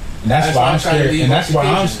 And that's why I'm trying to scared. leave And that's why I'm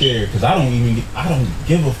altercations. scared because I don't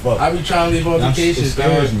give a fuck. I be trying to leave It altercations,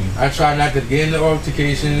 scares dog. me. I try not to get into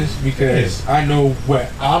altercations because I know what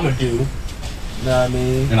I'ma do. You know what I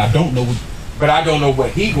mean? And I don't know what But I don't know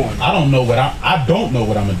what he going to do. I don't know what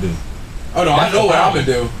I'm gonna do. Oh no, I know what I'm gonna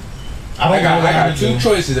do. I got two do.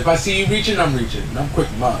 choices. If I see you reaching, I'm reaching. And I'm quick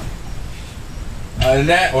with mine. Other than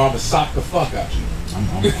that, or I'm gonna sock the fuck out you.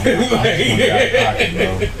 I'm just gonna get out of pocket,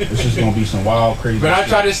 bro. It's just gonna be some wild, crazy. But I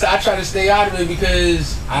shit. try to stay out of it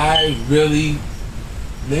because I really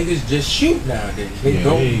niggas just shoot nowadays. They Yeah,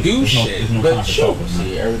 don't yeah, do there's no- shit, there's no but time to shoot. talk about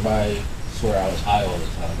See, everybody swear I was high all the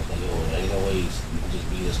time. It's like, yo, there ain't no way you can just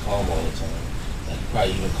be this calm all the time. Like, you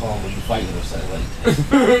probably even calm when you fighting or something like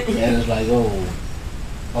that. And it's like, oh,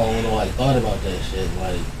 I don't know, I thought about that shit.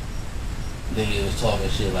 Like, nigga was talking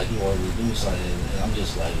shit like he wanted to do something. And I'm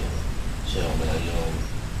just like, yo, chill, man,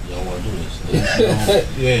 you don't want to do this.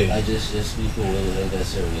 Yeah. I just be cool. It ain't that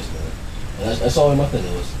serious, man. And that's always my thing.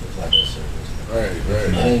 It's not that serious. Right, It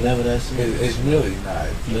right. ain't never that serious. It's really not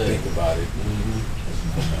if you Yeah. think about it.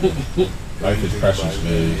 Life is precious,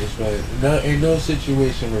 man. It's like ain't no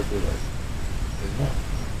situation worth it. Like, there's not.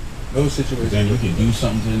 No situation. Then you worth can it. do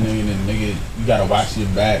something to the nigga, and the nigga, you gotta watch your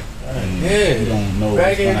back. And Yeah. You don't know Back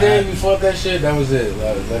what's in the gonna day, happen. we fought that shit. That was it.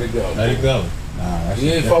 Let it go. Let it go. Nah, that's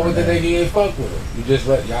You ain't fuck with the different, nigga. You ain't fuck with him. You just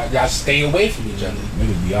let y'all stay away from each other. man.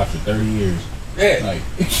 Niggas be out for 30 years. Yeah. Like,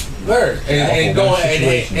 Learn and Awful going and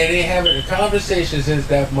situation. they having a conversation since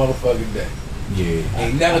that motherfucking day. yeah.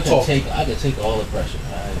 Ain't never I talked. can take all the pressure.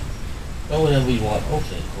 Alright, do whatever you want.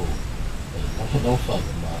 Okay, cool. But don't fuck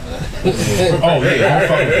with mine. Oh, yeah. Don't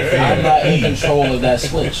fuck with the I'm not in family. control of that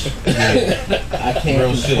switch. I can't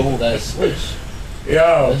Real shit. control that switch.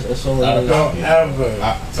 Yo, That's all it is. don't ever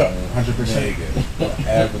talk. 100%. Don't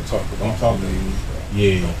ever talk about Don't talk to me.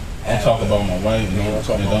 Yeah. Don't talk about my wife and don't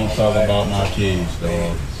talk about my kids,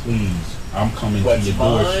 dog. Please. I'm coming to What's your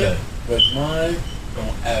mine? doorstep. What's mine?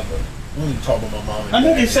 Don't ever. Don't even talk about my mom and I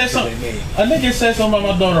dad nigga said until something. they name. A nigga said something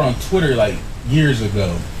about my daughter on Twitter like years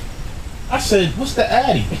ago. I said, "What's the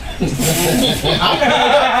Addy?"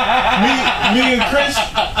 me and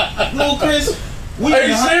Chris, little Chris. We Are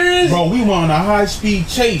you serious? Bro, we went on a high-speed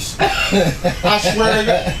chase. I swear to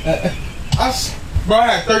God. Bro, I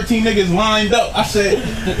had 13 niggas lined up. I said,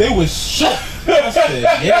 they was shook. I said,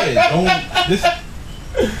 yeah, don't, this,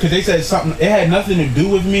 because they said something, it had nothing to do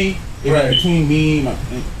with me. It Right. was between me,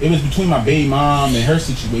 it was between my baby mom and her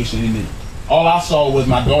situation. And then all I saw was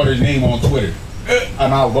my daughter's name on Twitter.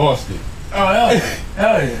 And I lost it. Oh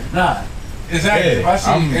hell yeah, nah. Exactly. Yeah, If I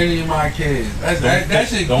see I'm- any of my kids, that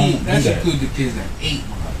should don't include, that do should that. include the kids that ate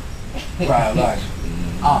mine biologically.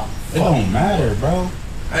 It don't matter, bro.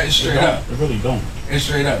 Hey, It straight don't. up. It really don't. It's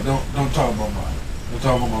straight up. Don't talk about mine. Don't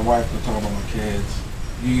talk about my wife. Don't talk about my kids.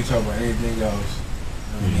 You can talk about anything else.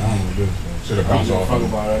 Yeah, I don't do it. Should have I don't bounced give a off. fuck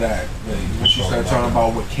about all that. But once you start talking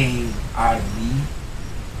about what came out of me,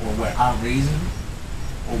 or what I'm raising,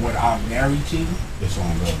 or what I'm married to, It's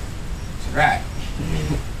on go. it's a wrap.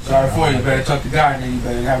 Sorry for you. You better talk to God, and then you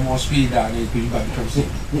better have more speed down there because you about to come see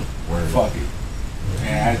me. Word. Fuck it.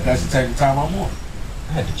 And that's the type of time I'm on.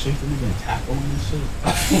 I had to chase the nigga and tackle him and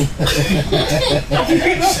shit.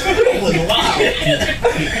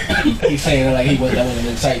 He's saying it like he wasn't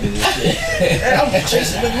excited and shit. I'm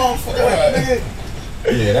chasing the motherfucker, nigga.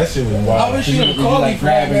 Yeah, that shit was wild. I wish you would have You called me like for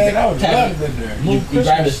that, grabbing man. I would tackle. have been there. You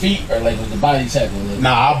grabbed his feet or like was the body tackle? Like,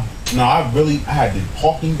 I had the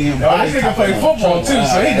talking damn Yo, body. this nigga play football too,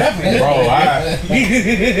 so he definitely. Bro,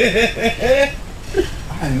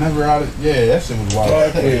 I ain't never out of, yeah, that shit was wild.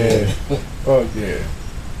 Fuck yeah. Fuck yeah.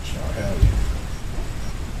 Oh, hell yeah.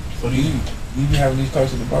 So do you be having these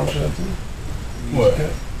talks at the barbershop too? You What?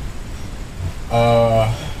 cut?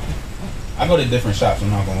 I go to different shops. I'm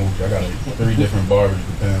not gonna hold you. I got like 3 different barbers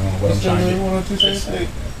depending on what I'm trying to get.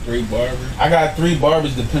 3 barbers. I got 3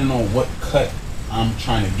 barbers depending on what cut I'm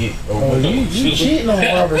trying to get. Or Oh, what you cheating on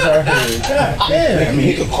barbers out here. God damn. I mean,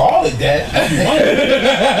 he could call it that. if you want.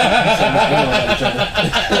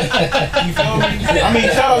 You feel me? I mean,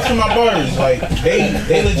 shout out to my barbers. Like they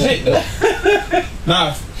legit though.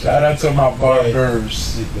 Nah, Shout out to my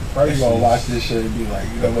barbers. the They price gonna is- watch this shit and be like,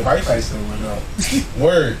 you know what, the price done went up.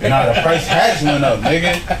 Word. Nah, the price has went up,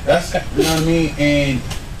 nigga. That's, you know what I mean? And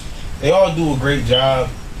they all do a great job.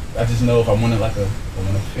 I just know if I wanted like I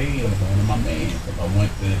want a fade, I'm going to my man. If I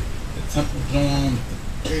want the temple joint,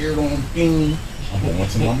 the beard on beam, I'm going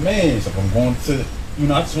to my man. So if I'm going to, you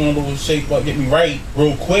know, I just want a little shape up, get me right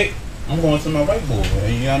real quick, I'm going to my white boy.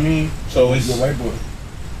 You know what I mean? So it's, Your white boy.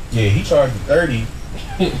 yeah, he charged the 30.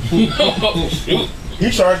 He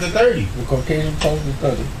charged the 30. The Caucasian calls the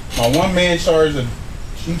 30. My one man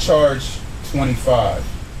she charged 25.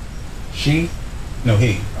 She? No,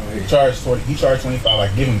 he. Oh, He charged 20. He charged 25. I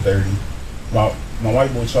give him 30. My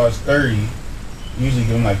white boy charged 30. Usually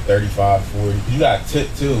give him like 35, 40. You got tip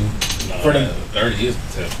too. For the 30 is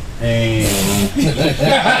the tip. and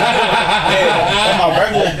yeah, for my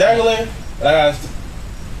regular,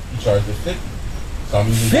 He charged us 50. So I'm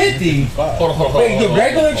using 50? 55. Hold on. Wait, the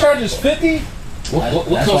regular charge is 50? What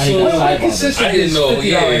That's comes why he from? got What sidebar. consistent I didn't is know. $50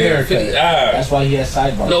 Yeah, haircut? 50. That's why he has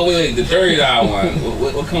sidebar. No, wait, the $30 one.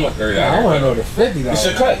 What come with $30? I want to know the $50. It's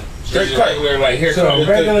a cut. Straight cut. Regular, like haircut. So,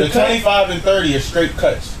 The regular cut? 25 and 30 are straight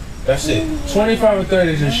cuts. That's it. 25 and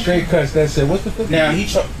 30 is just straight cuts. That's it. What's the 50? Now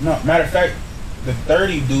no, matter of fact, the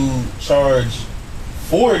 30 dude charged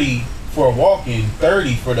 40 for a walk-in,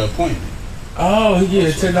 30 for the appointment. Oh, he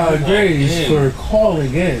get a $10 grace for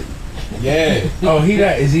calling in. Yeah. Oh,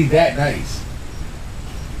 is he that nice?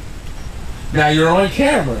 Now you're on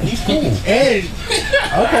camera. He's cool. And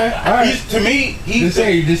okay, all right. To me, Just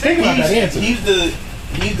think about that answer. He's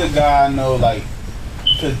the guy I know, like,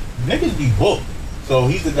 cause niggas be booked. So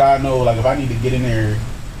he's the guy I know, like, if I need to get in there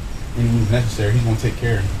when it's necessary, he's gonna take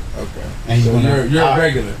care of me. Okay. And he's So gonna, you're a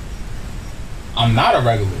regular. I'm not a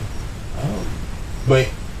regular, Oh. but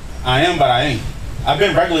I am, but I ain't. I've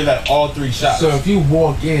been regular at all 3 shops. So if you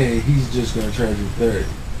walk in, he's just gonna charge you 30.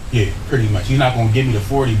 Yeah, pretty much. He's not gonna give me the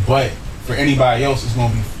 40, but for anybody else, it's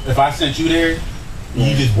gonna be. If I sent you there, and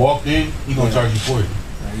you just walked in, he's gonna charge you 40.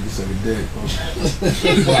 Now you can suck a dick.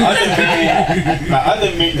 My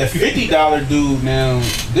other man, the $50 dude. Now,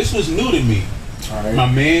 this was new to me. All right. My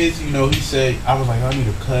man's, he said, I was like, I need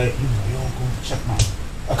a cut. He was like, yo, go check my.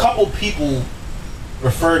 A couple people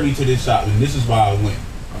referred me to this shop, and this is why I went.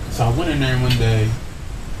 So I went in there one day,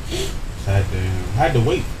 sat there, I had to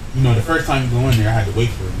wait. The first time you go in there, I had to wait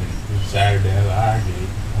for a minute. It was Saturday, I was like, all right, get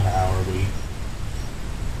an hour wait.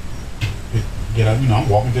 Get up, I'm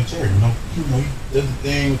walking to the chair, he does the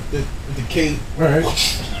thing with the cake. All right.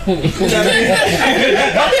 And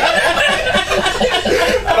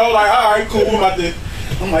I was like, all right, cool.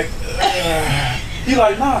 I'm like, he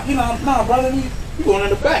like, nah, brother, we going in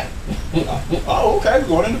the back. Oh, okay, we're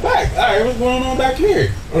going in the back. All right, what's going on back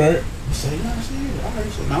here? All right. He said, all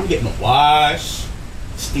right, so now I'm getting a wash,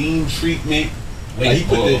 steam treatment. Like, he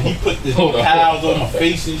put the towels on my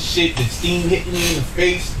face and shit, the steam hitting me in the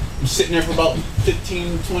face. I'm sitting there for about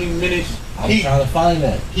 15, 20 minutes. I'm trying to find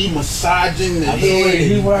that. He massaging the I've head.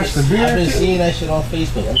 He washed the beard. I've been seeing that shit on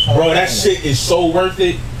Facebook. Bro, that shit is so worth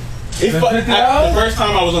it. The first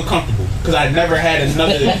time I was uncomfortable because I never had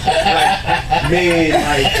another really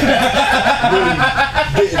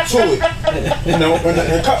get into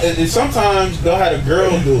it. And sometimes they'll have a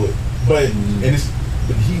girl do it, but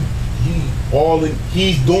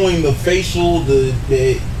he's doing the facial, the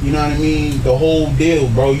you know what I mean, the whole deal,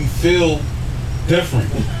 bro. You feel different.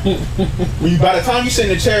 By the time you sit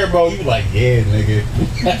in the chair, bro, you be like, yeah, nigga.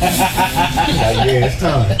 It's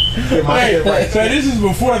time. Get my hair right. So this is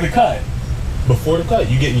before the cut. Before the cut,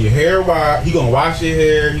 you getting your hair washed. He gonna wash your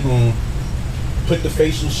hair. He gonna put the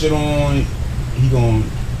facial shit on. He gonna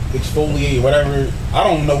exfoliate whatever. I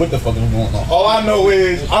don't know what the fuck is going on. All I know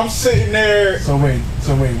is I'm sitting there. So wait.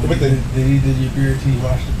 Did he do your beard? He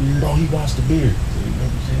washed the beard? Bro, he washed the beard. So you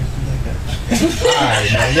never changed it like that.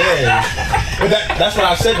 Alright, man, yeah. But that's what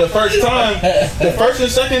I said the first time. The first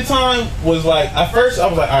and second time was like, at first I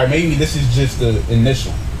was like, alright, maybe this is just the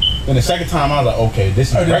initial. Then the second time I was like, okay, this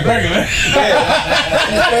is regular. Yeah.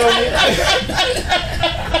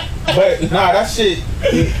 But nah, that shit,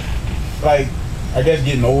 like, I guess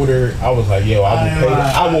getting older, I was like, yo,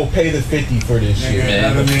 I will pay the 50 for this shit.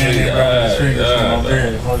 Another man there rubbing his fingers from my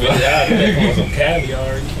beard. Some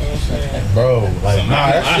caviar, you know what I'm saying? Bro, like,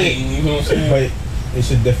 nah, that shit, you know what I'm saying? but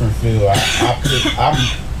it's a different feel. I'm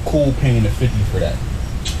cool paying the 50 for that.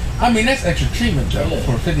 I mean, that's extra treatment though.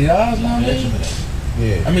 For $50 nowadays.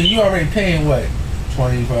 Yeah. I mean, you already paying what?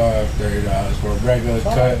 $25, $30 for a regular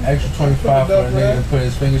cut. Extra $25 for a nigga to put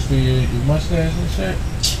his fingers through your mustache and shit.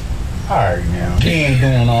 Alright now, he ain't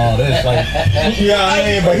doing all this, like, you know what I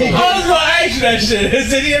mean? But I was gonna ask you that shit.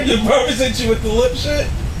 Did he have your purpose at you with the lip shit?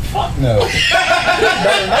 Fuck no.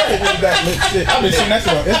 Better not do that lip shit. I've been seeing that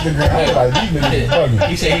shit on Instagram. I'm like, these niggas bugging.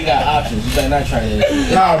 He said he got options. You better not try that.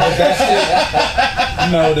 Nah, but that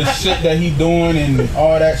shit, the shit that he doing and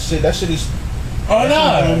all that shit is. Oh no!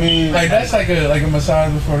 I mean, like that's like a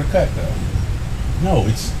massage before the cut though. No,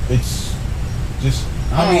 it's just.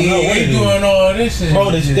 I mean, he doing all this shit.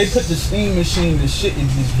 Bro, they put the steam machine. The shit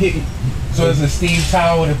is just hitting. So it's a steam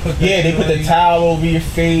towel to put. They put the towel over your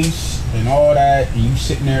face and all that, and you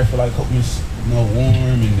sitting there for like hoping it's warm,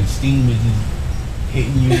 and the steam is just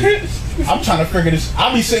hitting you. I'm trying to figure this.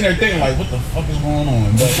 I'll be sitting there thinking like, what the fuck is going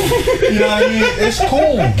on? But you know what I mean? It's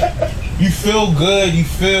cool. You feel good.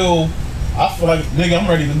 I feel like, nigga, I'm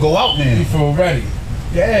ready to go out now. You feel ready?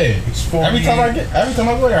 Yeah. Every time I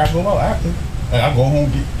go there, I go out after. Like, I go home,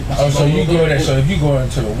 get my so you go there. So if you go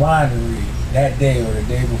into the winery, that day or the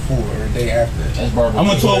day before or the day after. That's barbecue. I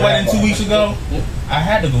went to a wedding 2 weeks ago. I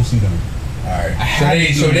had to go see them. Alright. had to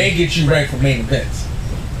do So it. they get you ready for main events.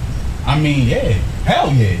 I mean, yeah.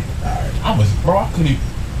 Hell yeah. Alright. I was, bro, I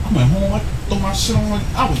went home, I threw my shit on,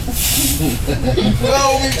 I was,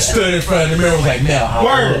 Stood in front of the mirror, was like, now how I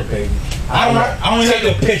Word. look, baby. I don't Take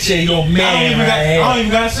a picture of your man I don't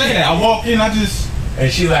even gotta say that. I walk in,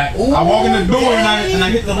 and she like, ooh, I walk in the door and I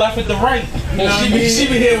hit the left at the right. You know what I mean? she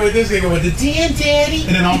be here with this nigga with the damn daddy.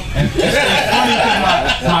 And then and it's funny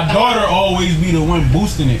because my daughter always be the one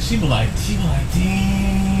boosting it. She be like, dang.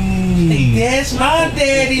 That's my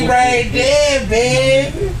daddy right there,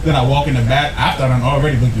 baby. Then I walk in the bath. After I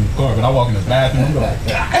already looked through the car, but I walk in the bathroom. I'm like,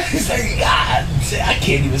 It's like, God, I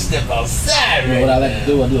can't even step outside, You know right? what I like to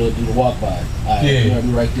do? I do the walk by. Alright, Yeah. you know, be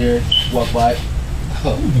right there, walk by.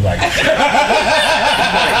 you be like,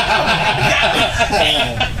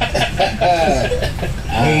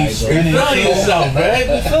 Alright, so Feel yourself,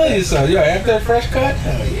 man. Feel yourself. Yo, after a fresh cut,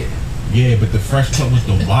 hell yeah. yeah, but the fresh cut was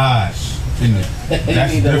the wash.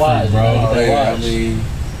 That's need the different, wash, bro. you know, I wash. mean,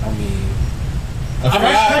 A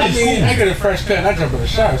fresh cut is cool. I get a fresh cut and I jump in the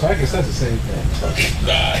shower, so I guess that's the same thing.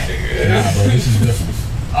 Nah, bro, this is different.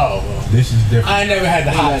 Oh, well. This is different. I never had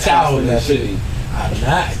the hot towel in that shit. I'm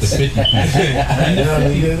not. The 50 piece. You know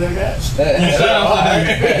what years I got? Shout out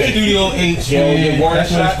to them. Studio 8. Yeah,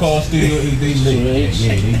 That's what it's called. Studio 8. They Studio 8.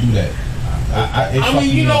 Yeah, they do that. I mean,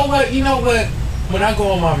 you know what? When I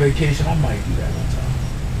go on my vacation, I might do that one time.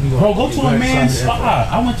 Bro, go to a man's spa.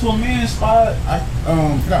 I went to a man's spa. I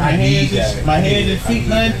got my hands and feet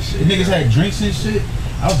done. The niggas had drinks and shit.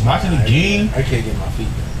 I was watching the game. I can't get my feet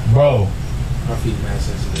done. Bro, My feet mad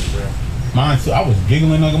sensitive, bro. mine too. I was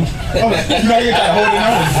giggling like you know, you got holding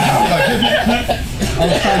on. I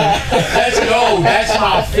was trying to. Let's go. That's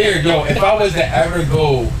my fear, yo. If I was to ever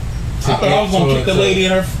go, I thought I was gonna kick the lady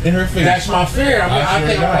in her face. That's my fear. I mean,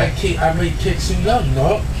 I think I might kick Sue Young,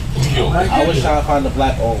 no. I was trying to find the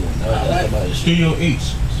black old one. That's my issue. Studio 8.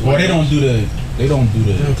 Well, they don't do the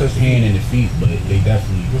hand and the feet, but they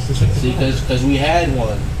definitely. See, because we had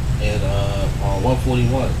one on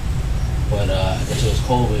 141, but I guess it was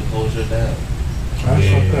COVID, closed it down.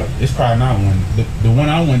 Yeah, it's probably not one. The one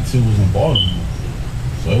I went to was in Baltimore,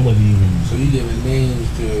 so it wasn't even. So you giving names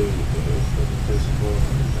to the principal?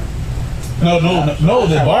 No.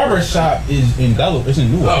 The barber shop is in Delaware. It's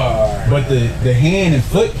in Newark, but the hand and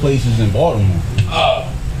foot place is in Baltimore.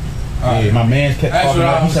 Yeah, my man kept talking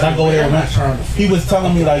about. He said I go there once. He was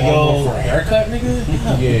telling me like, yo, for a haircut, nigga.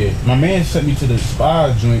 Yeah, my man sent me to the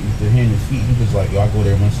spa joint with the hand and feet. He was like, yo, I go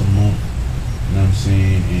there once a month. You know what I'm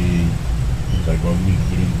saying? And he was like, bro, you need to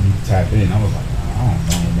get in, you need to tap in. I was like, I don't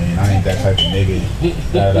know, man. I ain't that type of nigga. He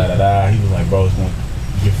was like, bro,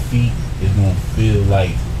 your feet is gonna feel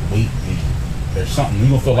like weight. There's something. You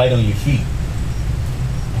gonna feel light on your feet.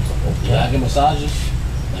 I was like, okay. Yeah, I get massages.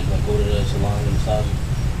 Like go to the salon and massages.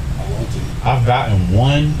 I want to. I've gotten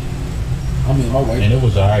one, I mean, my wife. and it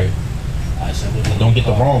was alright. I said, Don't get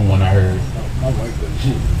the wrong one. I heard. My wife.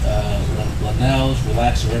 Lanell's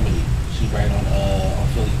Relax Remedy. She right on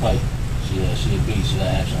Philly Pike. She a beast. She got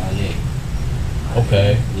action on yeah.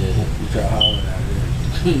 Okay. Yeah. You try hollering out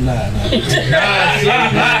Nah.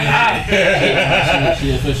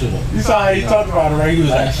 She official though. You saw how he talked about it, right? He was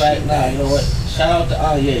Matter like, of fact, nah, you know what? Shout out to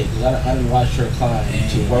Anye, because I didn't watch her climb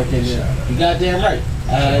to work in there. You goddamn right.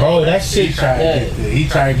 Bro, that shit. He tried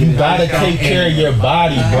to get You gotta take care of your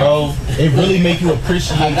body, bro. It really make you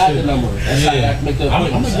appreciate I got the it. number. That's how I got to make the I'm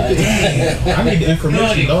appointments. gonna get the I need the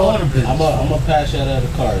information, dog. I'm gonna pass you out of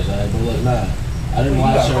the cars, alright? But look, nah. I didn't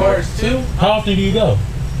watch her. cars too? How often do you go?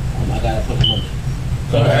 I gotta put them under.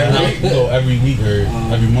 So you go every week or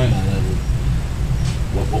every month?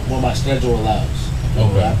 What my schedule allows.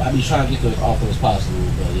 Okay. I be trying to get there as often as possible,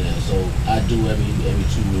 but yeah, so I do every 2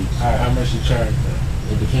 weeks. How much you charge though?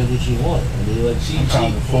 It depends what you want. I mean, like I'm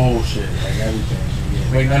trying to full shit, like everything she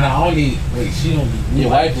get. Wait, no, I don't need. Wait, she don't need.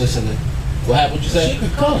 Your wife listening. What happened? What you say? She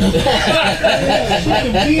could come. She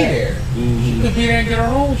could be there. She could be there and get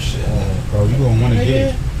her own shit. Bro, you gonna wanna get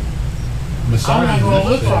it. I'm not gonna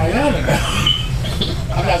look for Ayana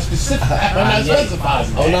now. I'm not specific. I'm not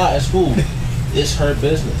specifying. Oh no, it's cool. It's her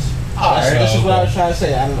business. This is what I was trying to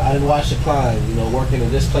say. I didn't watch the climb, working in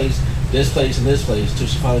this place, and this place, till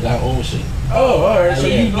she finally got her own shit. Oh, alright. So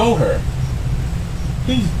you know her.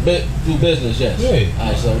 But through business, yes. Yeah.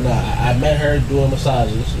 Alright, so I met her doing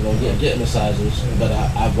massages, getting massages, but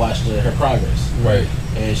I've watched her progress. Right.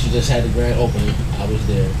 And she just had the grand opening. I was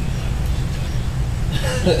there.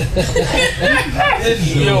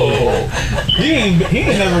 Yo, He ain't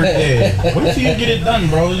never there. Wait till you get it done,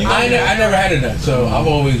 bro. I never had it done, so I've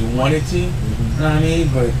always wanted to. You know what I mean?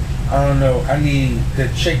 But I don't know. I need the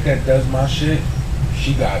chick that does my shit.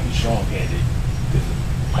 She gotta be strong-handed.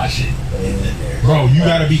 My shit is in there. Bro, you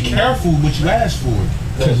gotta be careful what you ask for.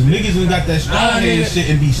 Cause niggas ain't got that strong-handed shit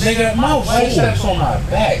and be Nigga, my wife steps on my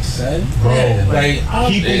back, son. Bro, Like,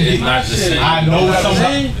 people It's get not the same. I know You know what I'm some,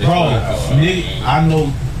 saying? bro. Nigga, I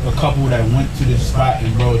know a couple that went to this spot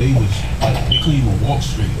and bro, they was like they couldn't even walk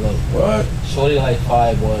straight. Look, what? shorty like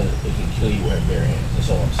 5'1", it can kill you with her bare hands. That's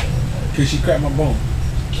all I'm saying. Like, Cause she cracked my bone.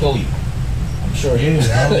 kill you. I'm sure it is.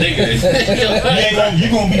 Yeah, bro. You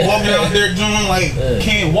gonna be walking out there doing like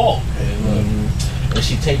can't walk. And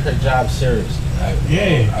she take her job seriously.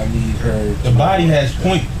 Yeah, I need her. the body has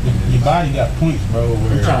point. Your body got points, bro. I'm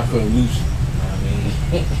Where, trying to feel loose. You know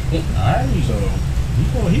what I mean? alright, so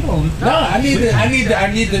he gonna. No, I need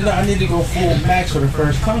to go full max for the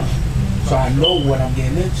first time, so I know what I'm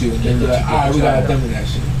getting into. And then be like, all right, we gotta done with that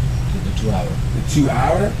shit. Get the 2 hour. The 2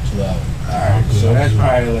 hour. 2 hour. All right, so that's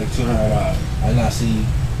probably like $200. I not see.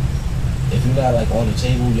 If you're not like on the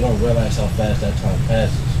table, you don't realize how fast that time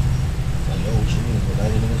passes. Like, yo, what you mean? We're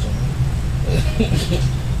 90 minutes on.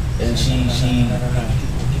 And she.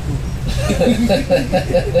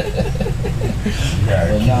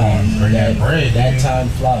 But nah, bring that bread. that time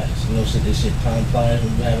flies. You know, so this shit time flies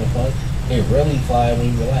when you're having fun. It really flies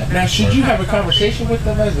when you relax. Now, should you have a conversation with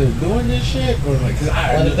them as they're doing this shit, or like, cause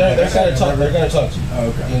Well, they're gonna talk. They're gonna talk to you. Oh,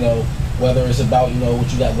 okay. You know, whether it's about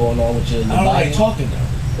what you got going on with your I don't body. like talking though.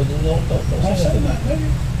 But then don't say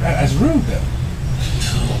nothing. That's rude though.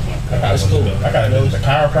 That's cool. I got the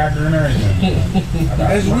chiropractor and everything.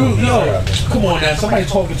 That's rude. Yo, come on now. Somebody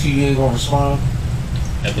talking to you, you ain't gonna respond.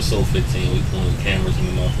 Episode 15, we pulling cameras in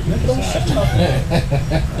the motherfucker.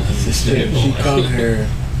 She come here.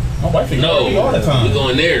 My wife No, ignores me all the time. we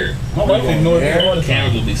going there. My wife ignores me all the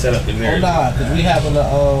Cameras time. will be set up in Oh there. nah, cause we having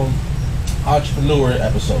a entrepreneur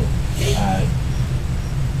episode. Alright.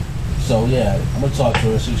 So yeah, I'm gonna talk to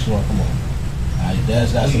her, see if she wanna come on. Alright,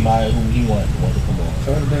 Dad's got somebody who he want to come on.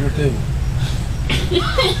 Turn the dinner table.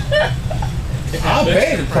 I'll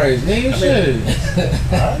pay the price, nigga. Shit.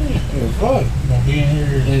 Fuck. You gonna be in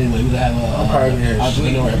here? Anyway, we gonna have I'm probably a here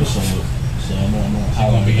entrepreneur sleeping. episode. So I'm She's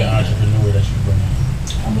gonna be an entrepreneur that you bring in.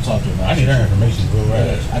 I'm gonna talk to her about I need it. her information real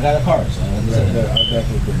right. I got a card, so I'm I'll gonna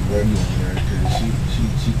definitely bring Remy on there because she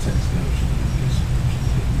tends to know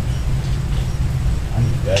I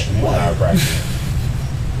need that and then chiropractor.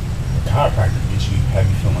 The chiropractor gets you, have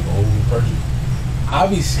you feel like an old person. I'll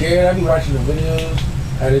be scared. I'll be watching the videos,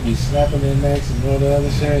 how they be snapping their necks and all the other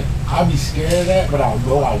shit. I'll be scared of that, but I'll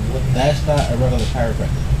go. I wouldn't. That's not a regular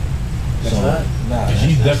chiropractor. That's So, not? Nah,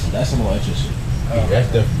 She's that's different. that's some more extra shit. That's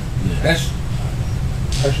different. Yeah. That's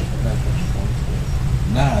pressure. Not pressure points.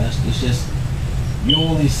 Nah, it's just you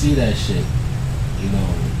only see that shit, you know,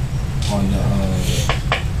 on the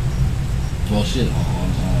well shit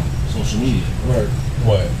on social media. Right.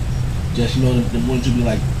 What? Just the ones who be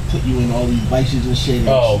like put you in all these vices and shit and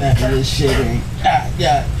Oh. snapping this shit and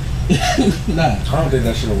yeah. Nah, I don't think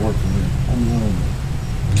that shit'll work for me.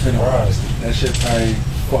 In all honesty, that shit probably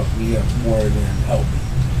fucked me up more than help me.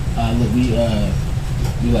 look, we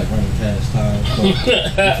like running past time. So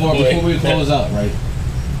before we close out, right?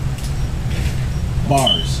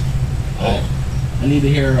 Bars. I need to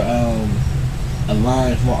hear a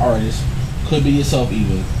line from an artist. Could be yourself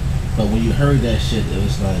even, but when you heard that shit, it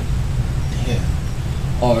was like, damn.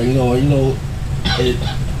 Or you know, it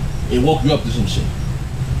woke you up to some shit.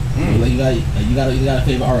 Like you got a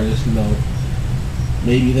favorite artist, you know.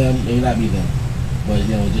 Maybe them, maybe not be them, but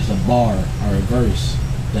you know, just a bar or a verse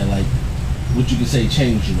that like, what you could say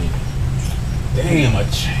changed you maybe. Damn, a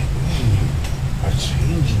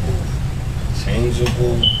changeable.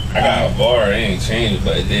 Changeable. I got a bar, it ain't changed,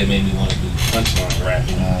 but it did make me want to do punchline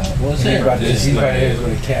rapping. Well, He's say about to This he's about to nigga- hit us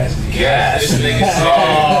with a cast. Yeah, this nigga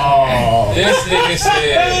said. This nigga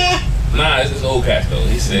said. Nah, this is old cat though.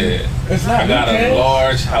 He said, It's not I got new a cats.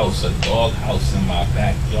 large house, a dog house in my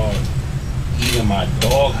backyard. Even my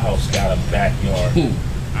dog house got a backyard.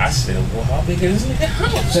 I said, well, how big is this nigga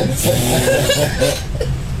house?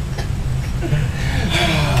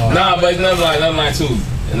 Nah, but it's another line too.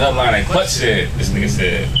 Another line like Clutch said, this nigga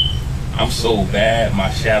said, I'm so bad, my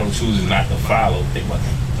shadow chooses not to follow. Think about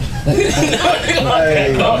that.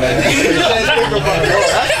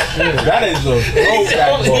 That is a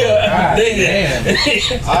throwback bar. Damn. I didn't even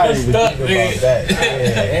think about that.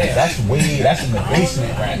 Yeah, that's weird. That's in the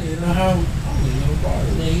basement right You know how?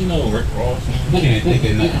 Man, you know Rick Ross. You can't think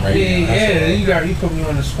of nothing right Yeah, now. you put me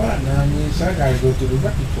on the spot now. I mean, so I gotta go through the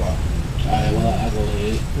record flop. Alright, well I go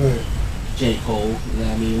ahead. But J. Cole, you know what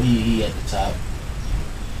I mean? He at the top.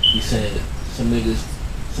 He said some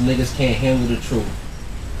niggas can't handle the truth.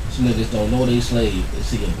 Some niggas don't know they slave. They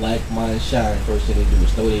see a black man shine. First thing they do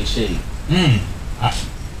is throw their shade. Yeah.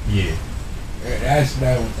 Yeah, that's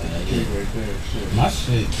that one thing. Yeah. Right there. Shit. My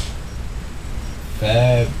shit.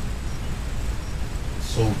 Fab.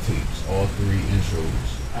 Soul tapes. All 3 intros.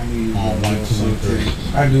 I knew you On was going 1, to 2, and 3.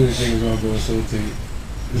 tape. I knew this thing was gonna go so tape.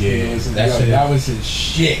 Yeah, that shit. That was his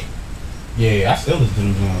shit. Yeah, I still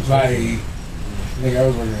listen to them songs. Like, nigga, I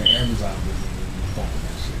was working at Amazon business and bumping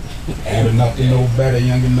that shit. Old enough to know better,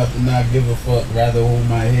 young enough to not give a fuck. Rather hold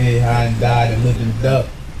my head high and die than live and duck.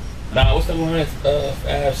 Nah, what's the one that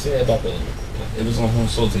Fab said about the? It was on Home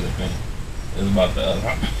Salty thing. It was about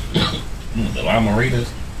the Lima Readers.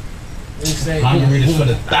 What he say? I'm gonna read this for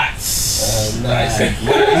the thoughts. Nah, he said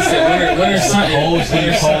when there's something. Old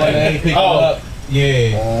Steve calling, they pick up.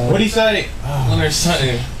 Yeah. What'd he say? When there's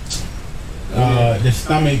something. The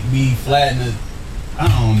stomach be flat and I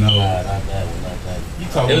don't know. Nah, not that one, not that one. You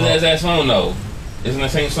talking It was about that song though. It's in the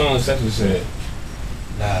same song as Sexually Said.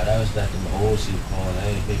 Nah, that was not the old Steve calling. I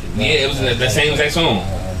ain't thinking. Yeah, it was the same exact song.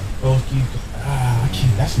 those keep. I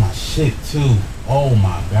can't. That's my shit too. Oh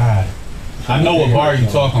my god. I know what bar you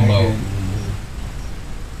talking about.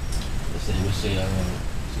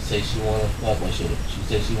 She say she wanna fuck, but she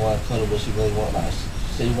say she wanna cuddle, but she really want. Like,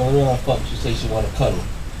 she say you wanna fuck, she say she wanna cuddle.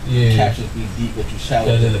 Yeah. Captures be deep, but you shallow.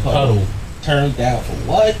 Cause of the cuddle. Turn down for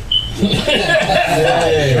what? Yeah.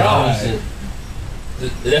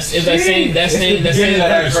 That's that same verse. That same beginning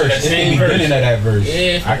of that verse.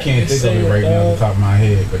 Yeah, I can't think of it right now off the top of my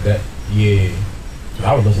head, but that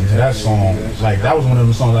I would listen to that song. Like that was one of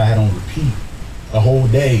the songs I had on repeat a whole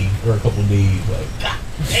day or a couple days. Like God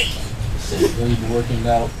damn. Say really be working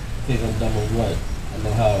out, think I'm done with what? I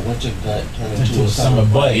know how a winter gut turned into a summer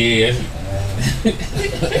butt. Yeah.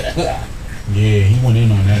 Yeah, he went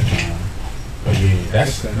in on that song. But yeah,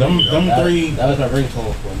 that's them three. That was my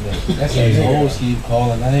ringtone for a minute. That's Yeah. why Hov keep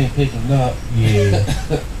calling. I ain't picking up. Yeah.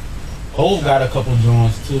 Hov got a couple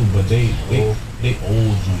joints too, but they old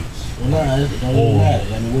joints. Well, nah, it don't even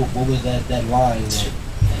matter. I mean, what was that line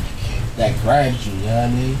that grabs you? You know what I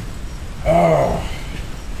mean? Oh.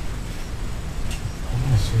 I'm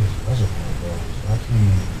gonna say his reservoir, bro. I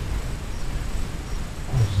can't.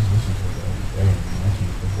 I was just listening to it the other day, man. I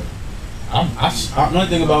can't think of it. One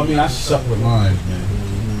thing about me, I suck with lines, man.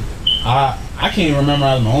 I can't even remember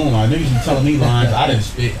out of my own line. Niggas be telling me lines I didn't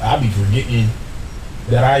spit. I be forgetting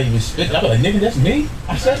that I even spit. I be like, nigga, that's me.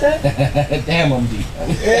 I said that. Damn, I'm deep.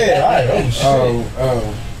 Yeah, alright. Oh shit.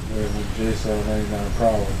 With J799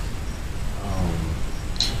 Problem.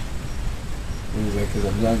 He was like, 'cause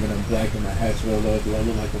I'm young and I'm black and my hat's real low. Do I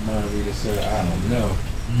look like a mind reader, sir? I don't know.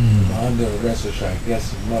 I'm under arrest, or I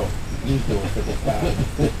guess you know. He's doing 55 and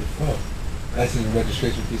 54. That's in the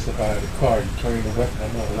registration piece up out of the car. You carrying a weapon, I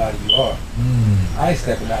know a lot of you are. I ain't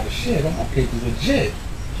stepping out of shit. I'm okay to legit.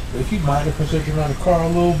 But if you mind if I'm searching around the car a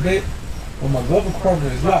little bit, well, my glove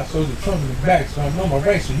compartment is locked, so is the trunk in the back, so I know my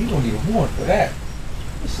rights, so you don't need a warrant for that.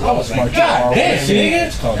 I was like, God damn,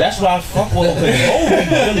 nigga. That's why I fuck with him.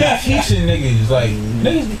 Really teaching niggas. Like,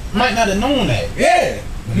 niggas might not have known that. Yeah.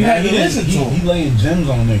 You had to listen to him. He laying gems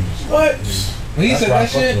on niggas. What? When he That's said why I that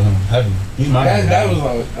fuck shit, with him heavy. He's my that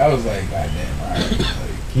was like, God damn, alright. Like,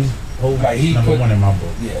 he's like he number put, one in my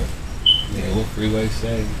book. Yeah. Yeah, what Freeway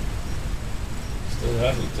say? Still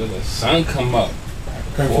hustle till the sun come up.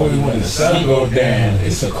 Before when the sun go down,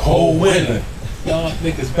 it's a cold winter. Y'all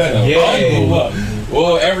niggas better bundle up.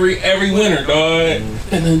 Well, every winter, dog.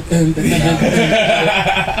 That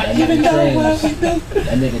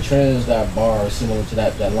nigga Trends got bars similar to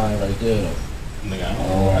that line right there though. Nigga, I don't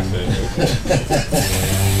know what I said.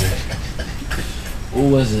 Who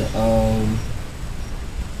was it?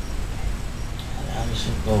 How did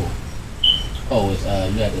shit go? Oh, it's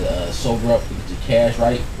you had to sober up to get your cash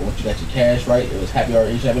right. Once you got your cash right, it was happy hour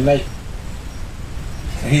each every night.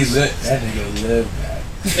 He lit. That nigga lived that.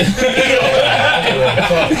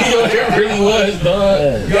 Yo, it really was,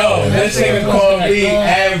 dog. Yo, that nigga called me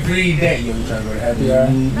every day. Yo, you trying to go to happy hour?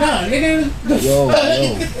 Nah, nigga. Yo,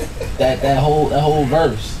 that whole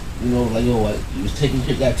verse. You know, like yo, what you was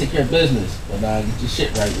gotta take care of business, but now get your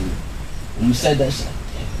shit right. And when you said that shit,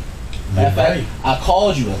 like, matter of fact, I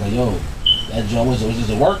called you. I was like, yo, that joint was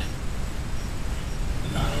it work?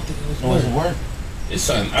 No, I don't think it was No, it work. It's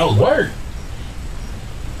something else. Work.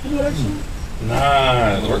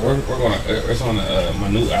 Nah, we're gonna. It's on my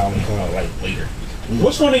new album coming out like later.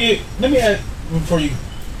 What's one of your? Let me ask before you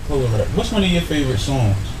close over that. What's one of your favorite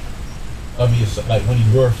songs of yourself? Like one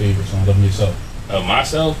of your favorite songs of yourself? Of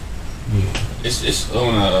myself, Yeah. it's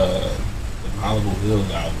on the Malibu Hills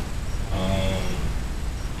album.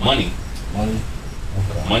 Money,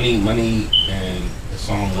 Okay. money, and the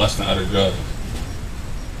song "Less Than Other Drugs."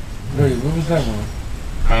 Wait, what was that one?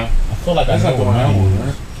 Huh? I feel like That's I not know the what one I mine want,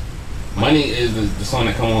 was. right? Money is the song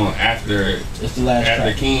that come on after It's the last track.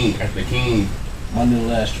 After King. Money the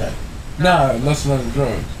last track. Nah, Less Than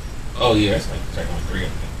Drugs. Oh yeah, that's like track number 3. I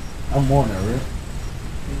think. I'm on that, right?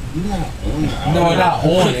 You're not on that. No, not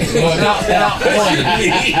on it. No, not on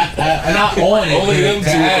it. Not on it. Only them the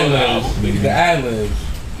two ad on the libs. album. The ad libs.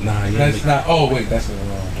 Nah, you That's ain't not. Oh wait, that's the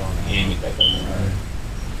wrong song. You ain't make that come on.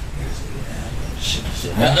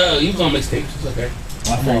 Shit. You was on mixtapes. It's okay.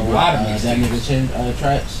 My favorite, A lot of that nigga Chin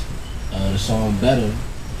tracks. The song Better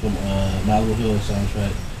from Malibu Hill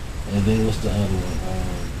soundtrack. And then what's the other one?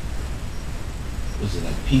 Was it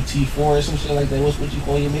like PT4 or some shit like that? What's what you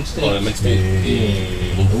call your mixtape? Oh, the mixtape.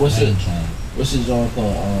 Yeah. What's it? What's his song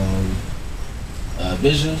called?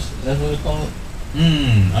 Visions. Is that what it's called?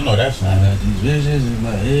 I know that I song. got these visions in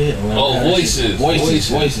my head. Or I Oh, got Voices.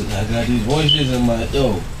 Voices. I got these voices in my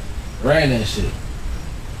ran that shit.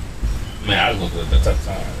 Man, I was going through the tough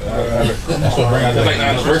time. That's what brings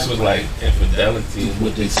Like the verse was like infidelity.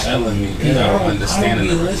 What they telling me, Yeah, I I don't don't understand be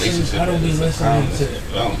the listening- relationship. I don't be It's a listening promise. to-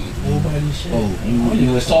 I don't- Nobody shit. Oh,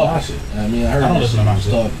 you was talking. I mean, I heard I don't that listen shit. to my You was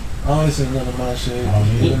shit. talking. I don't listen to none of my shit. I don't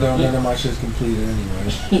either. Even though none of my shit's completed anyway.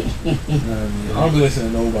 You know what I mean? I don't be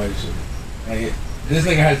listening to nobody's shit. Like, this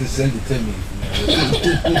nigga has to send it to me.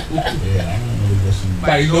 Yeah, I don't really listen.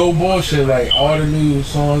 Like, no bullshit. Like, all the new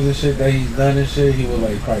songs and shit that he's done and shit, he would,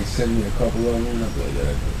 like, probably send me a couple of them. And I'd be like, yeah,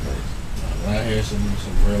 that's nice. When I hear some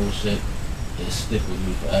real shit, it stick with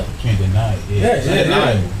me forever. Can't deny it. Yeah, It's yeah,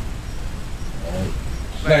 undeniable. Alright.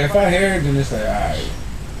 Like, if I hear it, then it's like, alright.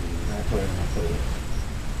 I play it, I play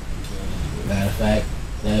it. Matter of fact,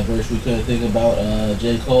 that verse we couldn't think about,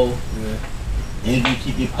 J. Cole. Yeah. And you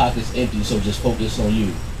keep your pockets empty, so just focus on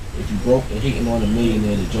you. If you broke and hating on a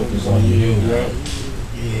millionaire, the joke is on you. Yeah.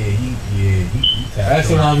 He tapped That's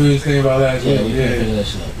in. what we was thinking about last Yeah, week. we couldn't Yeah. figure that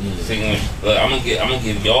shit out. Yeah. See, look, I'm gonna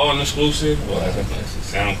give y'all an exclusive. Well, that's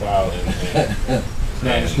SoundCloud and It's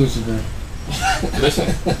not exclusive then. listen.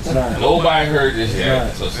 It's not. Nobody heard this It's yet.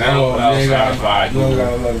 not. So Oh, SoundCloud, you ain't got- Spotify, you don't got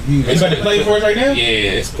a Google. lot of views. You about to play it for us right now? Yeah,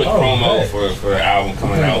 it's quick Oh, promo bet. for the album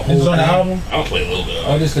coming out. This is on the album? I'm gonna play a little bit Oh,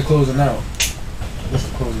 of it. this is the closing out. This is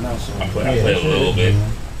the closing out song. I play a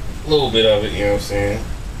little bit of it. You know what I'm saying?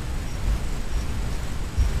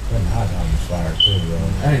 That Nas album's fire too, bro.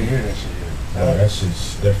 I didn't hear that shit yet. Bro, that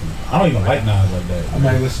shit's different. I don't even like Nas like that. I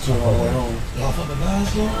might listen to it on the way home. Y'all fucking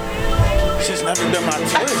Nas, though? Shit's never been my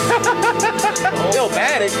twist. Still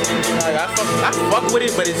bad. Like, I fuck with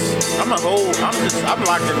it, but I'm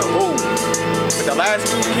locked in the hole. But the last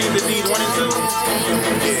two Kings of D's 1 and 2.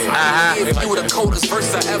 Yeah. If you were the coldest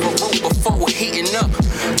verse I ever wrote before heating up.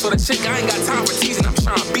 So the chick, I ain't got time for teasing, I'm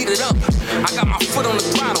trying to beat it up. I got my foot on the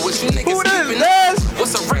throttle, is you niggas Who this, keeping Naz? up?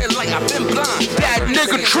 What's a red light? I've been blind. That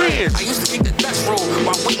nigga Trends. I used to keep the death roll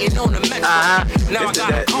while waiting on the metro. Now I got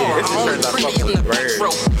a car, I only premium the metro.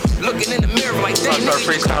 Looking in the mirror like that I'm about to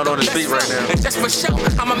start freestyling on his beat right now. And just for show,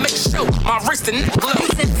 I'ma make sure my wrist and neck glow.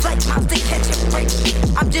 Using flight miles to catch a break.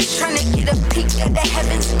 I'm just trying to get a peek at the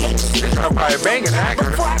heaven's gates. I'm probably banging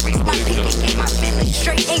actor. Before I reach my peak and get my feelings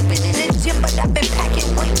straight. Ain't been in the gym, but I've been packing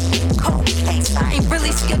weight. Cold case, I ain't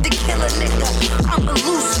really scared to kill a nigga. I'm a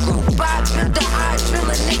loose screw bodybuilder, I drill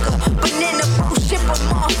a nigga. Banana bro, ship 'em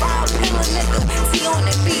off, I'll pill a nigga. See on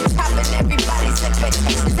the beat, topping everybody's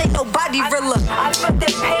expectations. Ain't nobody realer. I felt the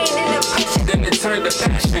pain and the pressure. Then it turned to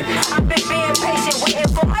passion. I've been being patient,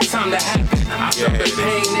 waiting for my Time to happen. I felt the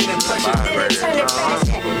pain and the pressure. then it turned to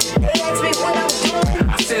passion. They ask me what I'm doing.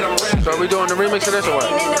 I said I'm rapping. So are we doing the remix of this or what?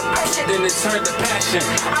 Pain and the pressure. Then it turned to passion.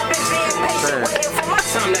 I've been being patient, waiting for my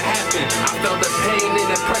Time to happen. I felt the pain and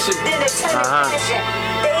the pressure. then it turned to passion.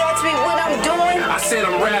 They ask me what I'm doing. I said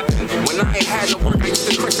I'm rapping. When I ain't had to work, I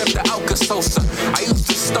used to crush up the Alka-Seltzer. I used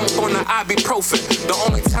to stomp on the ibuprofen. The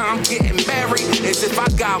only time I'm getting married is if I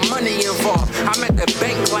got money involved. I'm at the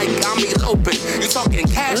bank like I'm eloping. You talking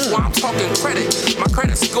cash while I'm talking credit. My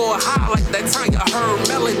credit score high like that time you heard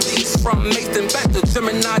melodies from Nathan Beck to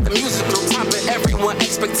Gemini the musical, topping everyone's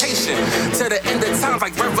expectation. To the end of time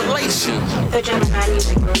like revelation. The Gemini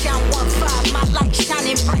music group. Down 1-5, my light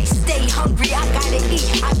shining bright. Stay hungry, I gotta eat,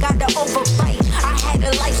 I gotta overbite. I had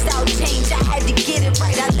a lifestyle change, I had to get it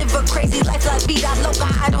right. I live a crazy life like vida loca,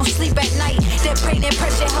 I don't sleep at night. That pain and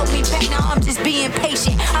pressure held me back, now I'm just being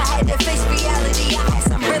patient. I had to face reality, I had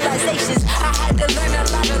some realizations. I had to learn a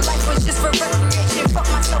lot of life was just for recreation. Fuck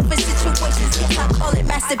myself in situations, yes, I call it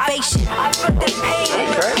masturbation. I felt the pain and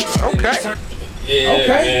the pressure. Okay. Yeah.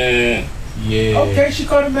 Okay. Yeah. Okay, she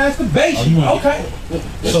called it masturbation. Oh, you want- Okay.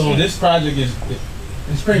 So this project is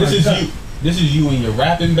It's pretty much this is done. you. This is you and your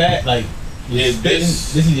rapping back. Like Yeah,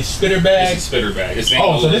 this is your spitter bag. This is spitter bag. This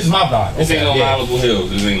So this is my vibe. This ain't no Malibu Hills.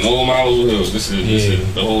 This ain't no Malibu Hills. This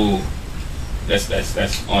is the whole. That's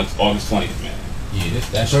on August 20th, man. Yeah, this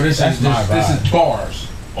is bars.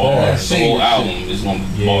 Bars. The whole album is on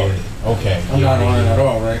bars. Okay. I'm not on it at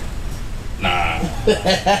all, right? Nah.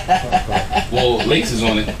 Well, Lakes is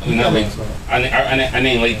on it. I mean, not Lakes. I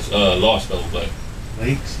named Lakes Lost though, but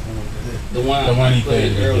Lakes. The one he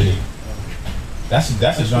played earlier. That's a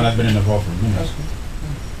joint that's been in the vault for minutes.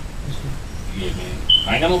 Yeah, man.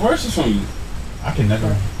 I ain't got no verses from you. I ain't got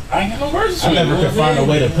no verses from you. I never could find a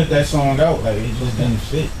way to put that song out. Like, it just didn't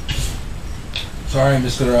fit. Sorry,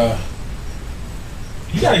 Mr.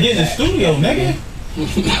 You gotta get in the studio, nigga.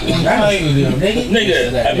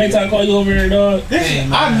 Nigga, I make time call you over here, dog.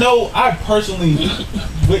 I know I personally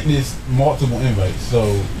witnessed multiple invites,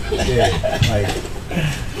 so yeah, like,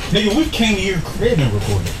 nigga, we came to your crib and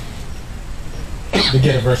recorded to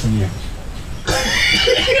get a verse from you.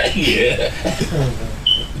 Yeah.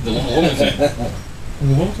 The Wilmington.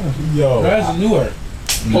 Yo, that's Newark.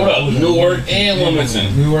 Hold up, Newark and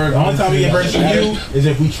Wilmington. Newark. The only time we get verse from you is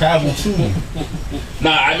if we travel to you.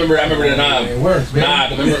 Nah, I remember the nine. It works, man. Nah,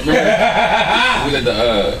 remember we was at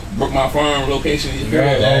the Brookmount Farm location. You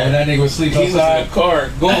heard that? When that nigga was sleeping He was in the car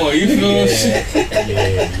going, you feel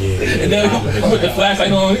Yeah. And then he put the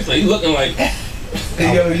flashlight on. He's like, he looking like,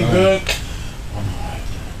 hey, yo, you good?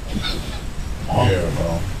 Yeah,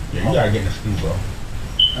 bro. Yeah, you gotta get in the studio, bro.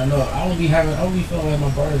 I know. I don't be feeling like my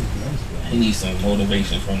bars. he needs some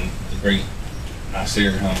motivation from the great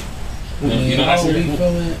Nasir. You know, I would be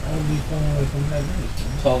feeling like I'm that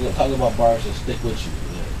good. Talk about bars that stick with you.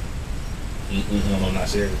 You don't know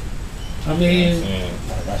Nasir. I mean,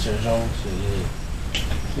 Nasir Jones.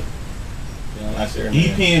 Yeah. Nasir.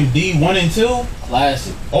 EPMD 1 and 2.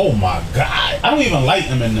 Classic. Oh my god, I don't even like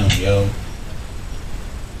Eminem, yo.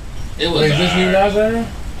 It was. Wait, is this new Nas era?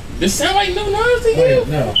 This sound like new Nas to you? Wait,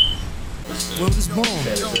 no.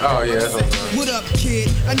 Oh yeah, that's What up, kid?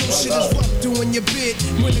 I know shit is rough doing your bid.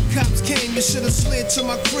 When the cops came, you should have slid to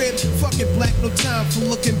my crib. Fuck it, black, no time for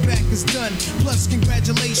looking back, it's done. Plus,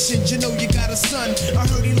 congratulations, you know you got a son. I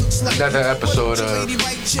heard he looks like another episode of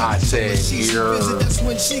I Said You're. That's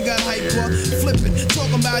when she got hyper, flipping,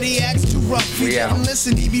 talking about he acts too rough. He didn't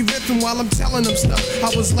listen, he be ripping while I'm telling him stuff.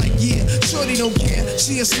 I was like, yeah, shorty don't care.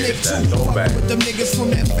 She a snake too. Fucking with them niggas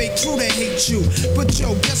from that fake crew that hate you. But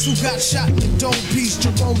yo, guess who got shot in the dome piece?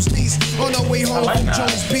 Jerome's niece on her way home from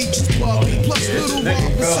Jones Beach. Plus Little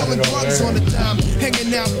Rob was selling drugs on the dime,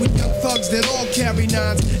 hanging out with young thugs that all carry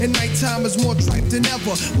nines. And nighttime is more tripe than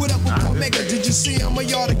ever. What up with Omega? Did you see how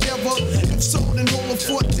y'all together? If so, then hold a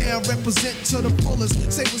fort down, represent to the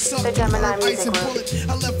fullest. Say what's up, ice and bullet.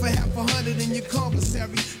 I left for $50 in your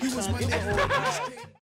commissary. You was my nigga.